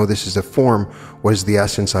thinks, no, this is a form. What is the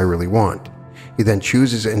essence I really want? He then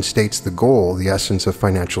chooses and states the goal, the essence of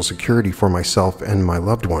financial security for myself and my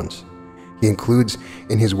loved ones. He includes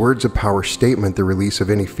in his words of power statement the release of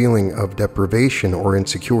any feeling of deprivation or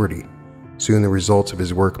insecurity. Soon the results of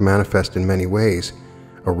his work manifest in many ways.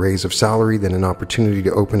 A raise of salary, then an opportunity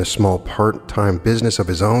to open a small part-time business of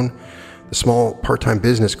his own. The small part-time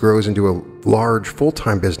business grows into a large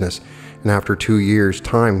full-time business, and after 2 years'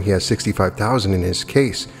 time, he has $65,000 in his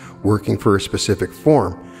case. Working for a specific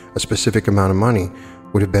form, a specific amount of money,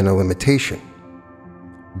 would have been a limitation.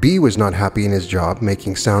 B was not happy in his job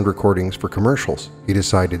making sound recordings for commercials. He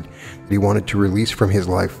decided that he wanted to release from his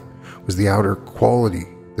life was the outer quality,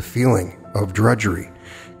 the feeling of drudgery,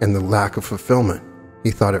 and the lack of fulfillment.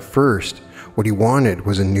 He thought at first what he wanted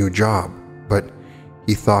was a new job, but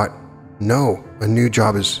he thought, no, a new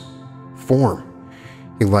job is form.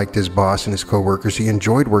 He liked his boss and his co-workers. He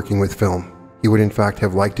enjoyed working with film. He would in fact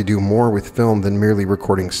have liked to do more with film than merely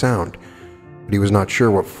recording sound, but he was not sure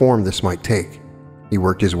what form this might take. He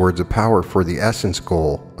worked his words of power for the essence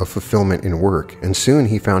goal of fulfillment in work, and soon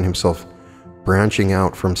he found himself branching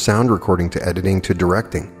out from sound recording to editing to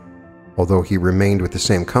directing. Although he remained with the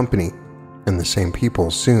same company and the same people,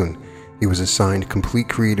 soon he was assigned complete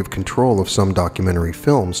creative control of some documentary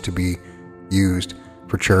films to be used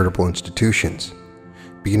for charitable institutions.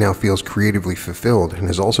 B now feels creatively fulfilled and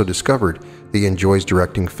has also discovered that he enjoys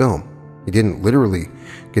directing film. He didn't literally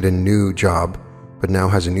get a new job, but now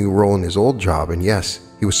has a new role in his old job, and yes,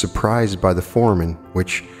 he was surprised by the form in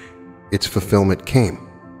which its fulfillment came.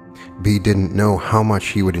 B didn't know how much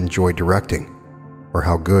he would enjoy directing, or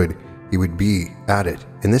how good he would be at it.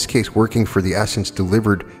 In this case, working for the essence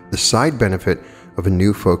delivered the side benefit of a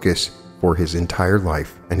new focus for his entire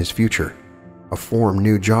life and his future. A form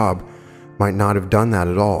new job might not have done that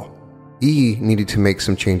at all. E needed to make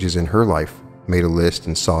some changes in her life, made a list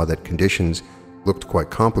and saw that conditions looked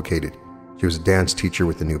quite complicated. She was a dance teacher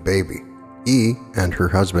with a new baby. E and her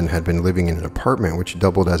husband had been living in an apartment which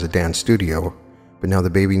doubled as a dance studio, but now the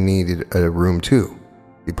baby needed a room too.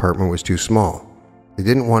 The apartment was too small. They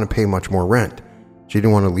didn't want to pay much more rent. She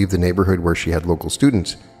didn't want to leave the neighborhood where she had local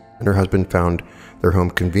students, and her husband found their home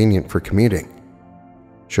convenient for commuting.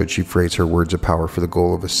 Should she phrase her words of power for the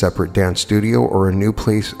goal of a separate dance studio, or a new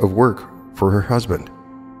place of work for her husband,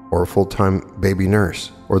 or a full-time baby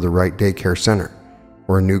nurse, or the right daycare center,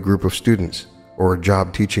 or a new group of students, or a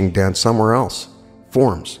job teaching dance somewhere else?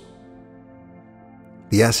 Forms.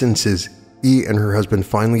 The essences E and her husband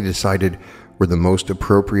finally decided were the most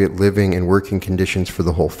appropriate living and working conditions for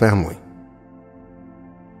the whole family.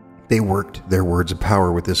 They worked their words of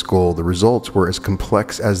power with this goal. The results were as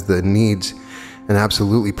complex as the needs and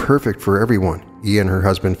absolutely perfect for everyone. E and her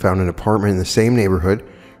husband found an apartment in the same neighborhood,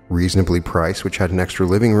 reasonably priced, which had an extra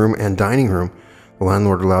living room and dining room. The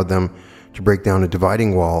landlord allowed them to break down a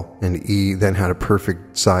dividing wall, and E then had a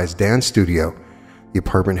perfect-sized dance studio. The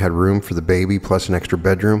apartment had room for the baby plus an extra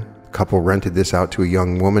bedroom. The couple rented this out to a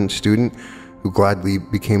young woman student who gladly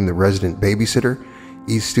became the resident babysitter.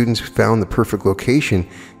 E's students found the perfect location.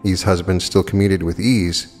 E's husband still commuted with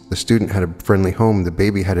ease. The student had a friendly home, the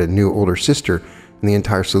baby had a new older sister, and the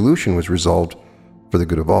entire solution was resolved for the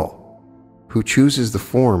good of all. Who chooses the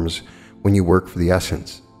forms when you work for the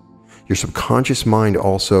essence? Your subconscious mind,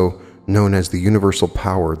 also known as the universal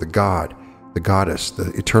power, the God, the goddess,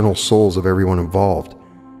 the eternal souls of everyone involved.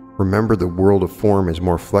 Remember, the world of form is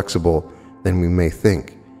more flexible than we may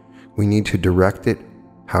think. We need to direct it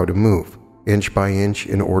how to move, inch by inch,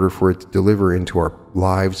 in order for it to deliver into our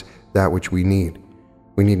lives that which we need.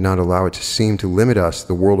 We need not allow it to seem to limit us.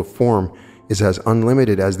 The world of form is as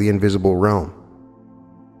unlimited as the invisible realm.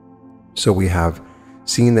 So we have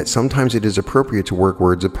seen that sometimes it is appropriate to work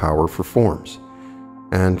words of power for forms,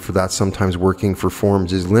 and for that sometimes working for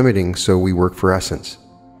forms is limiting, so we work for essence.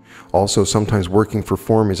 Also, sometimes working for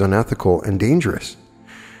form is unethical and dangerous.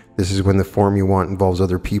 This is when the form you want involves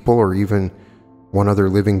other people or even one other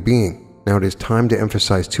living being. Now it is time to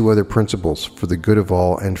emphasize two other principles for the good of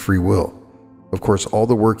all and free will. Of course, all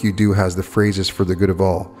the work you do has the phrases for the good of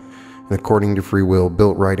all, and according to free will,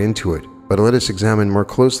 built right into it. But let us examine more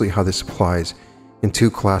closely how this applies in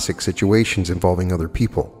two classic situations involving other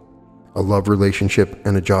people: a love relationship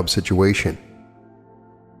and a job situation.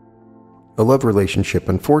 A love relationship.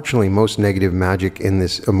 Unfortunately, most negative magic in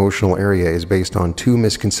this emotional area is based on two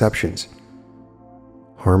misconceptions: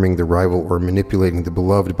 harming the rival or manipulating the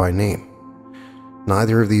beloved by name.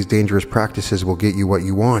 Neither of these dangerous practices will get you what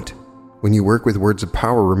you want. When you work with words of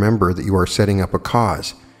power, remember that you are setting up a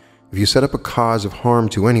cause. If you set up a cause of harm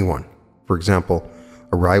to anyone, for example,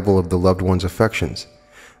 a rival of the loved one's affections,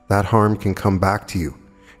 that harm can come back to you,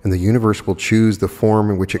 and the universe will choose the form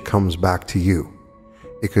in which it comes back to you.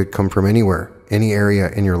 It could come from anywhere, any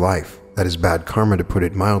area in your life. That is bad karma, to put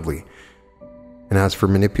it mildly. And as for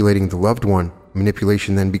manipulating the loved one,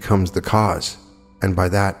 manipulation then becomes the cause. And by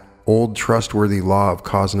that old trustworthy law of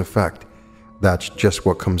cause and effect, that's just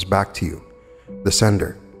what comes back to you. The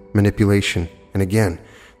sender, manipulation, and again,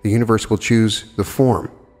 the universe will choose the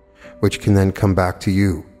form, which can then come back to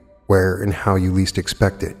you, where and how you least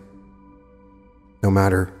expect it. No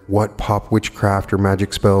matter what pop witchcraft or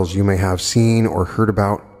magic spells you may have seen or heard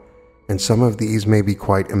about, and some of these may be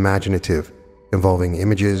quite imaginative, involving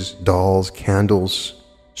images, dolls, candles,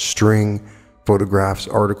 string, photographs,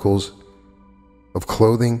 articles of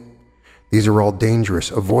clothing, these are all dangerous.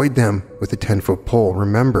 Avoid them with a 10-foot pole.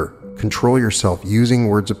 Remember, control yourself. Using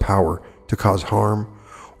words of power to cause harm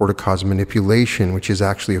or to cause manipulation, which is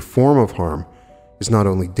actually a form of harm, is not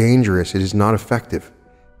only dangerous, it is not effective.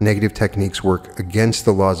 Negative techniques work against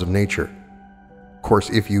the laws of nature. Of course,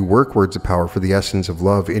 if you work words of power for the essence of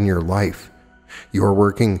love in your life, you are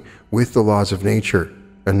working with the laws of nature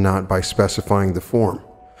and not by specifying the form.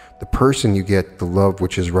 The person you get the love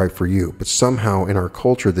which is right for you, but somehow in our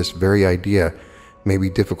culture this very idea may be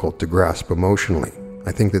difficult to grasp emotionally.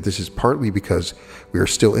 I think that this is partly because we are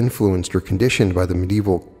still influenced or conditioned by the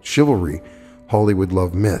medieval chivalry, Hollywood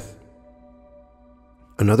love myth.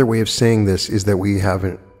 Another way of saying this is that we have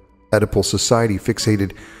an Oedipal society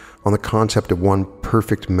fixated on the concept of one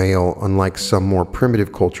perfect male, unlike some more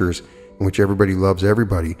primitive cultures in which everybody loves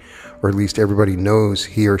everybody, or at least everybody knows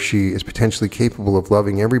he or she is potentially capable of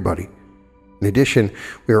loving everybody. In addition,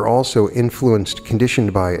 we are also influenced,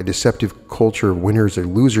 conditioned by a deceptive culture of winners or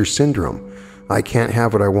losers syndrome. I can't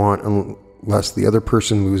have what I want unless the other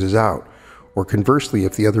person loses out. Or conversely,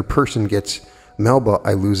 if the other person gets Melba,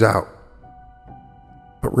 I lose out.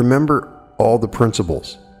 But remember all the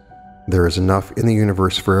principles. There is enough in the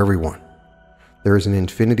universe for everyone. There is an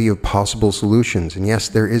infinity of possible solutions, and yes,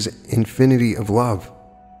 there is infinity of love.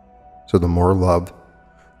 So the more love,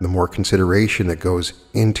 the more consideration that goes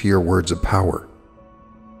into your words of power,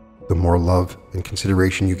 the more love and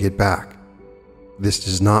consideration you get back. This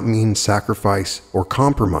does not mean sacrifice or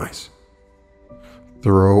compromise.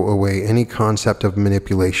 Throw away any concept of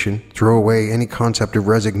manipulation, throw away any concept of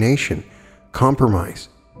resignation, compromise,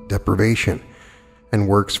 deprivation, and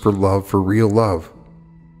works for love, for real love.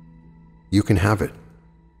 You can have it.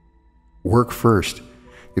 Work first.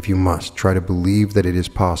 If you must, try to believe that it is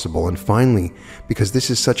possible. And finally, because this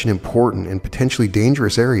is such an important and potentially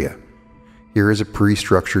dangerous area, here is a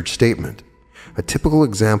pre-structured statement. A typical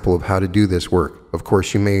example of how to do this work. Of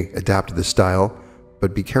course, you may adapt the style,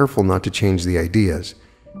 but be careful not to change the ideas.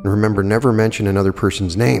 And remember, never mention another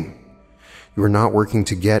person's name. You are not working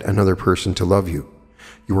to get another person to love you.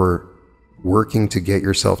 You are working to get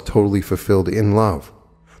yourself totally fulfilled in love.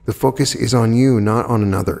 The focus is on you, not on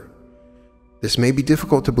another. This may be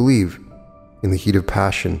difficult to believe in the heat of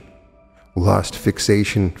passion, lust,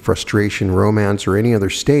 fixation, frustration, romance, or any other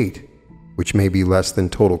state, which may be less than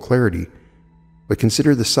total clarity. But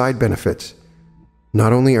consider the side benefits.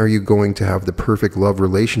 Not only are you going to have the perfect love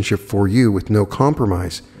relationship for you with no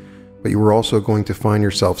compromise, but you are also going to find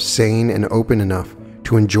yourself sane and open enough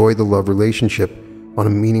to enjoy the love relationship on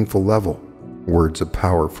a meaningful level. Words of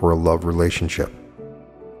power for a love relationship.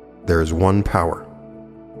 There is one power,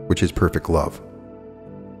 which is perfect love.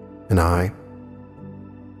 And I,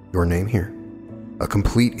 your name here, a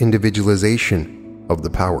complete individualization of the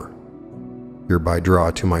power, hereby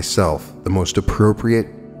draw to myself the most appropriate,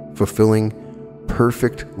 fulfilling,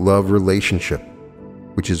 perfect love relationship,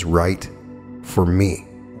 which is right for me.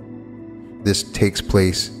 This takes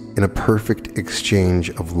place in a perfect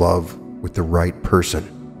exchange of love with the right person,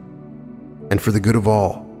 and for the good of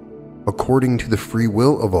all, according to the free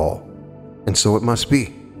will of all, and so it must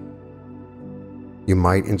be. You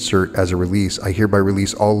might insert as a release, I hereby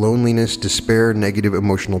release all loneliness, despair, negative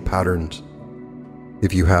emotional patterns.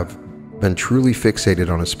 If you have been truly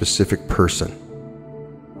fixated on a specific person,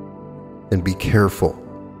 then be careful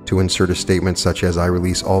to insert a statement such as, I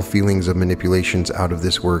release all feelings of manipulations out of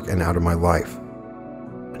this work and out of my life.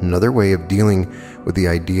 Another way of dealing with the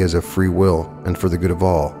ideas of free will and for the good of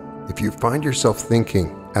all, if you find yourself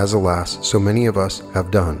thinking, as alas, so many of us have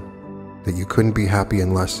done, that you couldn't be happy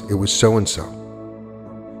unless it was so-and-so,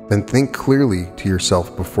 then think clearly to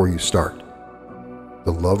yourself before you start.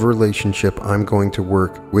 The love relationship I'm going to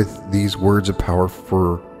work with these words of power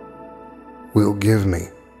for will give me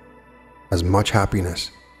as much happiness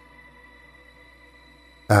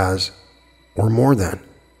as, or more than,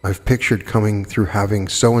 I've pictured coming through having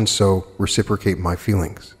so-and-so reciprocate my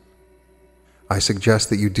feelings. I suggest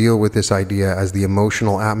that you deal with this idea as the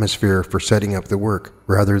emotional atmosphere for setting up the work,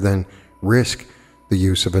 rather than risk the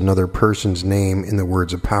use of another person's name in the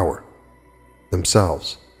words of power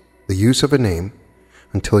themselves. The use of a name,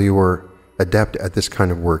 until you are adept at this kind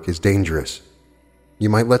of work, is dangerous. You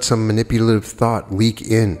might let some manipulative thought leak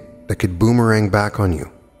in that could boomerang back on you.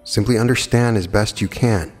 Simply understand as best you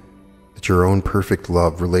can that your own perfect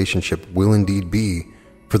love relationship will indeed be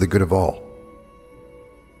for the good of all.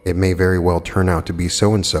 It may very well turn out to be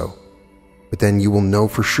so-and-so, but then you will know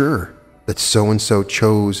for sure that so-and-so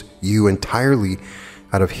chose you entirely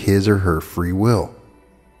out of his or her free will.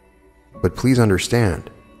 But please understand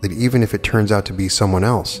that even if it turns out to be someone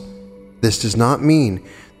else, this does not mean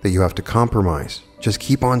that you have to compromise. Just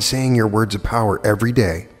keep on saying your words of power every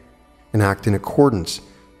day and act in accordance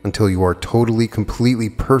until you are totally, completely,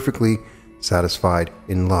 perfectly satisfied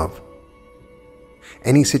in love.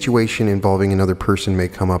 Any situation involving another person may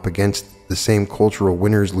come up against the same cultural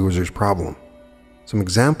winners-losers problem. Some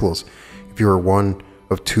examples: if you are one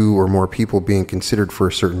of two or more people being considered for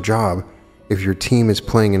a certain job, if your team is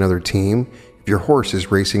playing another team, if your horse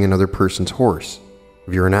is racing another person's horse,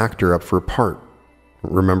 if you're an actor up for a part.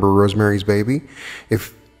 Remember Rosemary's Baby?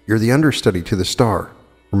 If you're the understudy to the star,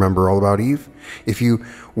 remember All About Eve? If you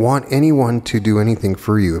want anyone to do anything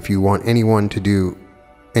for you, if you want anyone to do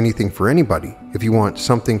anything for anybody, if you want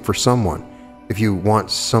something for someone, if you want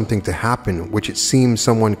something to happen which it seems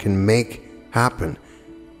someone can make happen,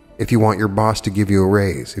 if you want your boss to give you a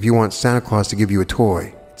raise, if you want Santa Claus to give you a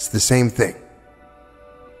toy, it's the same thing.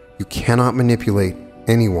 You cannot manipulate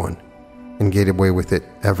anyone and get away with it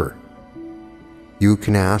ever. You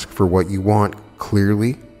can ask for what you want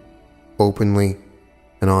clearly, openly,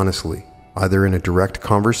 and honestly, either in a direct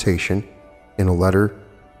conversation, in a letter,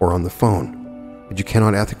 or on the phone. But you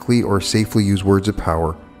cannot ethically or safely use words of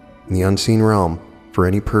power in the unseen realm for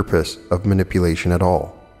any purpose of manipulation at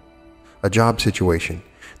all. A job situation.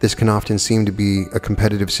 This can often seem to be a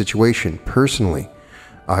competitive situation. Personally,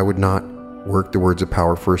 I would not work the words of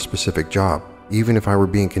power for a specific job, even if I were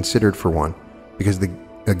being considered for one, because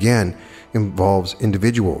again, involves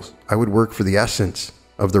individuals. I would work for the essence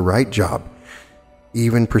of the right job,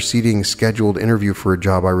 even preceding scheduled interview for a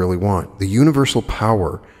job I really want. The universal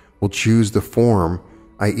power will choose the form,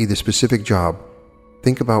 i.e. the specific job.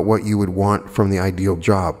 Think about what you would want from the ideal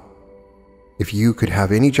job. If you could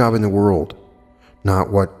have any job in the world,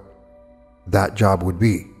 not what that job would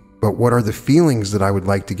be, but what are the feelings that I would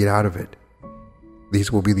like to get out of it?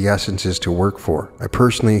 These will be the essences to work for. I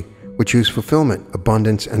personally would choose fulfillment,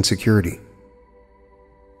 abundance, and security.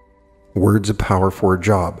 Words of power for a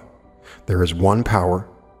job. There is one power,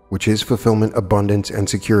 which is fulfillment, abundance, and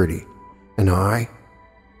security, and I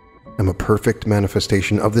am a perfect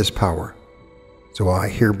manifestation of this power. So I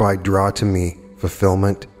hereby draw to me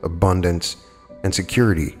fulfillment, abundance, and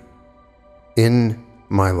security in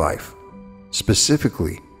my life,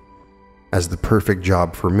 specifically as the perfect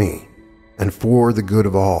job for me, and for the good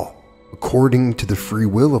of all, according to the free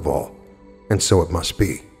will of all, and so it must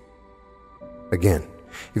be. Again,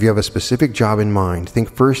 if you have a specific job in mind, think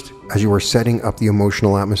first as you are setting up the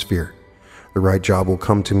emotional atmosphere. The right job will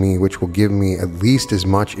come to me, which will give me at least as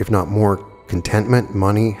much, if not more, contentment,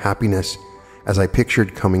 money, happiness, as I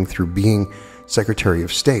pictured coming through being Secretary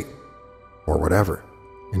of State, or whatever.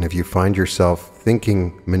 And if you find yourself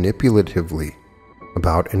thinking manipulatively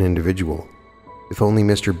about an individual, if only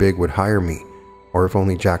Mr. Big would hire me, or if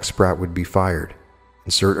only Jack Sprat would be fired,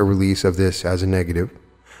 insert a release of this as a negative.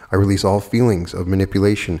 I release all feelings of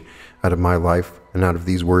manipulation out of my life and out of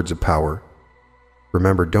these words of power.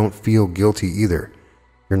 Remember, don't feel guilty either.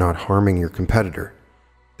 You're not harming your competitor.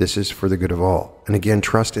 This is for the good of all. And again,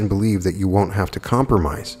 trust and believe that you won't have to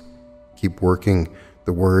compromise. Keep working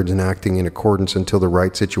the words and acting in accordance until the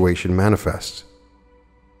right situation manifests.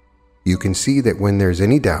 You can see that when there's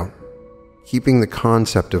any doubt, keeping the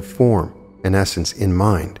concept of form and essence in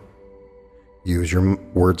mind, use your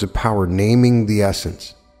words of power, naming the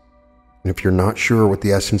essence. And if you're not sure what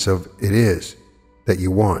the essence of it is that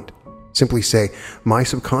you want, simply say, my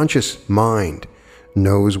subconscious mind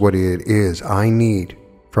knows what it is I need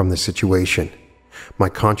from the situation. My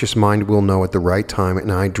conscious mind will know at the right time,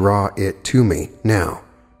 and I draw it to me now,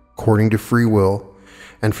 according to free will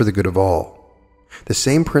and for the good of all. The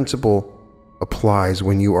same principle applies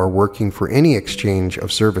when you are working for any exchange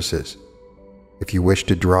of services. If you wish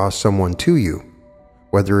to draw someone to you,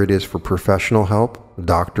 whether it is for professional help, a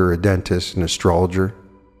doctor, a dentist, an astrologer,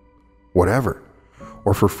 whatever,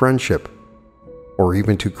 or for friendship, or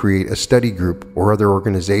even to create a study group or other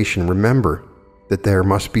organization, remember that there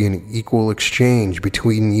must be an equal exchange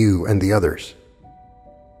between you and the others,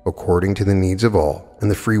 according to the needs of all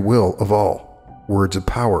and the free will of all. Words of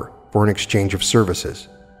power for an exchange of services.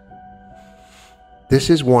 This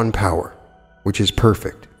is one power, which is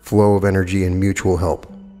perfect, flow of energy and mutual help.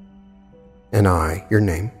 And I, your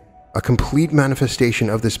name, a complete manifestation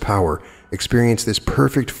of this power, experience this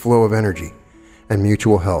perfect flow of energy and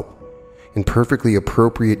mutual help in perfectly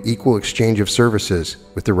appropriate equal exchange of services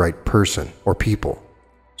with the right person or people.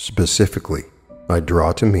 Specifically, I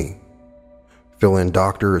draw to me, fill in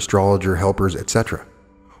doctor, astrologer, helpers, etc.,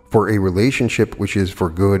 for a relationship which is for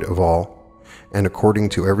good of all and according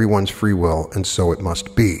to everyone's free will, and so it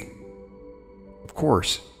must be. Of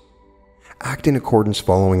course, act in accordance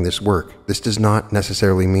following this work. This does not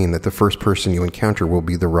necessarily mean that the first person you encounter will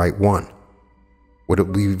be the right one. Would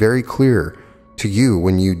it be very clear to you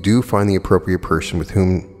when you do find the appropriate person with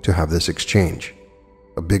whom to have this exchange?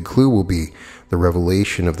 A big clue will be the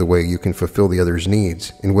revelation of the way you can fulfill the other's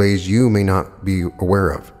needs in ways you may not be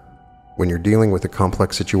aware of. When you're dealing with a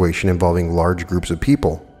complex situation involving large groups of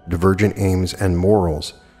people, divergent aims and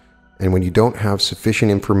morals, and when you don't have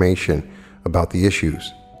sufficient information about the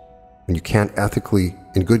issues, when you can't ethically,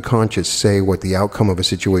 in good conscience, say what the outcome of a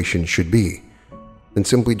situation should be, then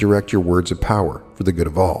simply direct your words of power for the good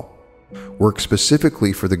of all. Work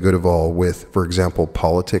specifically for the good of all with, for example,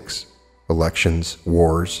 politics, elections,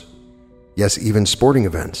 wars, yes, even sporting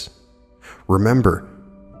events. Remember,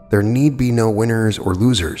 there need be no winners or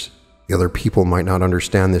losers. The other people might not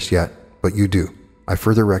understand this yet, but you do. I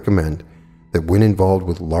further recommend that when involved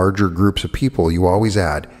with larger groups of people, you always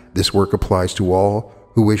add, this work applies to all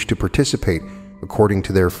who wish to participate according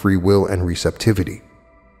to their free will and receptivity.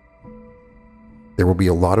 There will be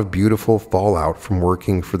a lot of beautiful fallout from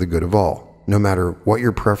working for the good of all. No matter what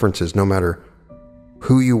your preferences, no matter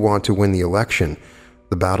who you want to win the election,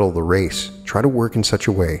 the battle, the race, try to work in such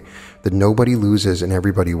a way that nobody loses and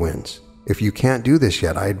everybody wins. If you can't do this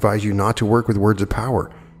yet, I advise you not to work with words of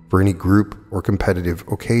power for any group or competitive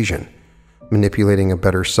occasion. Manipulating a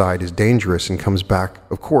better side is dangerous and comes back,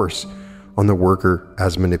 of course, on the worker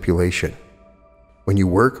as manipulation. When you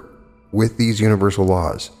work with these universal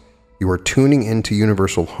laws, you are tuning into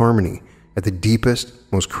universal harmony at the deepest,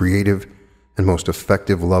 most creative, and most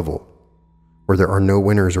effective level, where there are no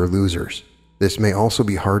winners or losers. This may also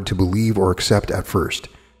be hard to believe or accept at first,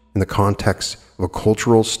 in the context of a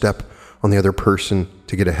cultural step on the other person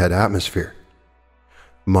to get ahead atmosphere.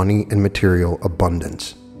 Money and material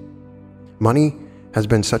abundance. Money has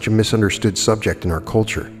been such a misunderstood subject in our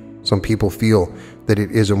culture. Some people feel that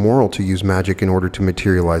it is immoral to use magic in order to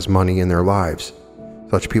materialize money in their lives.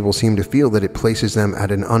 Such people seem to feel that it places them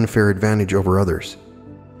at an unfair advantage over others.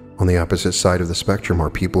 On the opposite side of the spectrum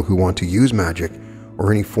are people who want to use magic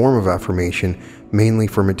or any form of affirmation mainly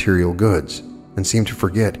for material goods, and seem to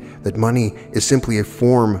forget that money is simply a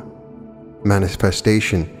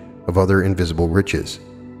manifestation of other invisible riches.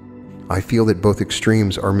 I feel that both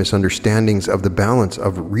extremes are misunderstandings of the balance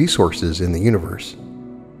of resources in the universe.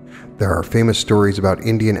 There are famous stories about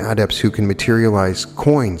Indian adepts who can materialize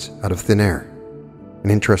coins out of thin air. An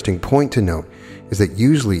interesting point to note is that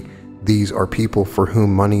usually these are people for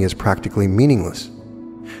whom money is practically meaningless.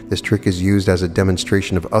 This trick is used as a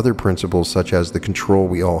demonstration of other principles such as the control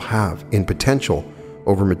we all have, in potential,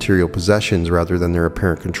 over material possessions rather than their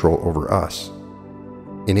apparent control over us.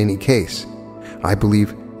 In any case, I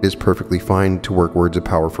believe it is perfectly fine to work words of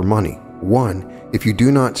power for money. 1, if you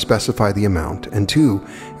do not specify the amount, and 2,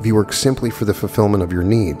 if you work simply for the fulfillment of your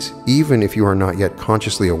needs, even if you are not yet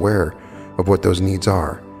consciously aware of what those needs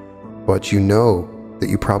are, but you know that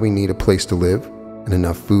you probably need a place to live and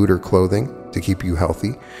enough food or clothing to keep you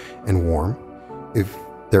healthy and warm. If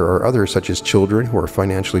there are others, such as children, who are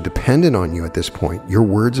financially dependent on you at this point, your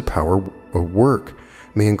words of power or work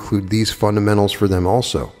may include these fundamentals for them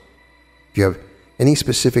also. If you have any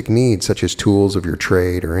specific needs, such as tools of your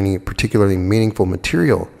trade or any particularly meaningful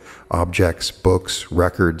material, objects, books,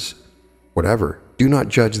 records, whatever, do not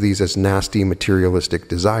judge these as nasty materialistic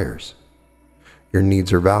desires. Your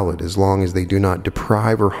needs are valid as long as they do not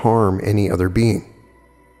deprive or harm any other being.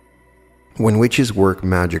 When witches work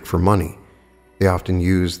magic for money, they often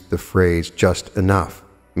use the phrase just enough,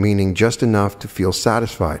 meaning just enough to feel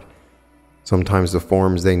satisfied. Sometimes the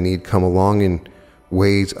forms they need come along in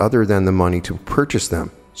ways other than the money to purchase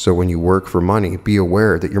them. So when you work for money, be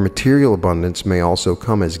aware that your material abundance may also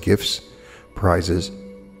come as gifts, prizes,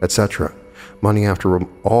 etc. Money, after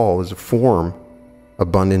all, is a form.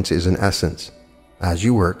 Abundance is an essence. As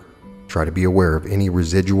you work, try to be aware of any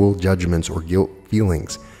residual judgments or guilt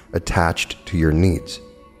feelings attached to your needs.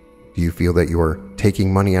 Do you feel that you are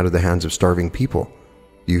taking money out of the hands of starving people?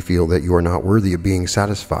 Do you feel that you are not worthy of being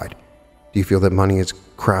satisfied? Do you feel that money is a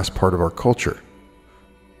crass part of our culture?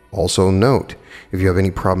 Also note, if you have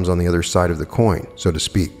any problems on the other side of the coin, so to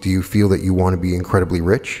speak, do you feel that you want to be incredibly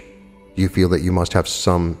rich? Do you feel that you must have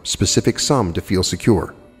some specific sum to feel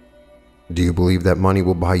secure? Do you believe that money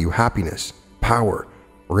will buy you happiness, power,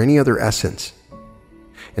 or any other essence?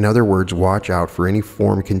 In other words, watch out for any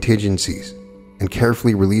form contingencies and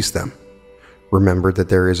carefully release them. Remember that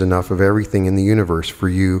there is enough of everything in the universe for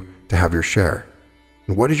you to have your share.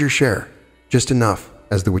 And what is your share? Just enough,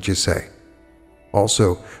 as the witches say.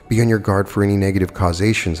 Also, be on your guard for any negative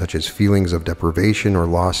causation, such as feelings of deprivation or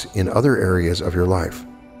loss in other areas of your life,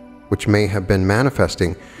 which may have been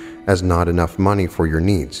manifesting as not enough money for your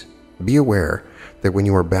needs. Be aware that when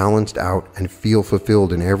you are balanced out and feel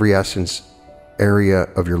fulfilled in every area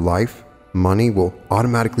of your life, money will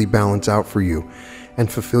automatically balance out for you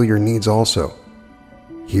and fulfill your needs also.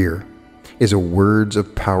 Here is a words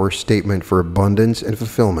of power statement for abundance and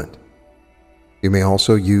fulfillment. You may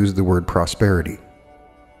also use the word prosperity.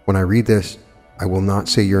 When I read this, I will not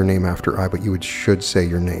say your name after I, but you should say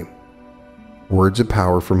your name. Words of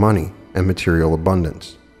power for money and material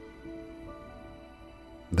abundance.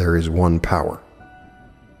 There is one power,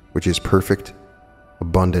 which is perfect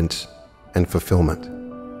abundance and fulfillment.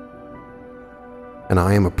 And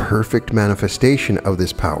I am a perfect manifestation of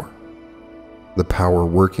this power, the power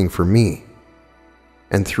working for me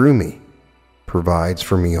and through me provides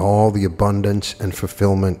for me all the abundance and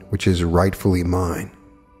fulfillment which is rightfully mine.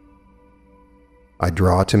 I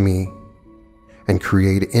draw to me and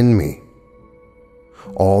create in me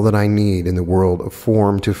all that I need in the world of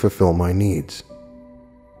form to fulfill my needs.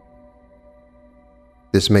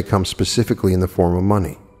 This may come specifically in the form of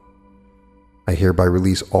money. I hereby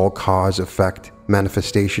release all cause, effect,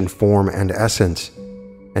 manifestation, form, and essence,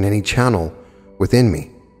 and any channel within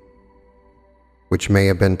me which may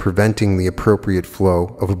have been preventing the appropriate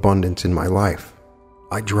flow of abundance in my life.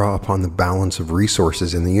 I draw upon the balance of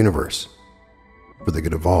resources in the universe for the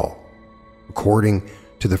good of all, according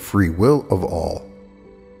to the free will of all,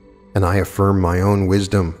 and I affirm my own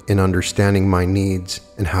wisdom in understanding my needs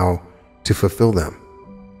and how to fulfill them.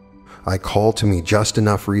 I call to me just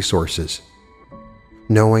enough resources,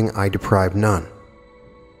 knowing I deprive none,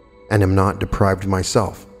 and am not deprived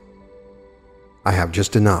myself. I have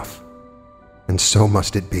just enough, and so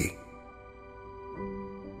must it be.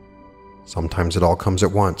 Sometimes it all comes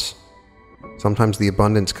at once. Sometimes the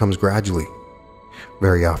abundance comes gradually.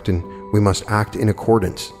 Very often, we must act in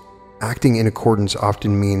accordance. Acting in accordance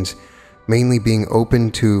often means mainly being open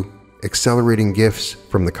to accelerating gifts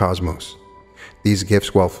from the cosmos. These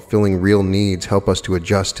gifts, while fulfilling real needs, help us to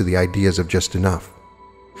adjust to the ideas of just enough.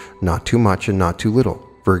 Not too much and not too little.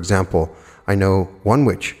 For example, I know one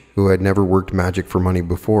witch who had never worked magic for money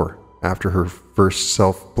before. After her first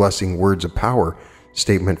self-blessing words of power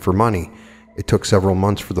statement for money, it took several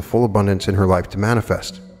months for the full abundance in her life to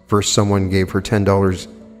manifest. First, someone gave her $10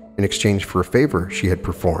 in exchange for a favor she had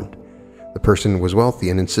performed. The person was wealthy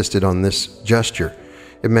and insisted on this gesture.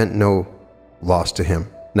 It meant no loss to him.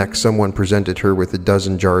 Next, someone presented her with a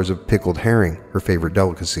dozen jars of pickled herring, her favorite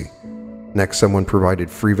delicacy. Next, someone provided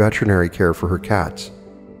free veterinary care for her cats.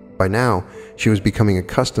 By now, she was becoming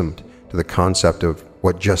accustomed to the concept of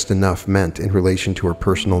what just enough meant in relation to her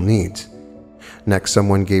personal needs. Next,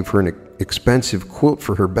 someone gave her an expensive quilt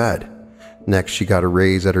for her bed. Next, she got a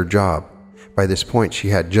raise at her job. By this point, she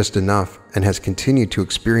had just enough and has continued to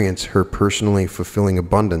experience her personally fulfilling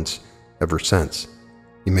abundance ever since.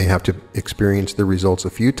 You may have to experience the results a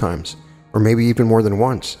few times, or maybe even more than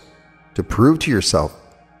once, to prove to yourself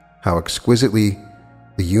how exquisitely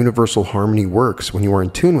the universal harmony works when you are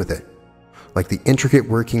in tune with it, like the intricate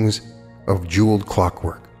workings of jeweled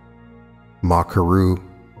clockwork, Makaru,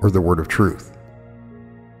 or the word of truth.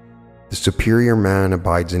 The superior man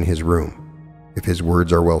abides in his room. If his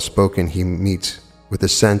words are well spoken, he meets with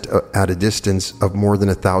assent at a distance of more than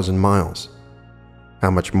 1,000 miles.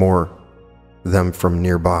 How much more them from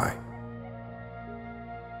nearby?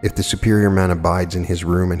 If the superior man abides in his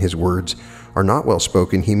room and his words are not well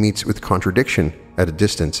spoken, he meets with contradiction at a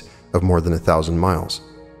distance of more than 1,000 miles.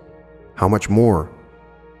 How much more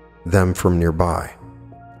them from nearby?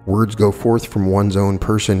 Words go forth from one's own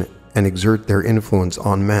person and exert their influence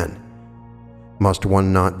on men. Must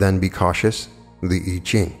one not then be cautious? The I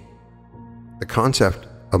Ching. The concept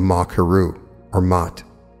of Makaru, or Mat,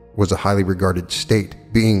 was a highly regarded state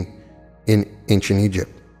being in ancient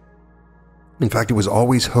Egypt. In fact, it was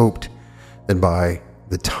always hoped that by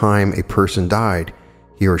the time a person died,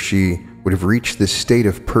 he or she would have reached this state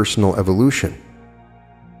of personal evolution.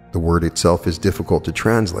 The word itself is difficult to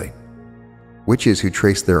translate. Witches who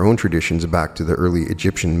trace their own traditions back to the early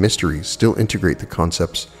Egyptian mysteries still integrate the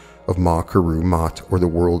concepts of Makaru, Mat, or the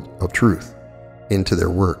world of truth into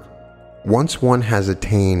their work. Once one has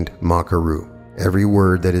attained Makaru, every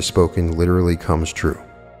word that is spoken literally comes true.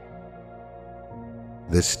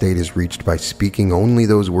 This state is reached by speaking only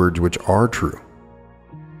those words which are true.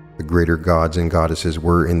 The greater gods and goddesses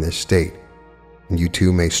were in this state, and you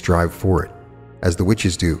too may strive for it, as the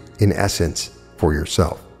witches do, in essence, for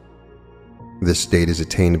yourself. This state is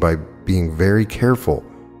attained by being very careful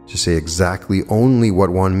to say exactly only what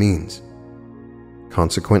one means.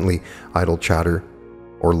 Consequently, idle chatter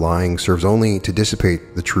or lying serves only to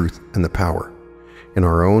dissipate the truth and the power. In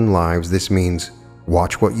our own lives, this means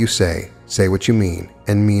watch what you say what you mean,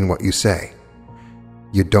 and mean what you say.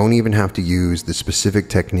 You don't even have to use the specific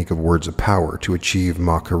technique of words of power to achieve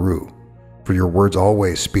Makaru, for your words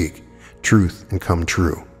always speak truth and come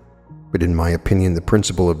true. But in my opinion, the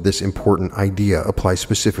principle of this important idea applies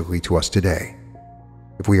specifically to us today.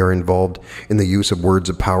 If we are involved in the use of words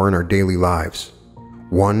of power in our daily lives,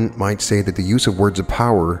 one might say that the use of words of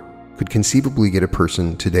power could conceivably get a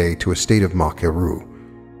person today to a state of Makaru,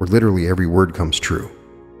 where literally every word comes true.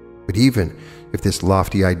 But even if this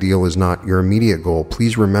lofty ideal is not your immediate goal,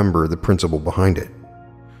 please remember the principle behind it.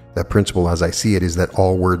 That principle, as I see it, is that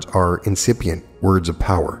all words are incipient words of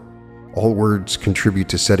power. All words contribute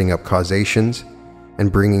to setting up causations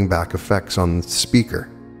and bringing back effects on the speaker,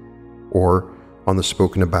 or on the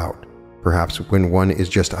spoken about. Perhaps when one is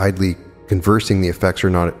just idly conversing, the effects are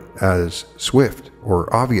not as swift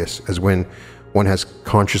or obvious as when one has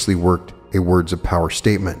consciously worked a words of power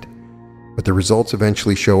statement. But the results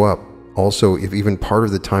eventually show up Also, if even part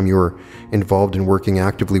of the time you are involved in working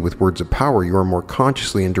actively with words of power, you are more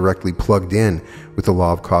consciously and directly plugged in with the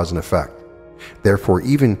law of cause and effect. Therefore,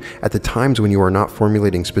 even at the times when you are not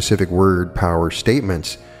formulating specific word power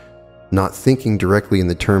statements, not thinking directly in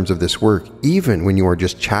the terms of this work, even when you are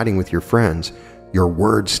just chatting with your friends, your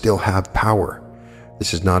words still have power.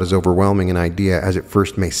 This is not as overwhelming an idea as it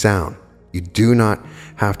first may sound. You do not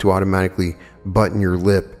have to automatically button your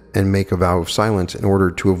lip and make a vow of silence in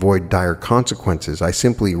order to avoid dire consequences. I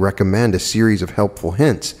simply recommend a series of helpful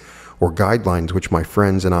hints or guidelines which my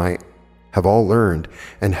friends and I have all learned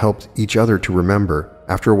and helped each other to remember.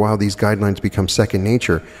 After a while, these guidelines become second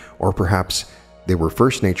nature, or perhaps they were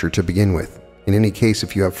first nature to begin with. In any case,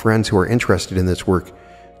 if you have friends who are interested in this work,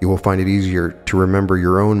 you will find it easier to remember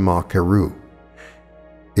your own makaru.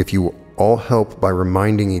 If you all help by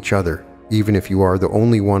reminding each other, even if you are the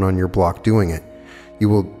only one on your block doing it, you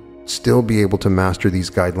will still be able to master these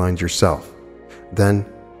guidelines yourself. Then,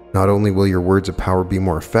 not only will your words of power be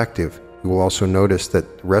more effective, you will also notice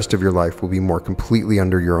that the rest of your life will be more completely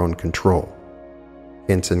under your own control.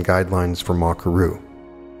 Hints and guidelines for Makaru.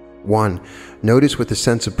 1. Notice with a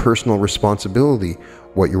sense of personal responsibility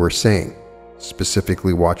what you are saying.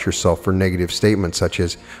 Specifically, watch yourself for negative statements such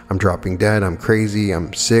as, I'm dropping dead, I'm crazy,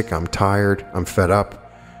 I'm sick, I'm tired, I'm fed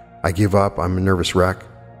up, I give up, I'm a nervous wreck.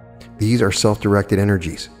 These are self-directed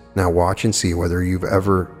energies. Now watch and see whether you've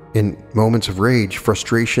ever, in moments of rage,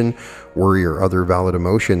 frustration, worry, or other valid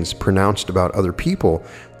emotions, pronounced about other people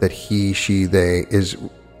that he, she, they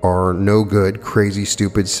are no good, crazy,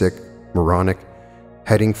 stupid, sick, moronic,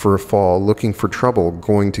 heading for a fall, looking for trouble,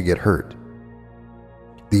 going to get hurt.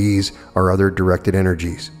 These are other directed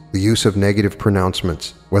energies. The use of negative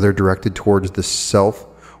pronouncements, whether directed towards the self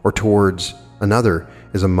or towards another,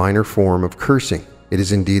 is a minor form of cursing. It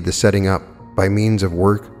is indeed the setting up, by means of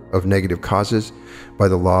work of negative causes, by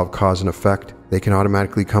the law of cause and effect, they can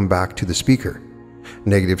automatically come back to the speaker.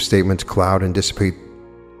 Negative statements cloud and dissipate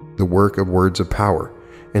the work of words of power,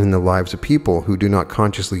 and in the lives of people who do not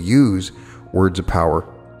consciously use words of power,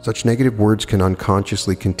 such negative words can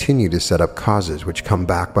unconsciously continue to set up causes which come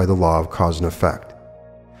back by the law of cause and effect.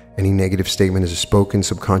 Any negative statement is a spoken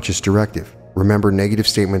subconscious directive. Remember, negative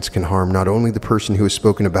statements can harm not only the person who is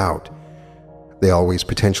spoken about, they always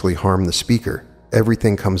potentially harm the speaker.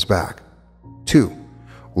 Everything comes back. 2.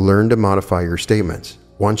 Learn to modify your statements.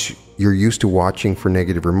 Once you're used to watching for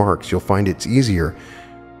negative remarks, you'll find it's easier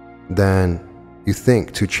than you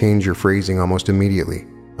think to change your phrasing almost immediately.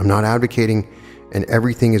 I'm not advocating an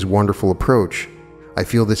everything is wonderful approach. I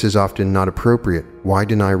feel this is often not appropriate. Why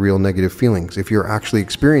deny real negative feelings if you're actually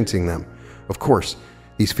experiencing them? Of course,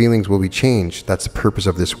 these feelings will be changed. That's the purpose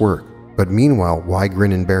of this work. But meanwhile, why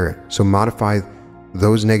grin and bear it? So modify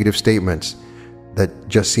those negative statements that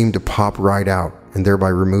just seem to pop right out and thereby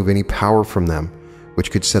remove any power from them,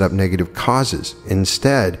 which could set up negative causes.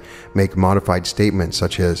 Instead, make modified statements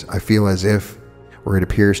such as, I feel as if, or it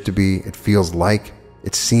appears to be, it feels like,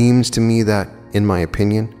 it seems to me that, in my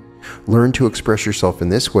opinion. Learn to express yourself in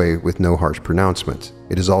this way with no harsh pronouncements.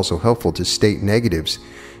 It is also helpful to state negatives,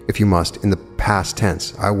 if you must, in the past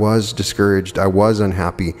tense. I was discouraged, I was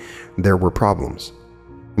unhappy, there were problems.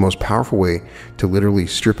 The most powerful way to literally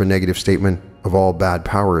strip a negative statement of all bad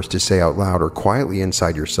power is to say out loud or quietly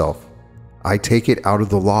inside yourself, I take it out of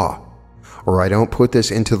the law, or I don't put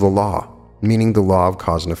this into the law, meaning the law of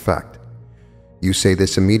cause and effect. You say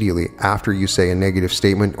this immediately after you say a negative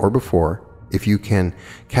statement or before. If you can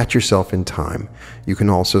catch yourself in time, you can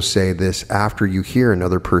also say this after you hear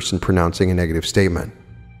another person pronouncing a negative statement.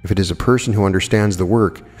 If it is a person who understands the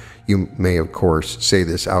work, you may of course say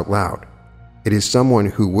this out loud. It is someone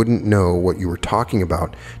who wouldn't know what you were talking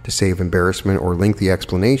about. To save embarrassment or lengthy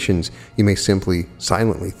explanations, you may simply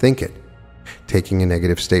silently think it. Taking a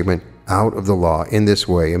negative statement out of the law in this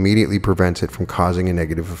way immediately prevents it from causing a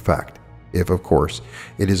negative effect. If, of course,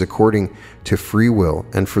 it is according to free will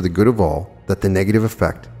and for the good of all that the negative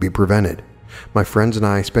effect be prevented. My friends and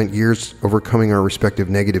I spent years overcoming our respective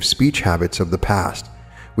negative speech habits of the past.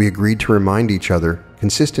 We agreed to remind each other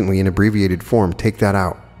consistently in abbreviated form, take that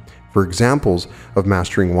out. For examples of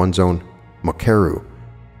mastering one's own makaru.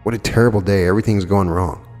 What a terrible day, everything's going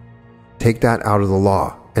wrong. Take that out of the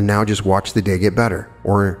law, and now just watch the day get better.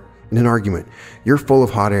 Or in an argument, you're full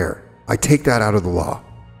of hot air. I take that out of the law.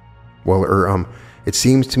 Well, it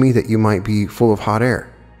seems to me that you might be full of hot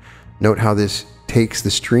air. Note how this takes the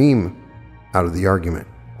stream out of the argument.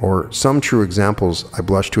 Or some true examples I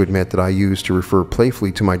blush to admit that I use to refer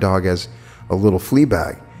playfully to my dog as a little flea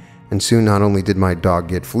bag. And soon not only did my dog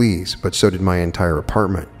get fleas, but so did my entire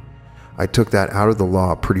apartment. I took that out of the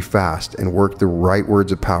law pretty fast and worked the right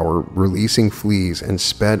words of power, releasing fleas, and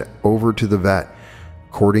sped over to the vet,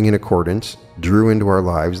 courting in accordance, drew into our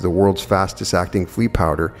lives the world's fastest acting flea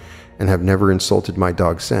powder, and have never insulted my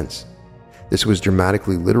dog since. This was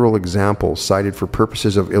dramatically literal example cited for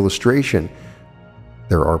purposes of illustration.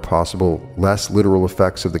 There are possible less literal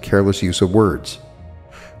effects of the careless use of words.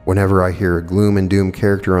 Whenever I hear a gloom and doom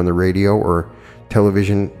character on the radio or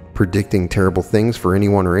television predicting terrible things for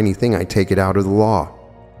anyone or anything, I take it out of the law.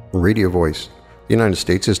 Radio voice. The United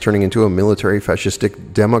States is turning into a military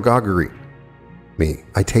fascistic demagoguery. Me.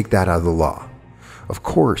 I take that out of the law. Of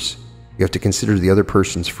course, you have to consider the other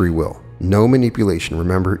person's free will. No manipulation,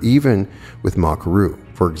 remember, even with mockery.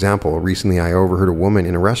 For example, recently I overheard a woman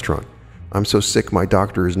in a restaurant. I'm so sick my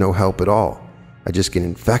doctor is no help at all. I just get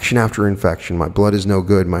infection after infection. My blood is no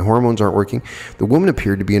good. My hormones aren't working. The woman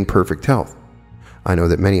appeared to be in perfect health. I know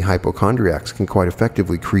that many hypochondriacs can quite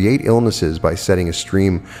effectively create illnesses by setting a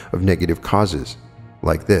stream of negative causes,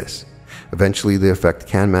 like this. Eventually, the effect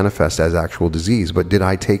can manifest as actual disease, but did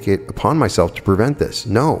I take it upon myself to prevent this?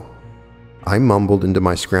 No. I mumbled into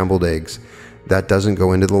my scrambled eggs. That doesn't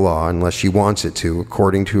go into the law unless she wants it to,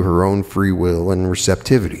 according to her own free will and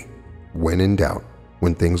receptivity. When in doubt,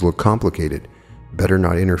 when things look complicated, better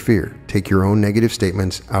not interfere. Take your own negative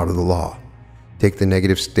statements out of the law. Take the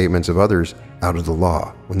negative statements of others out of the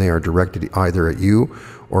law when they are directed either at you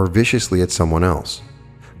or viciously at someone else.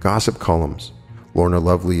 Gossip columns. Lorna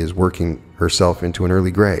Lovely is working herself into an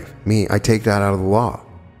early grave. Me, I take that out of the law.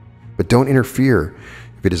 But don't interfere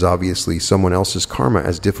if it is obviously someone else's karma,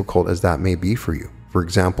 as difficult as that may be for you. For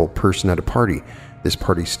example, person at a party. This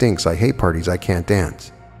party stinks. I hate parties. I can't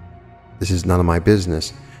dance. This is none of my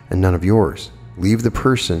business and none of yours. Leave the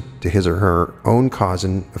person to his or her own cause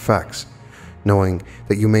and effects, knowing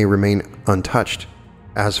that you may remain untouched.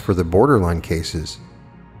 As for the borderline cases,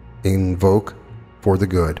 invoke for the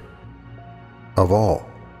good of all,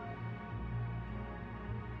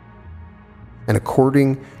 and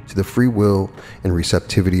according to the free will and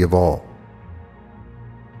receptivity of all,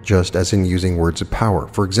 just as in using words of power.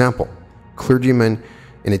 For example, clergymen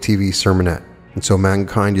in a TV sermonette, and so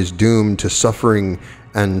mankind is doomed to suffering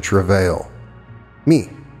and travail. Me,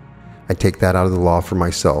 I take that out of the law for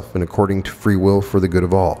myself, and according to free will for the good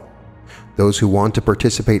of all. Those who want to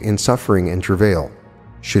participate in suffering and travail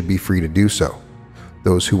should be free to do so.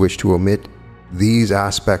 Those who wish to omit these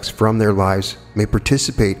aspects from their lives may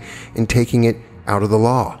participate in taking it out of the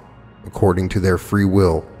law, according to their free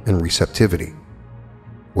will and receptivity.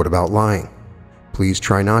 What about lying? Please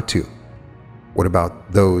try not to. What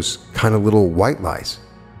about those kind of little white lies?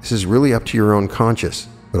 This is really up to your own conscience,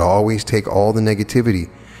 but always take all the negativity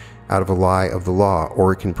out of a lie of the law,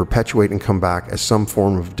 or it can perpetuate and come back as some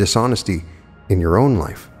form of dishonesty in your own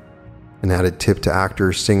life. An added tip to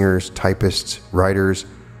actors, singers, typists, writers,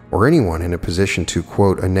 or anyone in a position to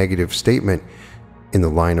quote a negative statement in the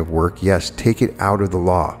line of work, yes, take it out of the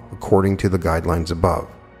law according to the guidelines above.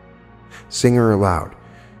 Singer aloud,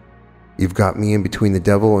 you've got me in between the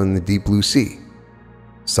devil and the deep blue sea.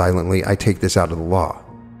 Silently, I take this out of the law.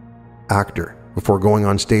 Actor, before going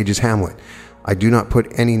on stage as Hamlet, I do not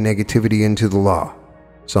put any negativity into the law.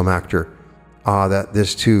 Some actor, that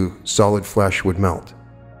this too solid flesh would melt.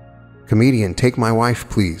 Comedian, take my wife,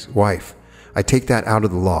 please, wife. I take that out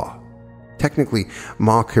of the law. Technically,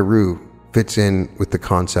 Ma Keru fits in with the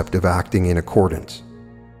concept of acting in accordance.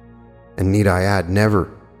 And need I add,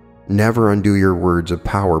 never undo your words of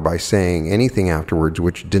power by saying anything afterwards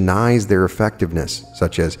which denies their effectiveness,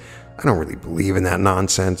 such as, I don't really believe in that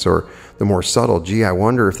nonsense, or the more subtle, gee, I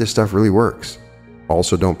wonder if this stuff really works.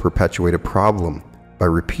 Also, don't perpetuate a problem by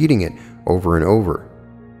repeating it over and over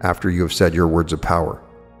after you have said your words of power.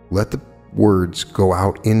 Let the words go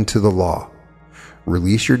out into the law.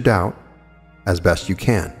 Release your doubt as best you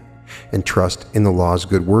can, and trust in the law's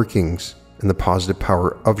good workings and the positive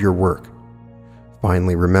power of your work.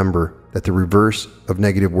 Finally, remember that the reverse of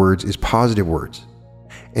negative words is positive words.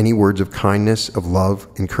 Any words of kindness, of love,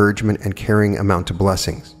 encouragement, and caring amount to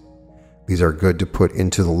blessings. These are good to put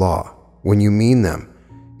into the law when you mean them,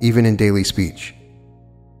 even in daily speech.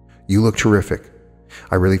 You look terrific.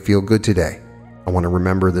 I really feel good today. I want to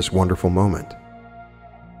remember this wonderful moment.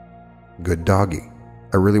 Good doggy.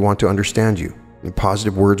 I really want to understand you. And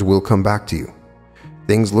positive words will come back to you.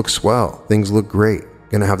 Things look swell. Things look great.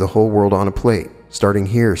 Gonna have the whole world on a plate. Starting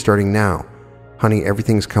here, starting now. Honey,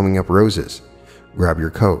 everything's coming up roses. Grab your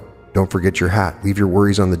coat. Don't forget your hat. Leave your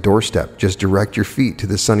worries on the doorstep. Just direct your feet to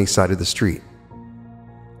the sunny side of the street.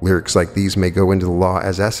 Lyrics like these may go into the law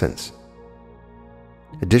as essence.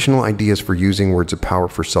 Additional ideas for using words of power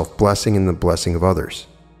for self-blessing and the blessing of others.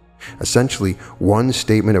 Essentially, one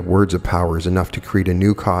statement of words of power is enough to create a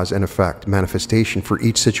new cause and effect manifestation for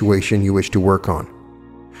each situation you wish to work on.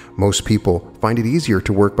 Most people find it easier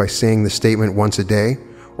to work by saying the statement once a day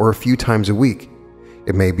or a few times a week.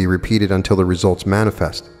 It may be repeated until the results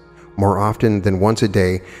manifest. More often than once a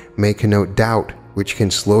day may connote doubt, which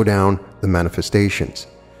can slow down the manifestations.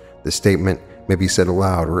 The statement may be said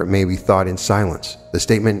aloud, or it may be thought in silence. The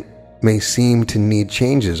statement may seem to need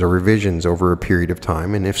changes or revisions over a period of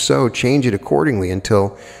time, and if so, change it accordingly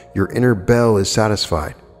until your inner bell is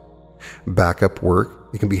satisfied. Backup work,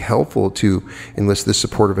 it can be helpful to enlist the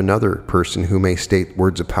support of another person who may state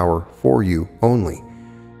words of power for you only.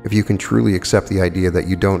 If you can truly accept the idea that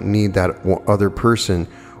you don't need that other person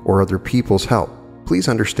or other people's help, please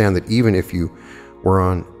understand that even if you were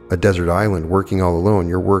on a desert island working all alone,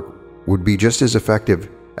 your work would be just as effective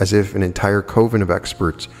as if an entire coven of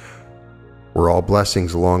experts were all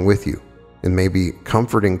blessings along with you. It may be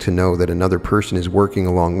comforting to know that another person is working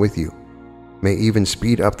along with you, may even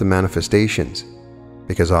speed up the manifestations,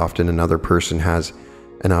 because often another person has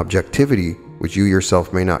an objectivity which you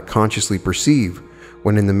yourself may not consciously perceive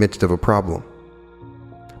when in the midst of a problem.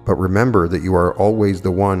 But remember that you are always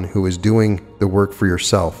the one who is doing the work for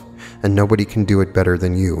yourself, and nobody can do it better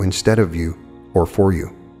than you, instead of you, or for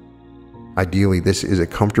you. Ideally, this is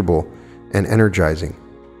comfortable and energizing.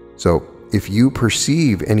 So, if you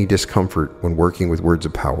perceive any discomfort when working with words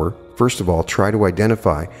of power, first of all, try to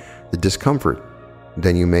identify the discomfort.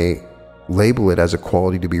 Then you may label it as a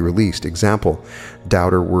quality to be released. Example,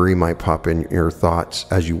 doubt or worry might pop in your thoughts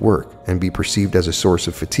as you work and be perceived as a source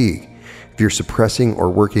of fatigue. If you're suppressing or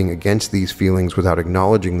working against these feelings without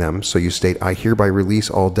acknowledging them, so you state, I hereby release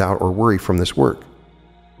all doubt or worry from this work.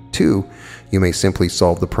 2, you may simply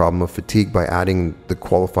solve the problem of fatigue by adding the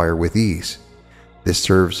qualifier with ease. This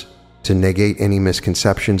serves to negate any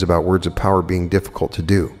misconceptions about words of power being difficult to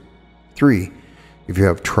do. 3, if you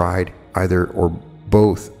have tried either or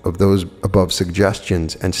both of those above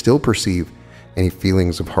suggestions and still perceive any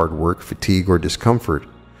feelings of hard work, fatigue, or discomfort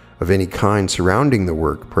of any kind surrounding the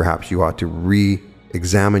work, perhaps you ought to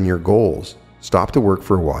re-examine your goals, stop the work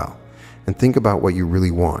for a while, and think about what you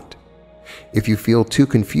really want. If you feel too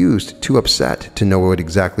confused, too upset to know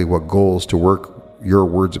exactly what goals to work your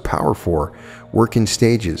words of power for, work in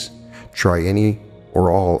stages. Try any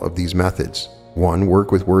or all of these methods. 1.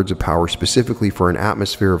 Work with words of power specifically for an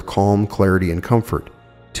atmosphere of calm, clarity, and comfort.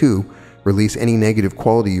 2. Release any negative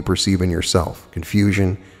quality you perceive in yourself,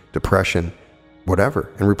 confusion, depression,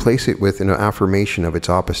 whatever, and replace it with an affirmation of its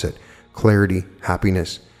opposite, clarity,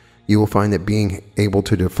 happiness. You will find that being able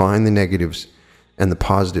to define the negatives and the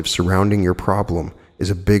positives surrounding your problem is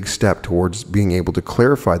a big step towards being able to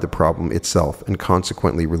clarify the problem itself and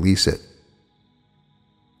consequently release it.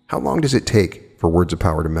 How long does it take for words of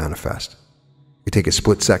power to manifest? It could take a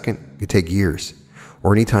split second, it could take years,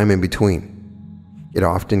 or any time in between. It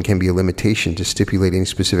often can be a limitation to stipulate any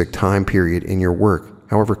specific time period in your work,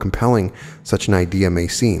 however compelling such an idea may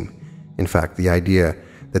seem. In fact, the idea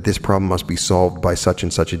that this problem must be solved by such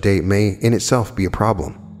and such a date may in itself be a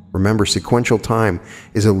problem. Remember, sequential time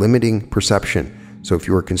is a limiting perception, so if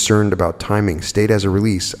you are concerned about timing, state as a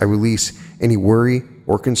release, I release any worry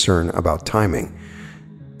or concern about timing,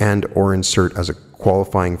 and or insert as a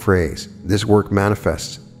qualifying phrase, this work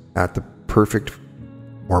manifests at the perfect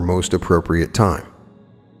or most appropriate time.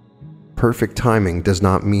 Perfect timing does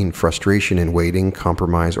not mean frustration in waiting,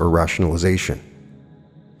 compromise, or rationalization.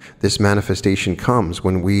 This manifestation comes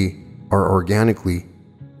when we are organically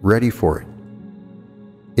ready for it.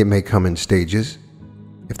 It may come in stages.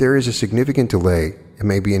 If there is a significant delay, it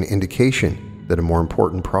may be an indication that a more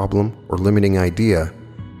important problem or limiting idea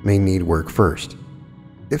may need work first.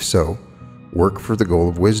 If so, work for the goal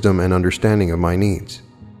of wisdom and understanding of my needs.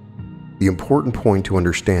 The important point to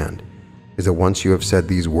understand is that once you have said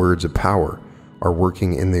these words of power are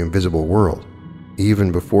working in the invisible world,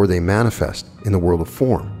 even before they manifest in the world of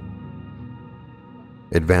form.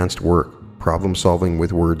 Advanced work, problem solving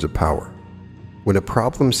with words of power. When a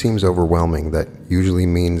problem seems overwhelming, that usually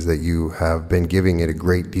means that you have been giving it a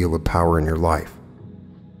great deal of power in your life.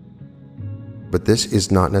 But this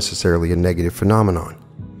is not necessarily a negative phenomenon,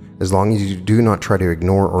 as long as you do not try to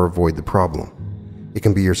ignore or avoid the problem. It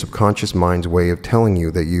can be your subconscious mind's way of telling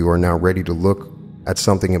you that you are now ready to look at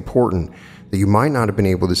something important that you might not have been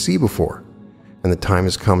able to see before, and the time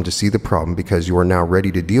has come to see the problem because you are now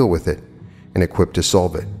ready to deal with it and equipped to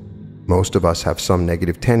solve it. Most of us have some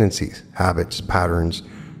negative tendencies, habits, patterns,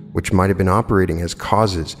 which might have been operating as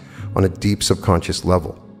causes on a deep subconscious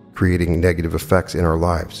level, creating negative effects in our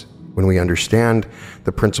lives. When we understand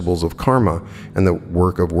the principles of karma and the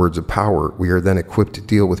work of words of power, we are then equipped to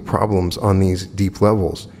deal with problems on these deep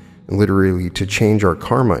levels and literally to change our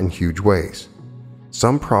karma in huge ways.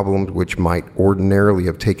 Some problems which might ordinarily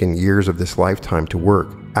have taken years of this lifetime to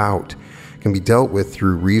work out can be dealt with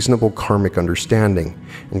through reasonable karmic understanding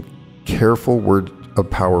and careful word of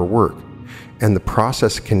power work, and the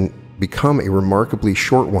process can become a remarkably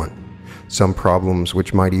short one. Some problems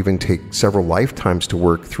which might even take several lifetimes to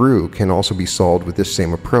work through can also be solved with this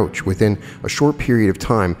same approach within a short period of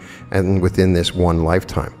time and within this one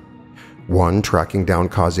lifetime. 1. Tracking down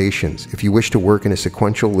causations. If you wish to work in a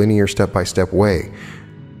sequential, linear, step-by-step way,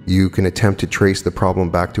 you can attempt to trace the problem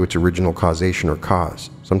back to its original causation or cause.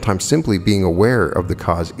 Sometimes simply being aware of the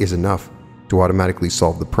cause is enough to automatically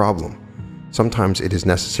solve the problem. Sometimes it is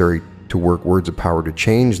necessary to work words of power to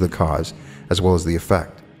change the cause as well as the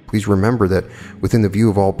effect. Please remember that within the view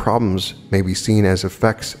of all problems may be seen as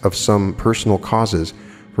effects of some personal causes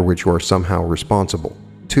for which you are somehow responsible.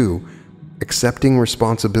 2. Accepting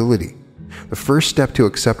responsibility. The first step to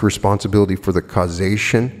accept responsibility for the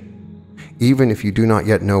causation, even if you do not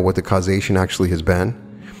yet know what the causation actually has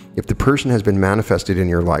been. If the person has been manifested in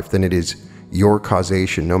your life, then it is your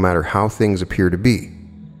causation, no matter how things appear to be.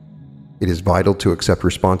 It is vital to accept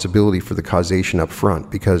responsibility for the causation up front,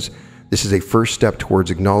 because this is a first step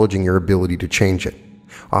towards acknowledging your ability to change it.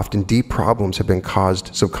 Often deep problems have been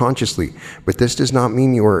caused subconsciously, but this does not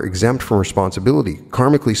mean you are exempt from responsibility.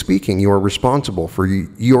 Karmically speaking, you are responsible for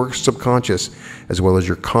your subconscious as well as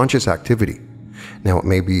your conscious activity. Now, it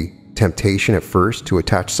may be temptation at first to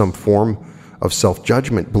attach some form of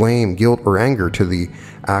self-judgment, blame, guilt, or anger to the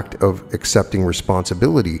act of accepting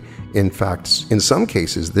responsibility. In fact, in some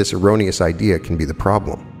cases, this erroneous idea can be the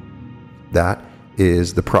problem. That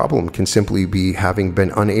is, the problem can simply be having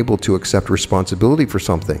been unable to accept responsibility for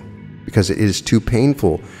something, because it is too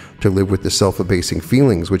painful to live with the self-abasing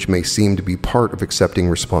feelings which may seem to be part of accepting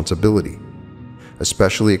responsibility,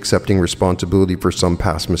 especially accepting responsibility for some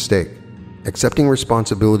past mistake. Accepting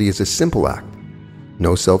responsibility is a simple act.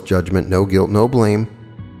 No self-judgment, no guilt, no blame,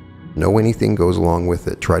 no anything goes along with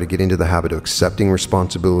it. Try to get into the habit of accepting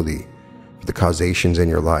responsibility for the causations in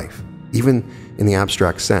your life, even in the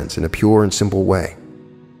abstract sense, in a pure and simple way.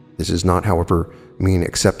 This does not, however, mean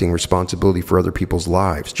accepting responsibility for other people's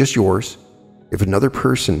lives, just yours. If another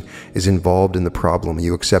person is involved in the problem,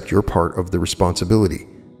 you accept your part of the responsibility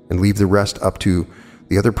and leave the rest up to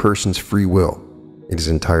the other person's free will. It is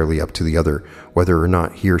entirely up to the other whether or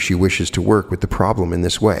not he or she wishes to work with the problem in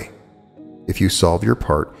this way. If you solve your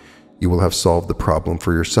part, you will have solved the problem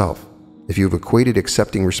for yourself. If you have equated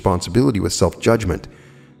accepting responsibility with self-judgment,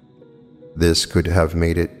 this could have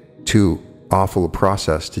made it too awful a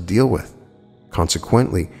process to deal with.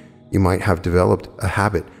 Consequently, you might have developed a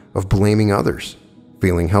habit of blaming others,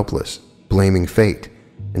 feeling helpless, blaming fate,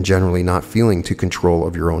 and generally not feeling to control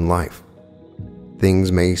of your own life.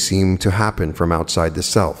 Things may seem to happen from outside the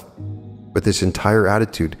self, but this entire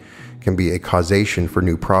attitude can be a causation for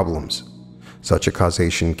new problems. Such a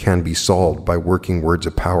causation can be solved by working words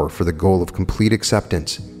of power for the goal of complete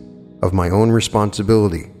acceptance of my own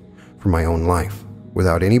responsibility for my own life,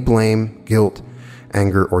 without any blame, guilt,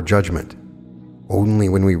 anger, or judgment. Only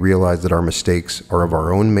when we realize that our mistakes are of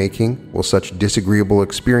our own making will such disagreeable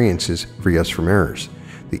experiences free us from errors.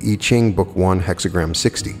 The I Ching, Book 1, Hexagram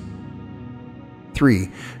 60.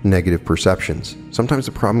 3. Negative perceptions. Sometimes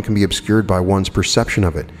the problem can be obscured by one's perception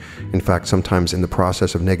of it. In fact, sometimes in the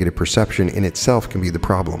process of negative perception in itself can be the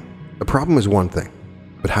problem. The problem is one thing,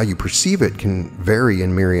 but how you perceive it can vary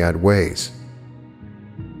in myriad ways.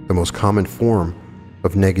 The most common form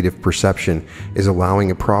of negative perception is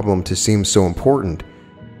allowing a problem to seem so important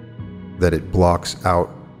that it blocks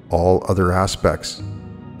out all other aspects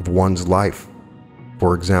of one's life.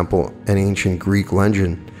 For example, an ancient Greek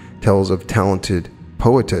legend tells of a talented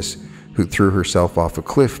poetess who threw herself off a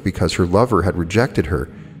cliff because her lover had rejected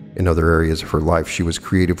her. In other areas of her life, she was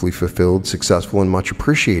creatively fulfilled, successful, and much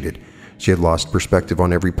appreciated. She had lost perspective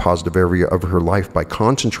on every positive area of her life by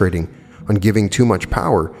concentrating on giving too much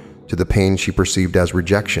power to the pain she perceived as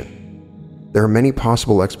rejection. There are many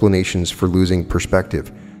possible explanations for losing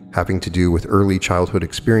perspective, having to do with early childhood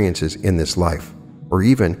experiences in this life, or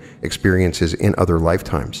even experiences in other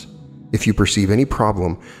lifetimes. If you perceive any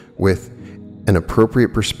problem with an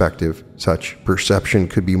appropriate perspective, such perception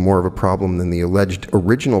could be more of a problem than the alleged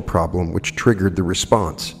original problem which triggered the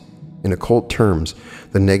response. In occult terms,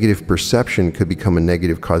 the negative perception could become a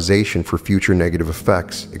negative causation for future negative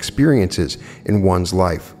effects, experiences in one's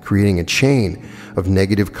life, creating a chain of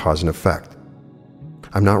negative cause and effect.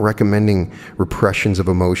 I'm not recommending repressions of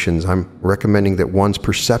emotions. I'm recommending that one's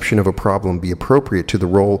perception of a problem be appropriate to the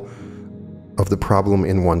role of the problem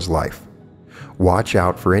in one's life. Watch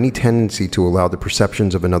out for any tendency to allow the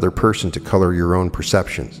perceptions of another person to color your own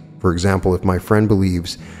perceptions. For example, if my friend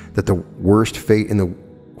believes that the worst fate in the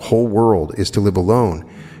whole world is to live alone,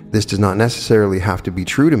 this does not necessarily have to be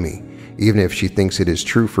true to me. Even if she thinks it is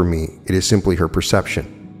true for me, it is simply her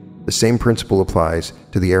perception. The same principle applies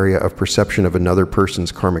to the area of perception of another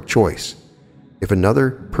person's karmic choice. If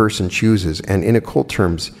another person chooses, and in occult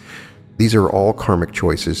terms, these are all karmic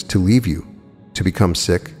choices, to leave you, to become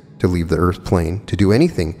sick, to leave the earth plane, to do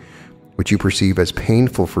anything which you perceive as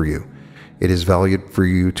painful for you, it is valued for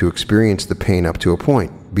you to experience the pain up to a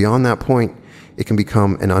point. Beyond that point, it can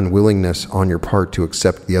become an unwillingness on your part to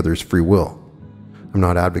accept the other's free will. I'm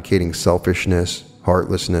not advocating selfishness,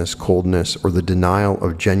 heartlessness, coldness, or the denial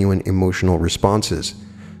of genuine emotional responses.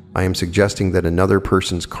 I am suggesting that another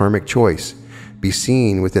person's karmic choice be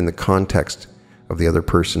seen within the context of the other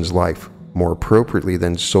person's life, more appropriately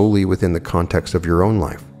than solely within the context of your own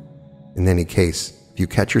life. In any case, if you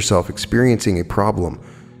catch yourself experiencing a problem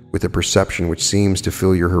with a perception which seems to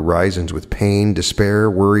fill your horizons with pain,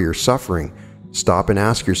 despair, worry, or suffering, stop and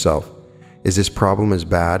ask yourself, is this problem as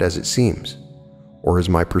bad as it seems? Or is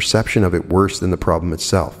my perception of it worse than the problem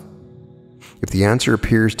itself? If the answer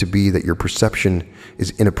appears to be that your perception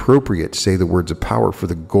is inappropriate, say the words of power for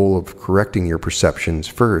the goal of correcting your perceptions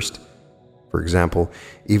first. For example,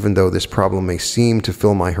 even though this problem may seem to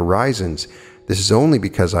fill my horizons, this is only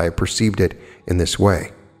because I have perceived it in this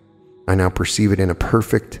way. I now perceive it in a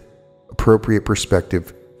perfect, appropriate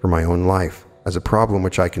perspective for my own life, as a problem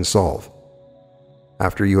which I can solve.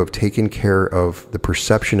 After you have taken care of the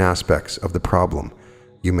perception aspects of the problem,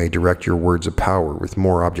 you may direct your words of power with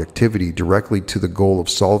more objectivity directly to the goal of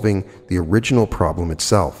solving the original problem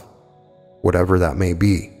itself, whatever that may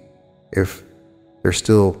be, if there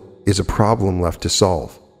still is a problem left to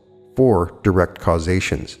solve. 4. Direct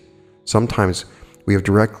causations. Sometimes we have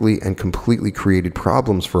directly and completely created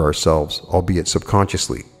problems for ourselves, albeit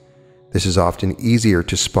subconsciously. This is often easier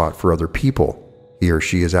to spot for other people. He or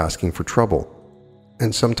she is asking for trouble,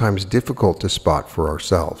 and sometimes difficult to spot for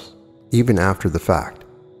ourselves, even after the fact.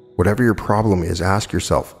 Whatever your problem is, ask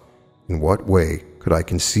yourself, in what way could I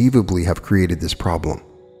conceivably have created this problem?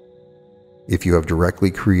 If you have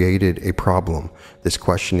directly created a problem, this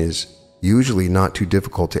question is usually not too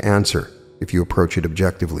difficult to answer if you approach it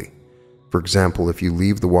objectively. For example, if you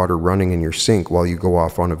leave the water running in your sink while you go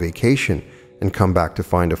off on a vacation and come back to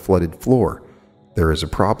find a flooded floor, there is a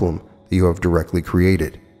problem that you have directly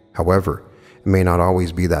created. However, it may not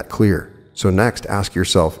always be that clear. So next, ask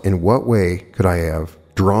yourself, in what way could I have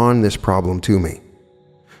drawn this problem to me?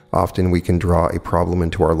 Often we can draw a problem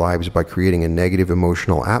into our lives by creating a negative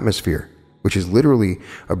emotional atmosphere, which is literally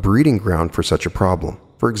a breeding ground for such a problem.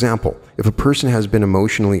 For example, if a person has been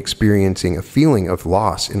emotionally experiencing a feeling of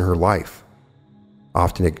loss in her life,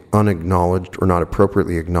 often unacknowledged or not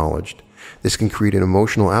appropriately acknowledged, this can create an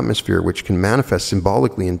emotional atmosphere which can manifest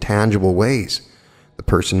symbolically in tangible ways. The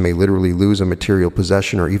person may literally lose a material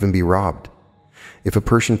possession or even be robbed. If a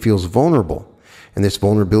person feels vulnerable, and this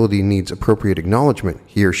vulnerability needs appropriate acknowledgement,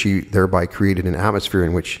 he or she thereby created an atmosphere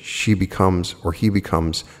in which she becomes or he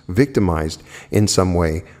becomes victimized in some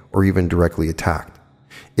way or even directly attacked.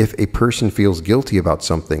 If a person feels guilty about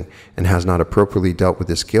something and has not appropriately dealt with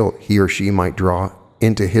this guilt, he or she might draw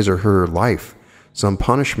into his or her life some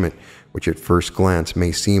punishment which at first glance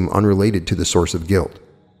may seem unrelated to the source of guilt.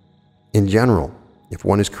 In general, if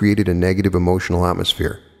one has created a negative emotional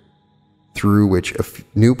atmosphere through which a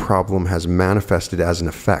new problem has manifested as an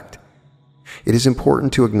effect, it is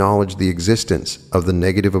important to acknowledge the existence of the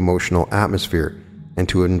negative emotional atmosphere and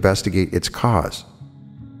to investigate its cause.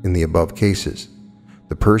 In the above cases,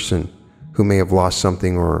 the person who may have lost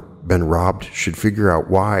something or been robbed should figure out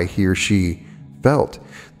why he or she felt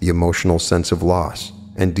the emotional sense of loss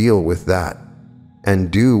and deal with that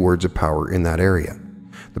and do words of power in that area.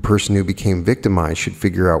 The person who became victimized should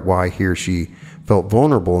figure out why he or she felt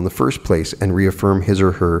vulnerable in the first place and reaffirm his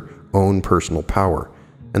or her own personal power.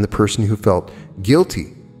 And the person who felt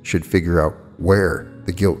guilty should figure out where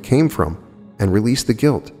the guilt came from and release the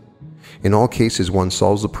guilt. In all cases, one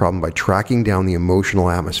solves the problem by tracking down the emotional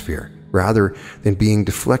atmosphere, rather than being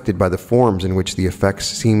deflected by the forms in which the effects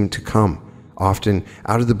seem to come, often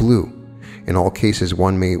out of the blue. In all cases,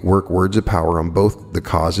 one may work words of power on both the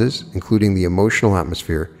causes, including the emotional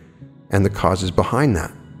atmosphere, and the causes behind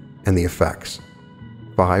that, and the effects.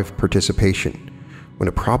 5. Participation. When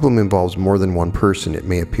a problem involves more than one person, it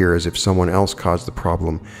may appear as if someone else caused the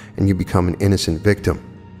problem and you become an innocent victim.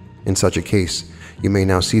 In such a case, you may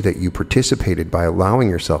now see that you participated by allowing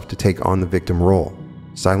yourself to take on the victim role.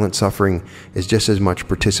 Silent suffering is just as much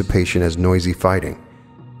participation as noisy fighting.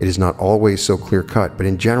 It is not always so clear-cut, but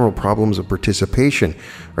in general, problems of participation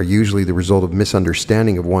are usually the result of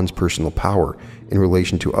misunderstanding of one's personal power in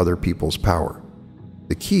relation to other people's power.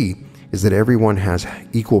 The key is that everyone has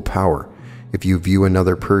equal power. If you view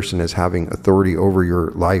another person as having authority over your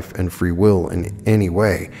life and free will in any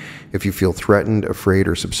way, if you feel threatened, afraid,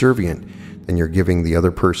 or subservient, then you're giving the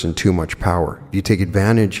other person too much power. If you take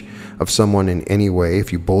advantage of someone in any way,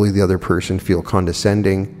 if you bully the other person, feel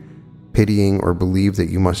condescending, pitying, or believe that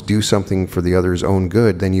you must do something for the other's own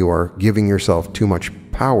good, then you are giving yourself too much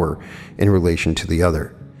power in relation to the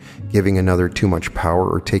other. Giving another too much power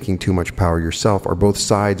or taking too much power yourself are both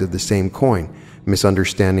sides of the same coin,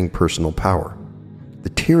 misunderstanding personal power. The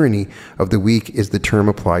tyranny of the weak is the term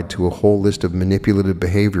applied to a whole list of manipulative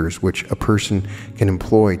behaviors which a person can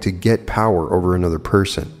employ to get power over another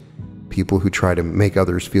person. People who try to make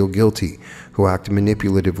others feel guilty, who act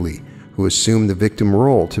manipulatively, who assume the victim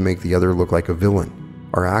role to make the other look like a villain,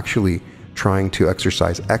 are actually trying to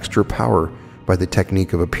exercise extra power by the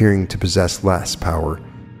technique of appearing to possess less power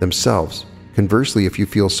themselves. Conversely, if you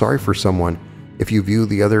feel sorry for someone, if you view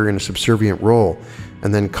the other in a subservient role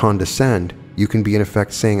and then condescend, you can be in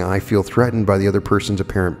effect saying, I feel threatened by the other person's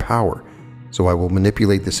apparent power, so I will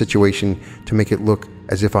manipulate the situation to make it look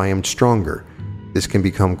as if I am stronger. This can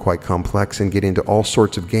become quite complex and get into all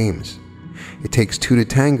sorts of games. It takes two to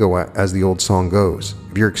tango, as the old song goes.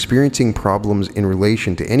 If you're experiencing problems in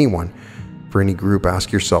relation to anyone, for any group,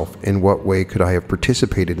 ask yourself, in what way could I have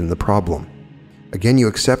participated in the problem? Again, you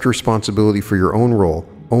accept responsibility for your own role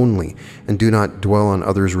only, and do not dwell on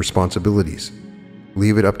others' responsibilities.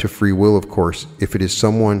 Leave it up to free will, of course. If it is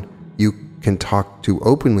someone you can talk to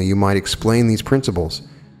openly, you might explain these principles.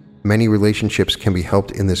 Many relationships can be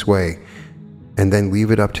helped in this way, and then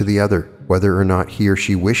leave it up to the other, whether or not he or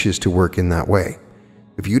she wishes to work in that way.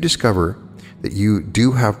 If you discover that you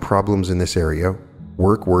do have problems in this area,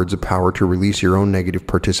 work words of power to release your own negative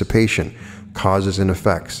participation, causes and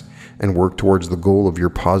effects, and work towards the goal of your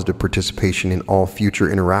positive participation in all future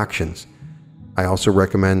interactions. I also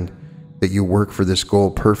recommend that you work for this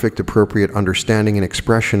goal, perfect, appropriate understanding and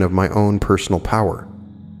expression of my own personal power.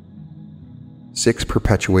 6.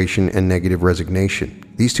 Perpetuation and negative resignation.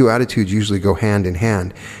 These two attitudes usually go hand in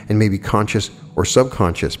hand and may be conscious or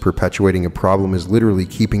subconscious. Perpetuating a problem is literally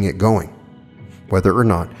keeping it going. Whether or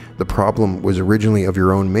not the problem was originally of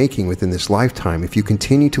your own making within this lifetime, if you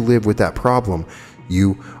continue to live with that problem,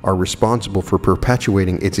 you are responsible for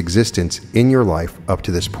perpetuating its existence in your life up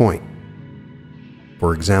to this point.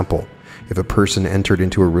 For example, if a person entered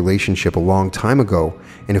into a relationship a long time ago,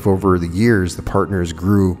 and if over the years the partners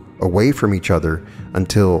grew away from each other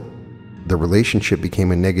until the relationship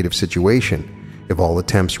became a negative situation, if all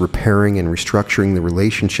attempts repairing and restructuring the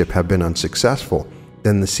relationship have been unsuccessful,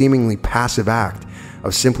 then the seemingly passive act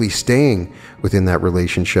of simply staying within that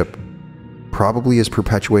relationship probably is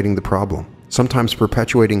perpetuating the problem. Sometimes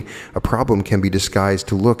perpetuating a problem can be disguised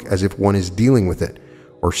to look as if one is dealing with it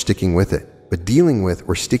or sticking with it. But dealing with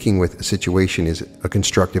or sticking with a situation is a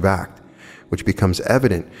constructive act, which becomes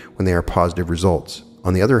evident when there are positive results.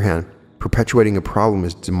 On the other hand, perpetuating a problem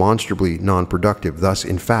is demonstrably non-productive. Thus,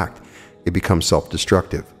 in fact, it becomes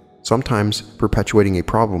self-destructive. Sometimes perpetuating a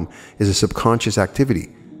problem is a subconscious activity.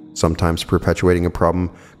 Sometimes perpetuating a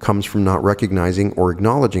problem comes from not recognizing or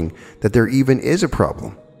acknowledging that there even is a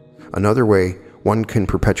problem. Another way one can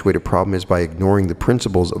perpetuate a problem is by ignoring the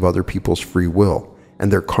principles of other people's free will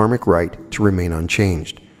and their karmic right to remain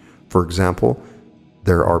unchanged. For example,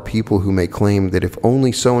 there are people who may claim that if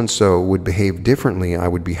only so-and-so would behave differently, I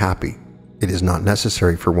would be happy. It is not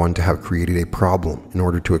necessary for one to have created a problem in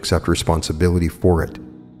order to accept responsibility for it,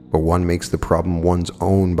 but one makes the problem one's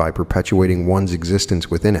own by perpetuating one's existence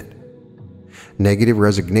within it. Negative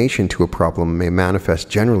resignation to a problem may manifest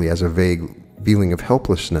generally as a vague feeling of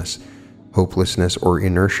helplessness, hopelessness, or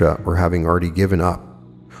inertia, or having already given up.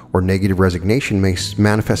 Or negative resignation may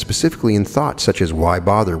manifest specifically in thoughts such as, why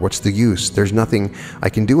bother? What's the use? There's nothing I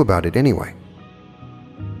can do about it anyway.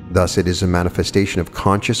 Thus, it is a manifestation of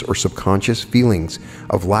conscious or subconscious feelings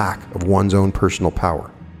of lack of one's own personal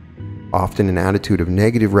power. Often an attitude of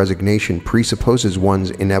negative resignation presupposes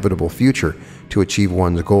one's inevitable future to achieve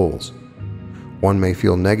one's goals. One may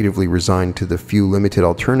feel negatively resigned to the few limited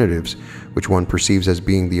alternatives which one perceives as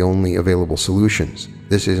being the only available solutions.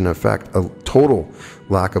 This is in effect a total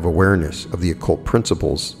lack of awareness of the occult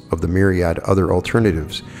principles of the myriad other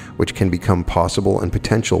alternatives which can become possible and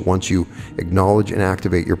potential once you acknowledge and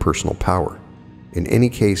activate your personal power. In any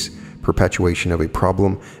case, perpetuation of a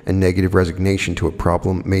problem and negative resignation to a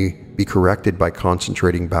problem may be corrected by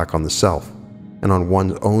concentrating back on the self and on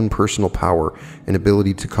one's own personal power and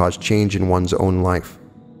ability to cause change in one's own life.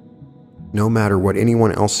 No matter what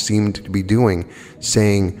anyone else seemed to be doing,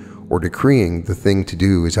 saying, or decreeing, the thing to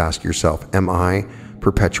do is ask yourself, am I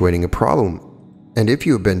perpetuating a problem? And if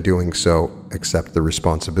you have been doing so, accept the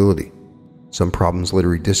responsibility. Some problems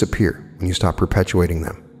literally disappear when you stop perpetuating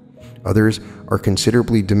them. Others are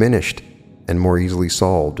considerably diminished and more easily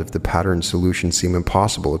solved if the pattern solutions seem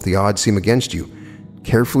impossible, if the odds seem against you.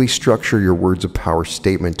 Carefully structure your words of power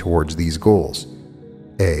statement towards these goals.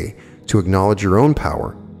 A. To acknowledge your own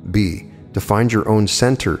power. B. To find your own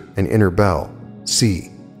center and inner bell. C.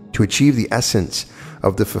 To achieve the essence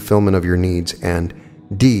of the fulfillment of your needs. And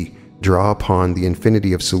D. Draw upon the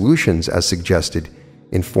infinity of solutions as suggested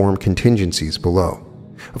in form contingencies below.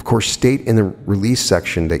 Of course, state in the release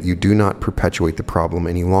section that you do not perpetuate the problem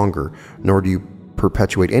any longer, nor do you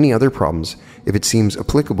perpetuate any other problems. If it seems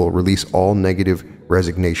applicable, release all negative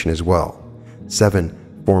resignation as well.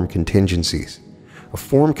 7. Form contingencies. A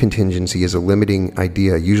form contingency is a limiting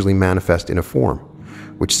idea usually manifest in a form,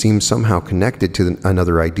 which seems somehow connected to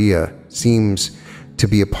another idea, seems to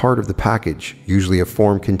be a part of the package. Usually a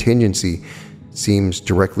form contingency seems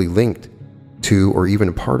directly linked to or even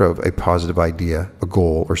a part of a positive idea, a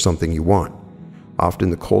goal, or something you want.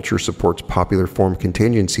 Often the culture supports popular form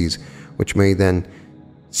contingencies, which may then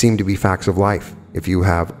seem to be facts of life. If you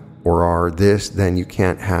have or are this, then you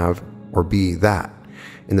can't have or be that.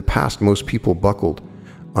 In the past, most people buckled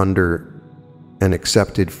under and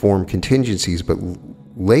accepted form contingencies, but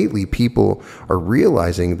lately people are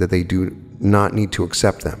realizing that they do not need to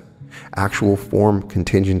accept them. Actual form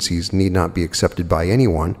contingencies need not be accepted by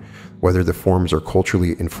anyone, whether the forms are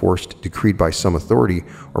culturally enforced, decreed by some authority,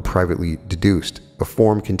 or privately deduced. A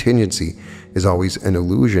form contingency is always an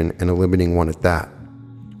illusion, and a limiting one at that.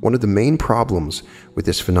 One of the main problems with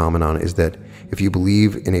this phenomenon is that if you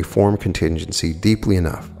believe in a form contingency deeply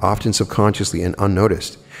enough, often subconsciously and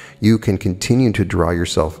unnoticed, you can continue to draw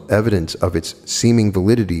yourself evidence of its seeming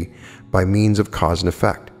validity by means of cause and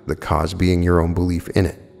effect, the cause being your own belief in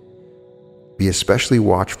it. Be especially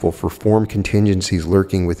watchful for form contingencies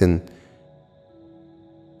lurking within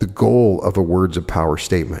the goal of a words of power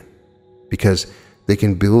statement, because they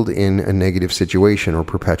can build in a negative situation or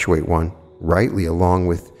perpetuate one rightly along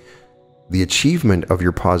with the achievement of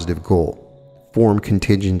your positive goal. Form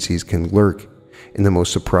contingencies can lurk in the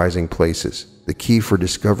most surprising places. The key for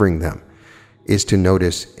discovering them is to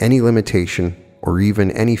notice any limitation or even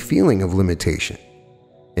any feeling of limitation.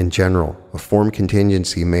 In general, a form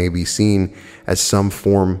contingency may be seen as some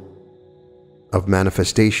form of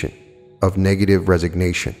manifestation of negative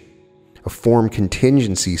resignation. A form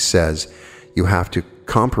contingency says you have to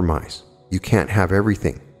compromise. You can't have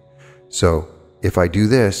everything. So if I do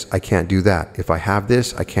this, I can't do that. If I have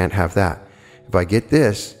this, I can't have that. If I get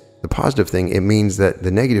this, the positive thing, it means that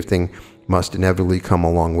the negative thing must inevitably come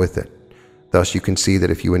along with it. Thus, you can see that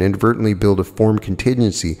if you inadvertently build a form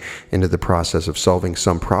contingency into the process of solving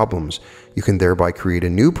some problems, you can thereby create a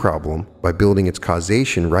new problem by building its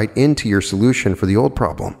causation right into your solution for the old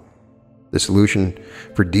problem. The solution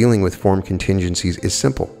for dealing with form contingencies is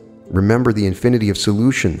simple. Remember the infinity of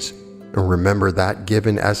solutions, and remember that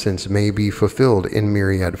given essence may be fulfilled in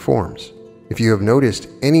myriad forms. If you have noticed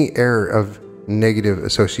any error of negative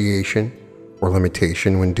association or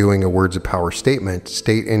limitation when doing a words of power statement,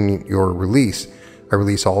 state in your release, I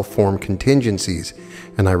release all form contingencies,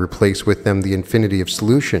 and I replace with them the infinity of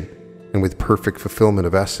solution, and with perfect fulfillment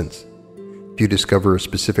of essence. If you discover a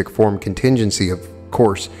specific form contingency, of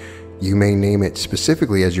course, you may name it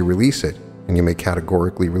specifically as you release it, and you may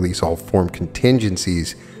categorically release all form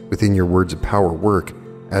contingencies within your words of power work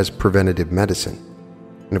as preventative medicine.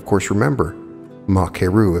 And of course, remember,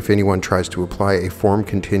 Makeru, if anyone tries to apply a form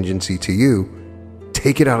contingency to you,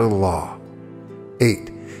 take it out of the law.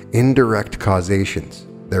 8. Indirect causations.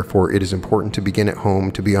 Therefore, it is important to begin at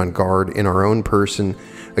home to be on guard in our own person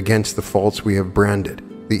against the faults we have branded.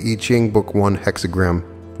 The I Ching, Book 1,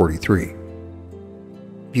 Hexagram 43.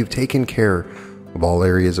 If you've taken care of all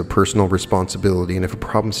areas of personal responsibility, and if a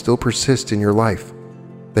problem still persists in your life,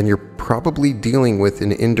 then you're probably dealing with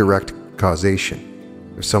an indirect causation.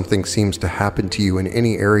 If something seems to happen to you in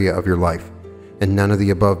any area of your life, and none of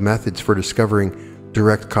the above methods for discovering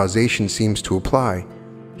direct causation seems to apply,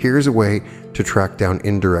 here's a way to track down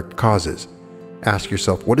indirect causes. Ask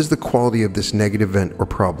yourself, what is the quality of this negative event or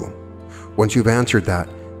problem? Once you've answered that,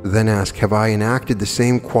 then ask, have I enacted the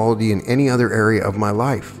same quality in any other area of my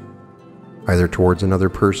life, either towards another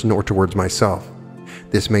person or towards myself?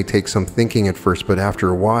 This may take some thinking at first, but after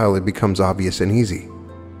a while it becomes obvious and easy.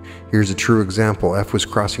 Here's a true example. F was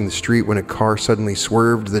crossing the street when a car suddenly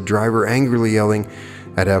swerved, the driver angrily yelling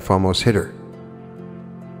at F almost hit her.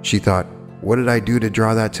 She thought, what did I do to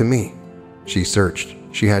draw that to me? She searched.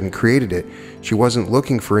 She hadn't created it. She wasn't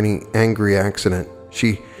looking for any angry accident.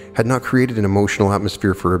 She had not created an emotional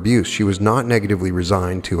atmosphere for abuse. She was not negatively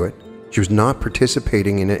resigned to it. She was not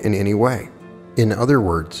participating in it in any way. In other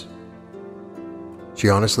words, she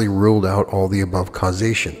honestly ruled out all the above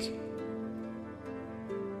causations.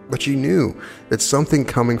 But she knew that something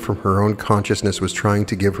coming from her own consciousness was trying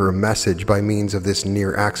to give her a message by means of this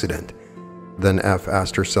near accident. Then F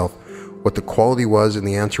asked herself what the quality was, and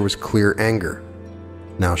the answer was clear anger.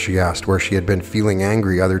 Now she asked where she had been feeling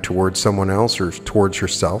angry, either towards someone else or towards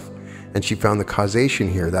herself, and she found the causation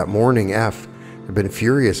here. That morning, F had been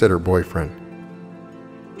furious at her boyfriend.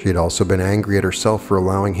 She had also been angry at herself for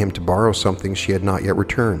allowing him to borrow something she had not yet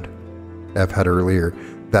returned. F had earlier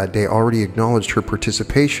that day already acknowledged her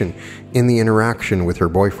participation in the interaction with her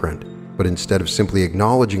boyfriend, but instead of simply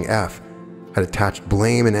acknowledging F, had attached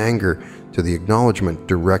blame and anger to the acknowledgement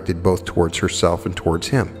directed both towards herself and towards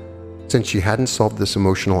him. Since she hadn't solved this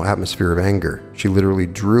emotional atmosphere of anger, she literally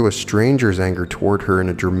drew a stranger's anger toward her in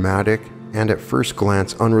a dramatic and at first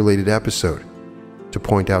glance unrelated episode to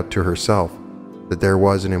point out to herself that there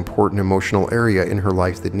was an important emotional area in her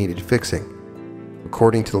life that needed fixing.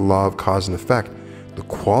 According to the law of cause and effect, the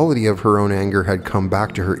quality of her own anger had come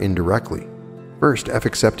back to her indirectly. First, F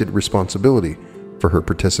accepted responsibility for her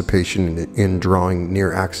participation in drawing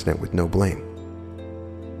near accident with no blame.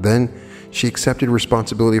 Then, she accepted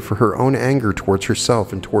responsibility for her own anger towards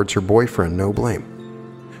herself and towards her boyfriend, no blame.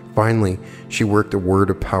 Finally, she worked a word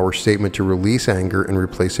of power statement to release anger and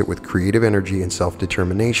replace it with creative energy and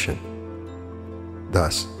self-determination.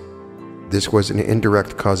 Thus, this was an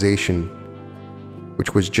indirect causation,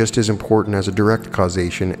 which was just as important as a direct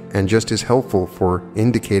causation and just as helpful for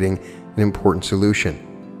indicating an important solution.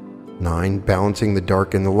 9. Balancing the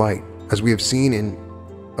dark and the light. As we have seen in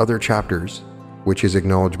other chapters, witches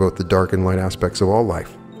acknowledge both the dark and light aspects of all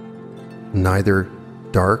life. Neither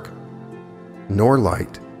dark nor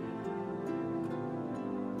light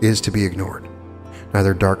is to be ignored.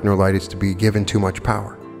 Neither dark nor light is to be given too much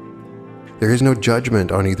power. There is no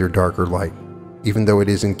judgment on either dark or light, even though it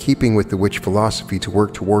is in keeping with the witch philosophy to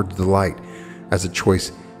work towards the light as a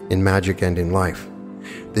choice in magic and in life.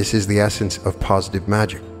 This is the essence of positive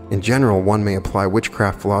magic. In general, one may apply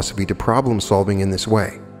witchcraft philosophy to problem solving in this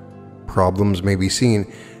way. Problems may be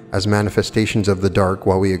seen as manifestations of the dark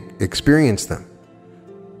while we experience them.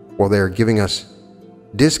 While they are giving us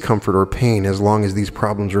discomfort or pain, as long as these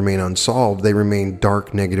problems remain unsolved, they remain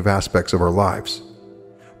dark, negative aspects of our lives.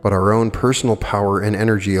 But our own personal power and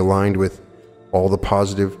energy, aligned with all the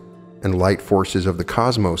positive and light forces of the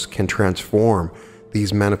cosmos, can transform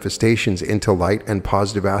these manifestations into light and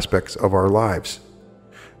positive aspects of our lives.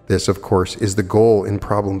 This, of course, is the goal in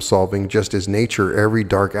problem solving. Just as nature, every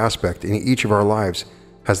dark aspect in each of our lives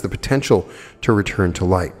has the potential to return to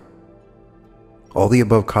light. All the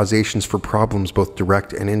above causations for problems, both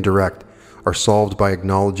direct and indirect, are solved by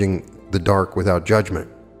acknowledging the dark without judgment.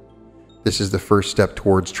 This is the first step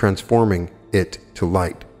towards transforming it to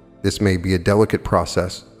light. This may be a delicate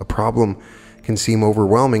process. A problem can seem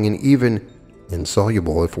overwhelming and even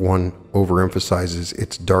insoluble if one overemphasizes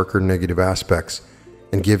its darker negative aspects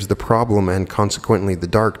and gives the problem and consequently the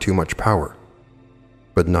dark too much power.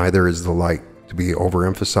 But neither is the light to be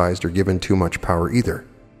overemphasized or given too much power either.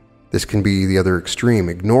 This can be the other extreme,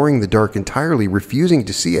 ignoring the dark entirely, refusing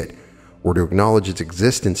to see it, or to acknowledge its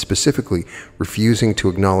existence, specifically refusing to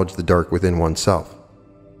acknowledge the dark within oneself.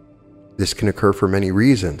 This can occur for many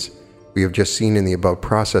reasons. We have just seen in the above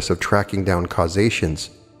process of tracking down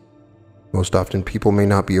causations. Most often people may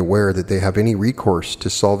not be aware that they have any recourse to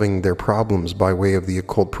solving their problems by way of the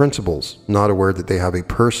occult principles, not aware that they have a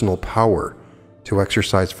personal power to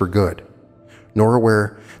exercise for good, nor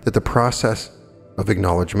aware that the process of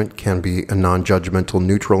acknowledgement can be a non-judgmental,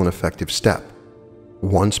 neutral, and effective step.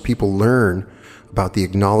 Once people learn about the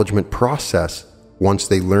acknowledgement process, once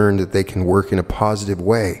they learn that they can work in a positive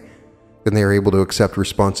way, then they are able to accept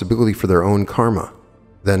responsibility for their own karma.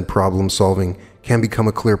 Then problem solving can become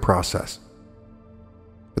a clear process.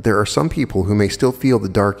 But there are some people who may still feel the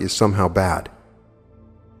dark is somehow bad.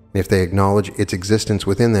 And if they acknowledge its existence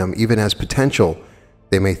within them, even as potential,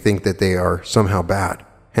 they may think that they are somehow bad.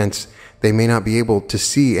 Hence, they may not be able to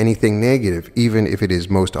see anything negative, even if it is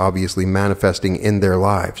most obviously manifesting in their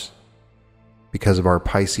lives. Because of our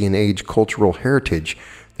Piscean age cultural heritage,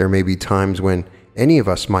 there may be times when any of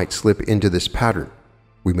us might slip into this pattern.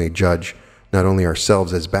 We may judge not only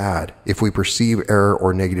ourselves as bad if we perceive error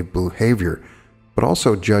or negative behavior, but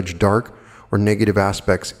also judge dark or negative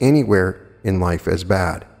aspects anywhere in life as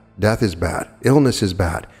bad. Death is bad. Illness is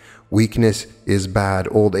bad. Weakness is bad.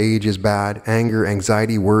 Old age is bad. Anger,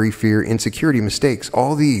 anxiety, worry, fear, insecurity, mistakes,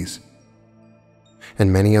 all these.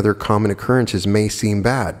 and many other common occurrences may seem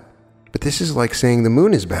bad, but this is like saying the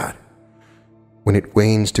moon is bad when it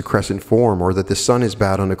wanes to crescent form, or that the sun is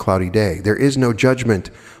bad on a cloudy day. There is no judgment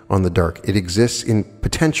on the dark. It exists in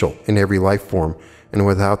potential in every life form, and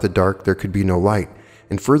without the dark there could be no light.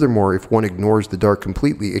 And furthermore, if one ignores the dark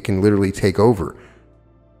completely, it can literally take over.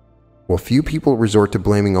 Well, few people resort to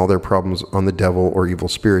blaming all their problems on the devil or evil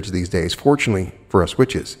spirits these days, fortunately for us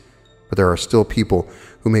witches. But there are still people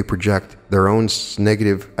who may project their own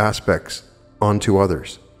negative aspects onto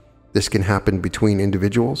others. This can happen between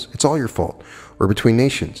individuals, it's all your fault, or between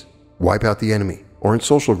nations, wipe out the enemy, or in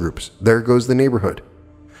social groups, there goes the neighborhood.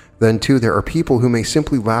 Then too, there are people who may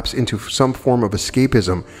simply lapse into some form of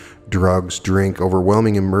escapism, drugs, drink,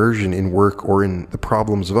 overwhelming immersion in work or in the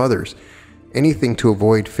problems of others, anything to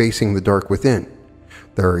avoid facing the dark within.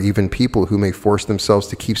 There are even people who may force themselves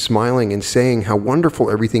to keep smiling and saying how wonderful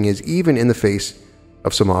everything is, even in the face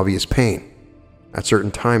of some obvious pain. At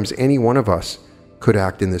certain times, any one of us could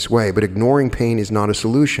act in this way, but ignoring pain is not a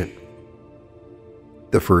solution.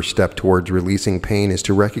 The first step towards releasing pain is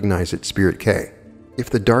to recognize it, Spirit K. If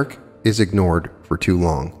the dark is ignored for too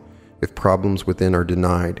long, if problems within are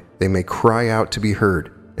denied, they may cry out to be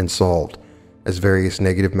heard and solved, as various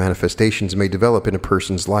negative manifestations may develop in a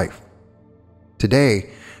person's life.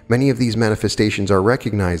 Today, many of these manifestations are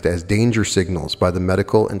recognized as danger signals by the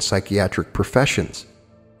medical and psychiatric professions,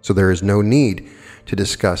 so there is no need to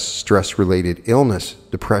discuss stress-related illness,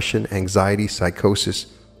 depression, anxiety,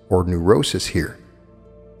 psychosis, or neurosis here.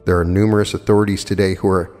 There are numerous authorities today who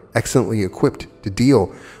are excellently equipped to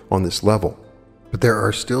deal on this level, but there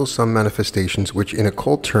are still some manifestations which in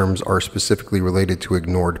occult terms are specifically related to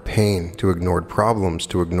ignored pain, to ignored problems,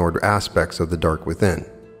 to ignored aspects of the dark within.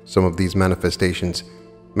 Some of these manifestations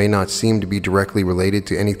may not seem to be directly related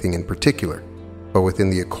to anything in particular, but within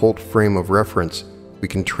the occult frame of reference, we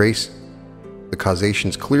can trace the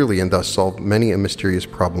causations clearly and thus solve many a mysterious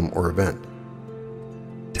problem or event.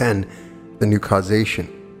 10. The new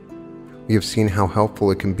causation. We have seen how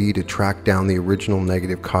helpful it can be to track down the original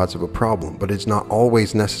negative cause of a problem, but it's not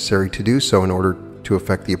always necessary to do so in order to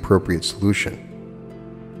effect the appropriate solution.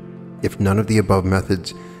 If none of the above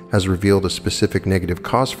methods has revealed a specific negative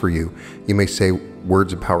cause for you, you may say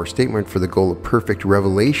words of power statement for the goal of perfect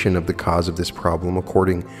revelation of the cause of this problem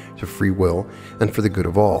according to free will and for the good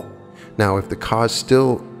of all. Now, if the cause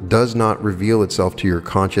still does not reveal itself to your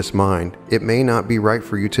conscious mind, it may not be right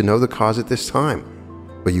for you to know the cause at this time,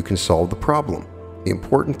 but you can solve the problem. The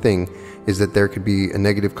important thing is that there could be a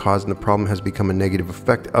negative cause and the problem has become a negative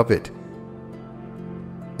effect of it.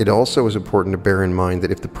 It also is important to bear in mind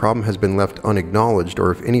that if the problem has been left unacknowledged,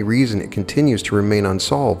 or if any reason it continues to remain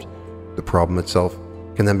unsolved, the problem itself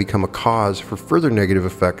can then become a cause for further negative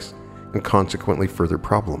effects and consequently further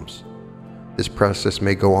problems. This process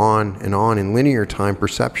may go on in linear time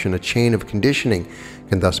perception. A chain of conditioning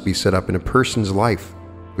can thus be set up in a person's life,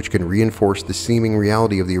 which can reinforce the seeming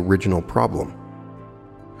reality of the original problem.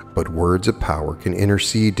 But words of power can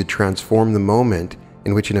intercede to transform the moment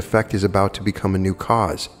in which an effect is about to become a new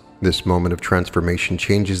cause. This moment of transformation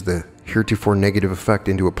changes the heretofore negative effect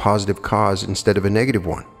into a positive cause instead of a negative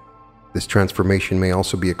one. This transformation may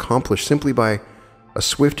also be accomplished simply by a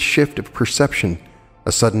swift shift of perception,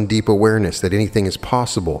 a sudden deep awareness that anything is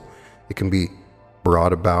possible. It can be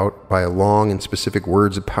brought about by a long and specific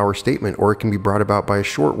words of power statement, or it can be brought about by a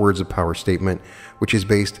short words of power statement, which is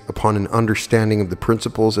based upon an understanding of the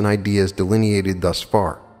principles and ideas delineated thus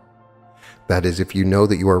far. That is, if you know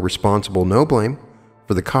that you are responsible, no blame,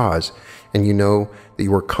 for the cause, and you know that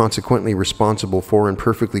you are consequently responsible for and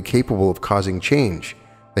perfectly capable of causing change,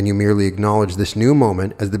 then you merely acknowledge this new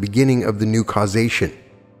moment as the beginning of the new causation.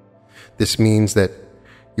 This means that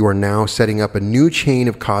you are now setting up a new chain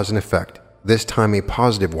of cause and effect, this time a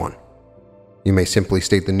positive one. You may simply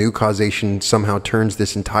state the new causation somehow turns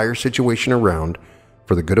this entire situation around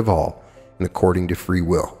for the good of all and according to free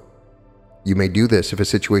will. You may do this if a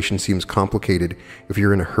situation seems complicated, if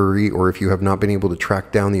you're in a hurry, or if you have not been able to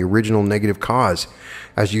track down the original negative cause.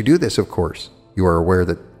 As you do this, of course, you are aware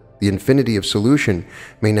that the infinity of solution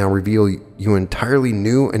may now reveal you entirely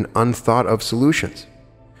new and unthought of solutions.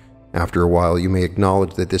 After a while, you may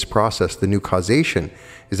acknowledge that this process, the new causation,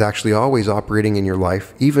 is actually always operating in your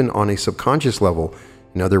life, even on a subconscious level.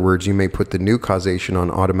 In other words, you may put the new causation on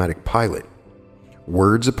automatic pilot.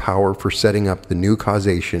 Words of power for setting up the new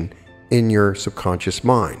causation in your subconscious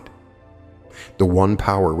mind. The one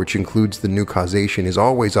power which includes the new causation is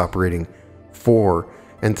always operating for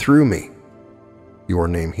and through me, your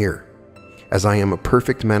name here. As I am a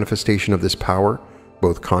perfect manifestation of this power,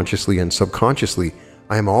 both consciously and subconsciously,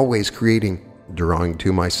 I am always creating, drawing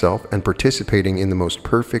to myself, and participating in the most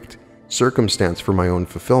perfect circumstance for my own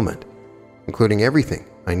fulfillment, including everything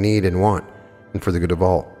I need and want, and for the good of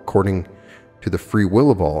all, according to the free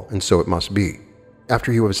will of all, and so it must be.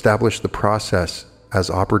 After you have established the process as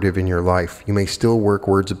operative in your life, you may still work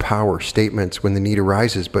words of power, statements when the need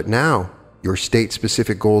arises, but now your state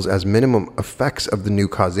specific goals as minimum effects of the new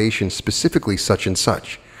causation, specifically such and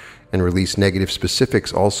such, and release negative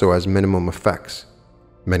specifics also as minimum effects.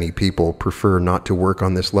 Many people prefer not to work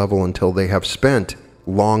on this level until they have spent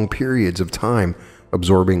long periods of time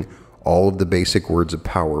absorbing all of the basic words of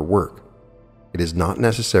power work. It is not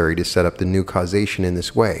necessary to set up the new causation in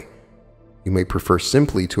this way. You may prefer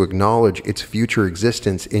simply to acknowledge its future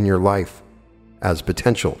existence in your life as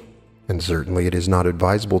potential. And certainly it is not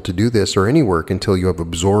advisable to do this or any work until you have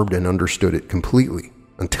absorbed and understood it completely,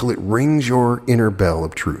 until it rings your inner bell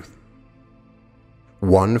of truth.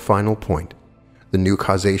 One final point. The new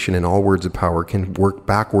causation in all words of power can work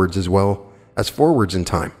backwards as well as forwards in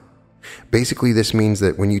time. Basically, this means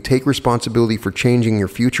that when you take responsibility for changing your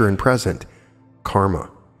future and present karma,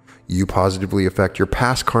 you positively affect your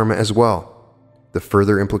past karma as well. The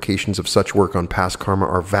further implications of such work on past karma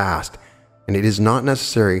are vast, and it is not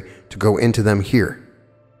necessary to go into them here.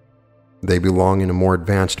 They belong in a more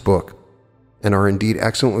advanced book, and are indeed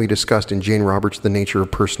excellently discussed in Jane Roberts' The Nature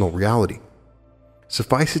of Personal Reality.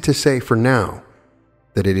 Suffice it to say for now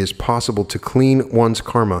that it is possible to clean one's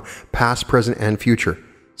karma, past, present, and future,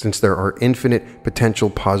 since there are infinite potential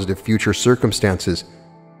positive future circumstances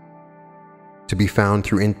to be found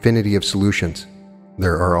through infinity of solutions.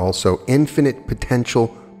 There are also infinite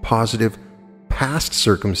potential positive past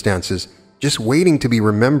circumstances just waiting to be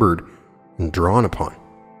remembered and drawn upon.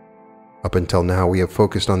 Up until now, we have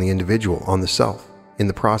focused on the individual, on the self, in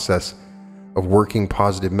the process of working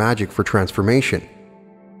positive magic for transformation.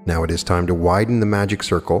 Now it is time to widen the magic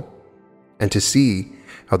circle and to see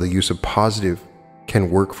how the use of positive can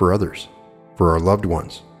work for others, for our loved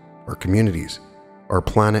ones, our communities, our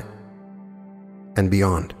planet, and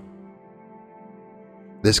beyond.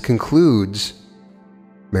 This concludes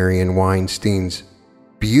Marion Weinstein's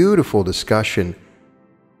beautiful discussion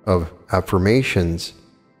of affirmations,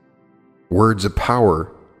 words of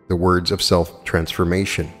power, the words of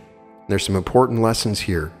self-transformation. There's some important lessons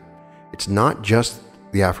here. It's not just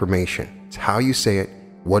the affirmation. It's how you say it,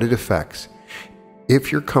 what it affects.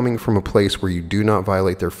 If you're coming from a place where you do not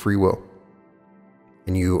violate their free will,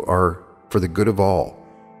 and you are for the good of all,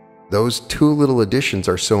 those two little additions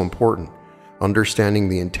are so important. Understanding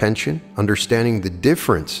the intention, understanding the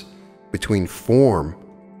difference between form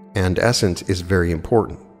and essence is very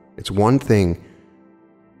important. It's one thing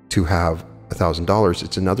to have $1,000,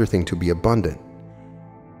 it's another thing to be abundant.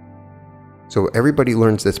 So everybody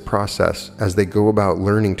learns this process as they go about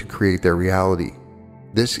learning to create their reality.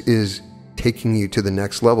 This is taking you to the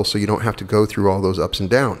next level so you don't have to go through all those ups and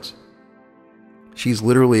downs. She's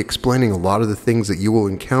literally explaining a lot of the things that you will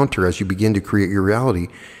encounter as you begin to create your reality.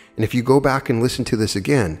 And if you go back and listen to this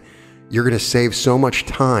again, you're going to save so much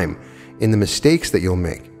time in the mistakes that you'll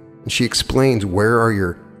make. And she explains where are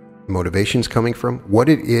your motivations coming from, what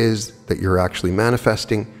it is that you're actually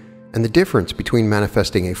manifesting, and the difference between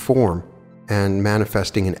manifesting a form and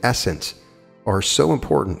manifesting an essence are so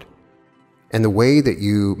important. And the way that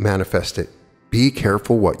you manifest it, be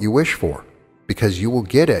careful what you wish for, because you will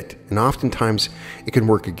get it. And oftentimes it can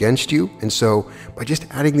work against you. And so by just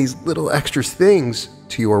adding these little extra things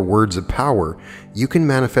to your words of power, you can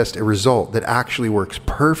manifest a result that actually works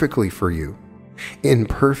perfectly for you, in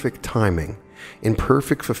perfect timing, in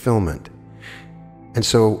perfect fulfillment. And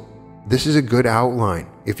so this is a good outline.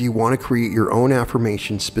 If you want to create your own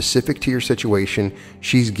affirmation specific to your situation,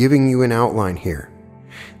 she's giving you an outline here.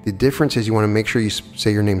 The difference is you want to make sure you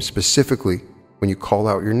say your name specifically when you call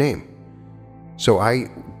out your name. So I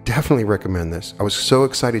definitely recommend this. I was so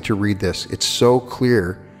excited to read this. It's so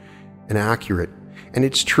clear and accurate. And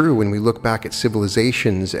it's true when we look back at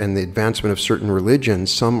civilizations and the advancement of certain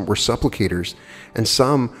religions, some were supplicators and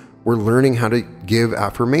some were learning how to give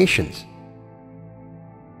affirmations.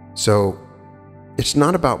 So it's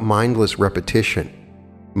not about mindless repetition.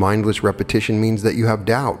 Mindless repetition means that you have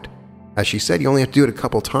doubt. As she said, you only have to do it a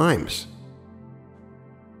couple times.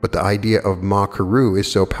 But the idea of Makaru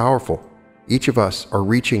is so powerful. Each of us are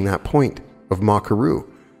reaching that point of Makaru.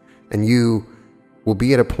 And you will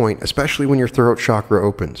be at a point, especially when your throat chakra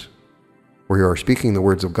opens, where you are speaking the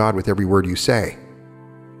words of God with every word you say.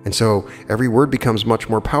 And so every word becomes much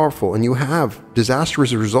more powerful, and you have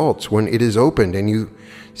disastrous results when it is opened and you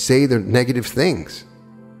say the negative things.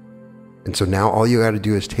 And so now all you got to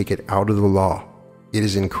do is take it out of the law. It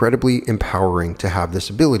is incredibly empowering to have this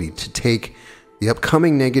ability to take the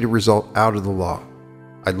upcoming negative result out of the law.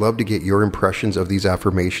 I'd love to get your impressions of these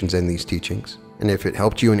affirmations and these teachings, and if it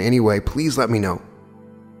helped you in any way, please let me know.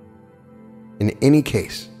 In any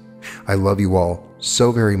case, I love you all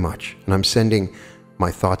so very much, and I'm sending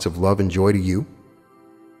my thoughts of love and joy to you.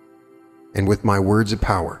 And with my words of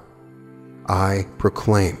power, I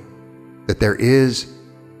proclaim that there is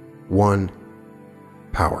one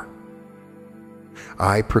power.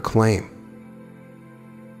 I proclaim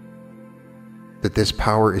that this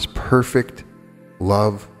power is perfect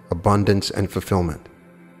love, abundance, and fulfillment.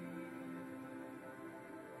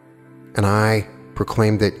 And I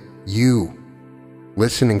proclaim that you,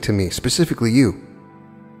 listening to me, specifically you,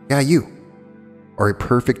 you, are a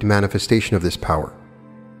perfect manifestation of this power.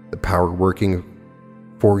 The power working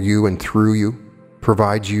for you and through you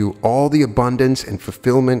provides you all the abundance and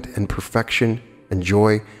fulfillment and perfection and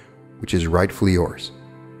joy which is rightfully yours.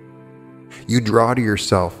 You draw to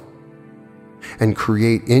yourself and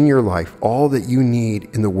create in your life all that you need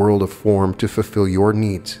in the world of form to fulfill your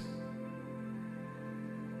needs.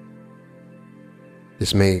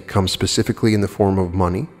 This may come specifically in the form of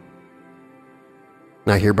money.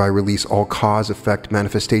 And I hereby release all cause, effect,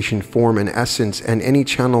 manifestation, form, and essence, and any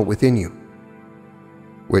channel within you,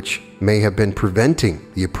 which may have been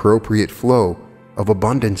preventing the appropriate flow of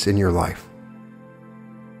abundance in your life.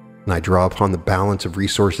 And I draw upon the balance of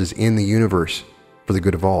resources in the universe for the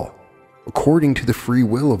good of all, according to the free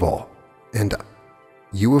will of all. And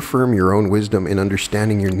you affirm your own wisdom in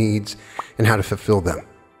understanding your needs and how to fulfill them.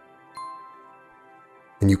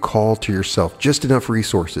 And you call to yourself just enough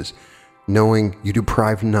resources, knowing you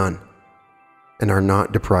deprive none and are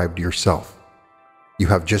not deprived yourself. You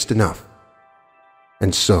have just enough,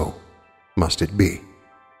 and so must it be.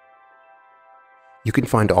 You can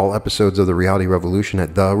find all episodes of The Reality Revolution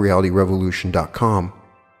at therealityrevolution.com.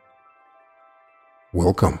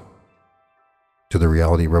 Welcome to The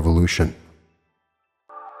Reality Revolution.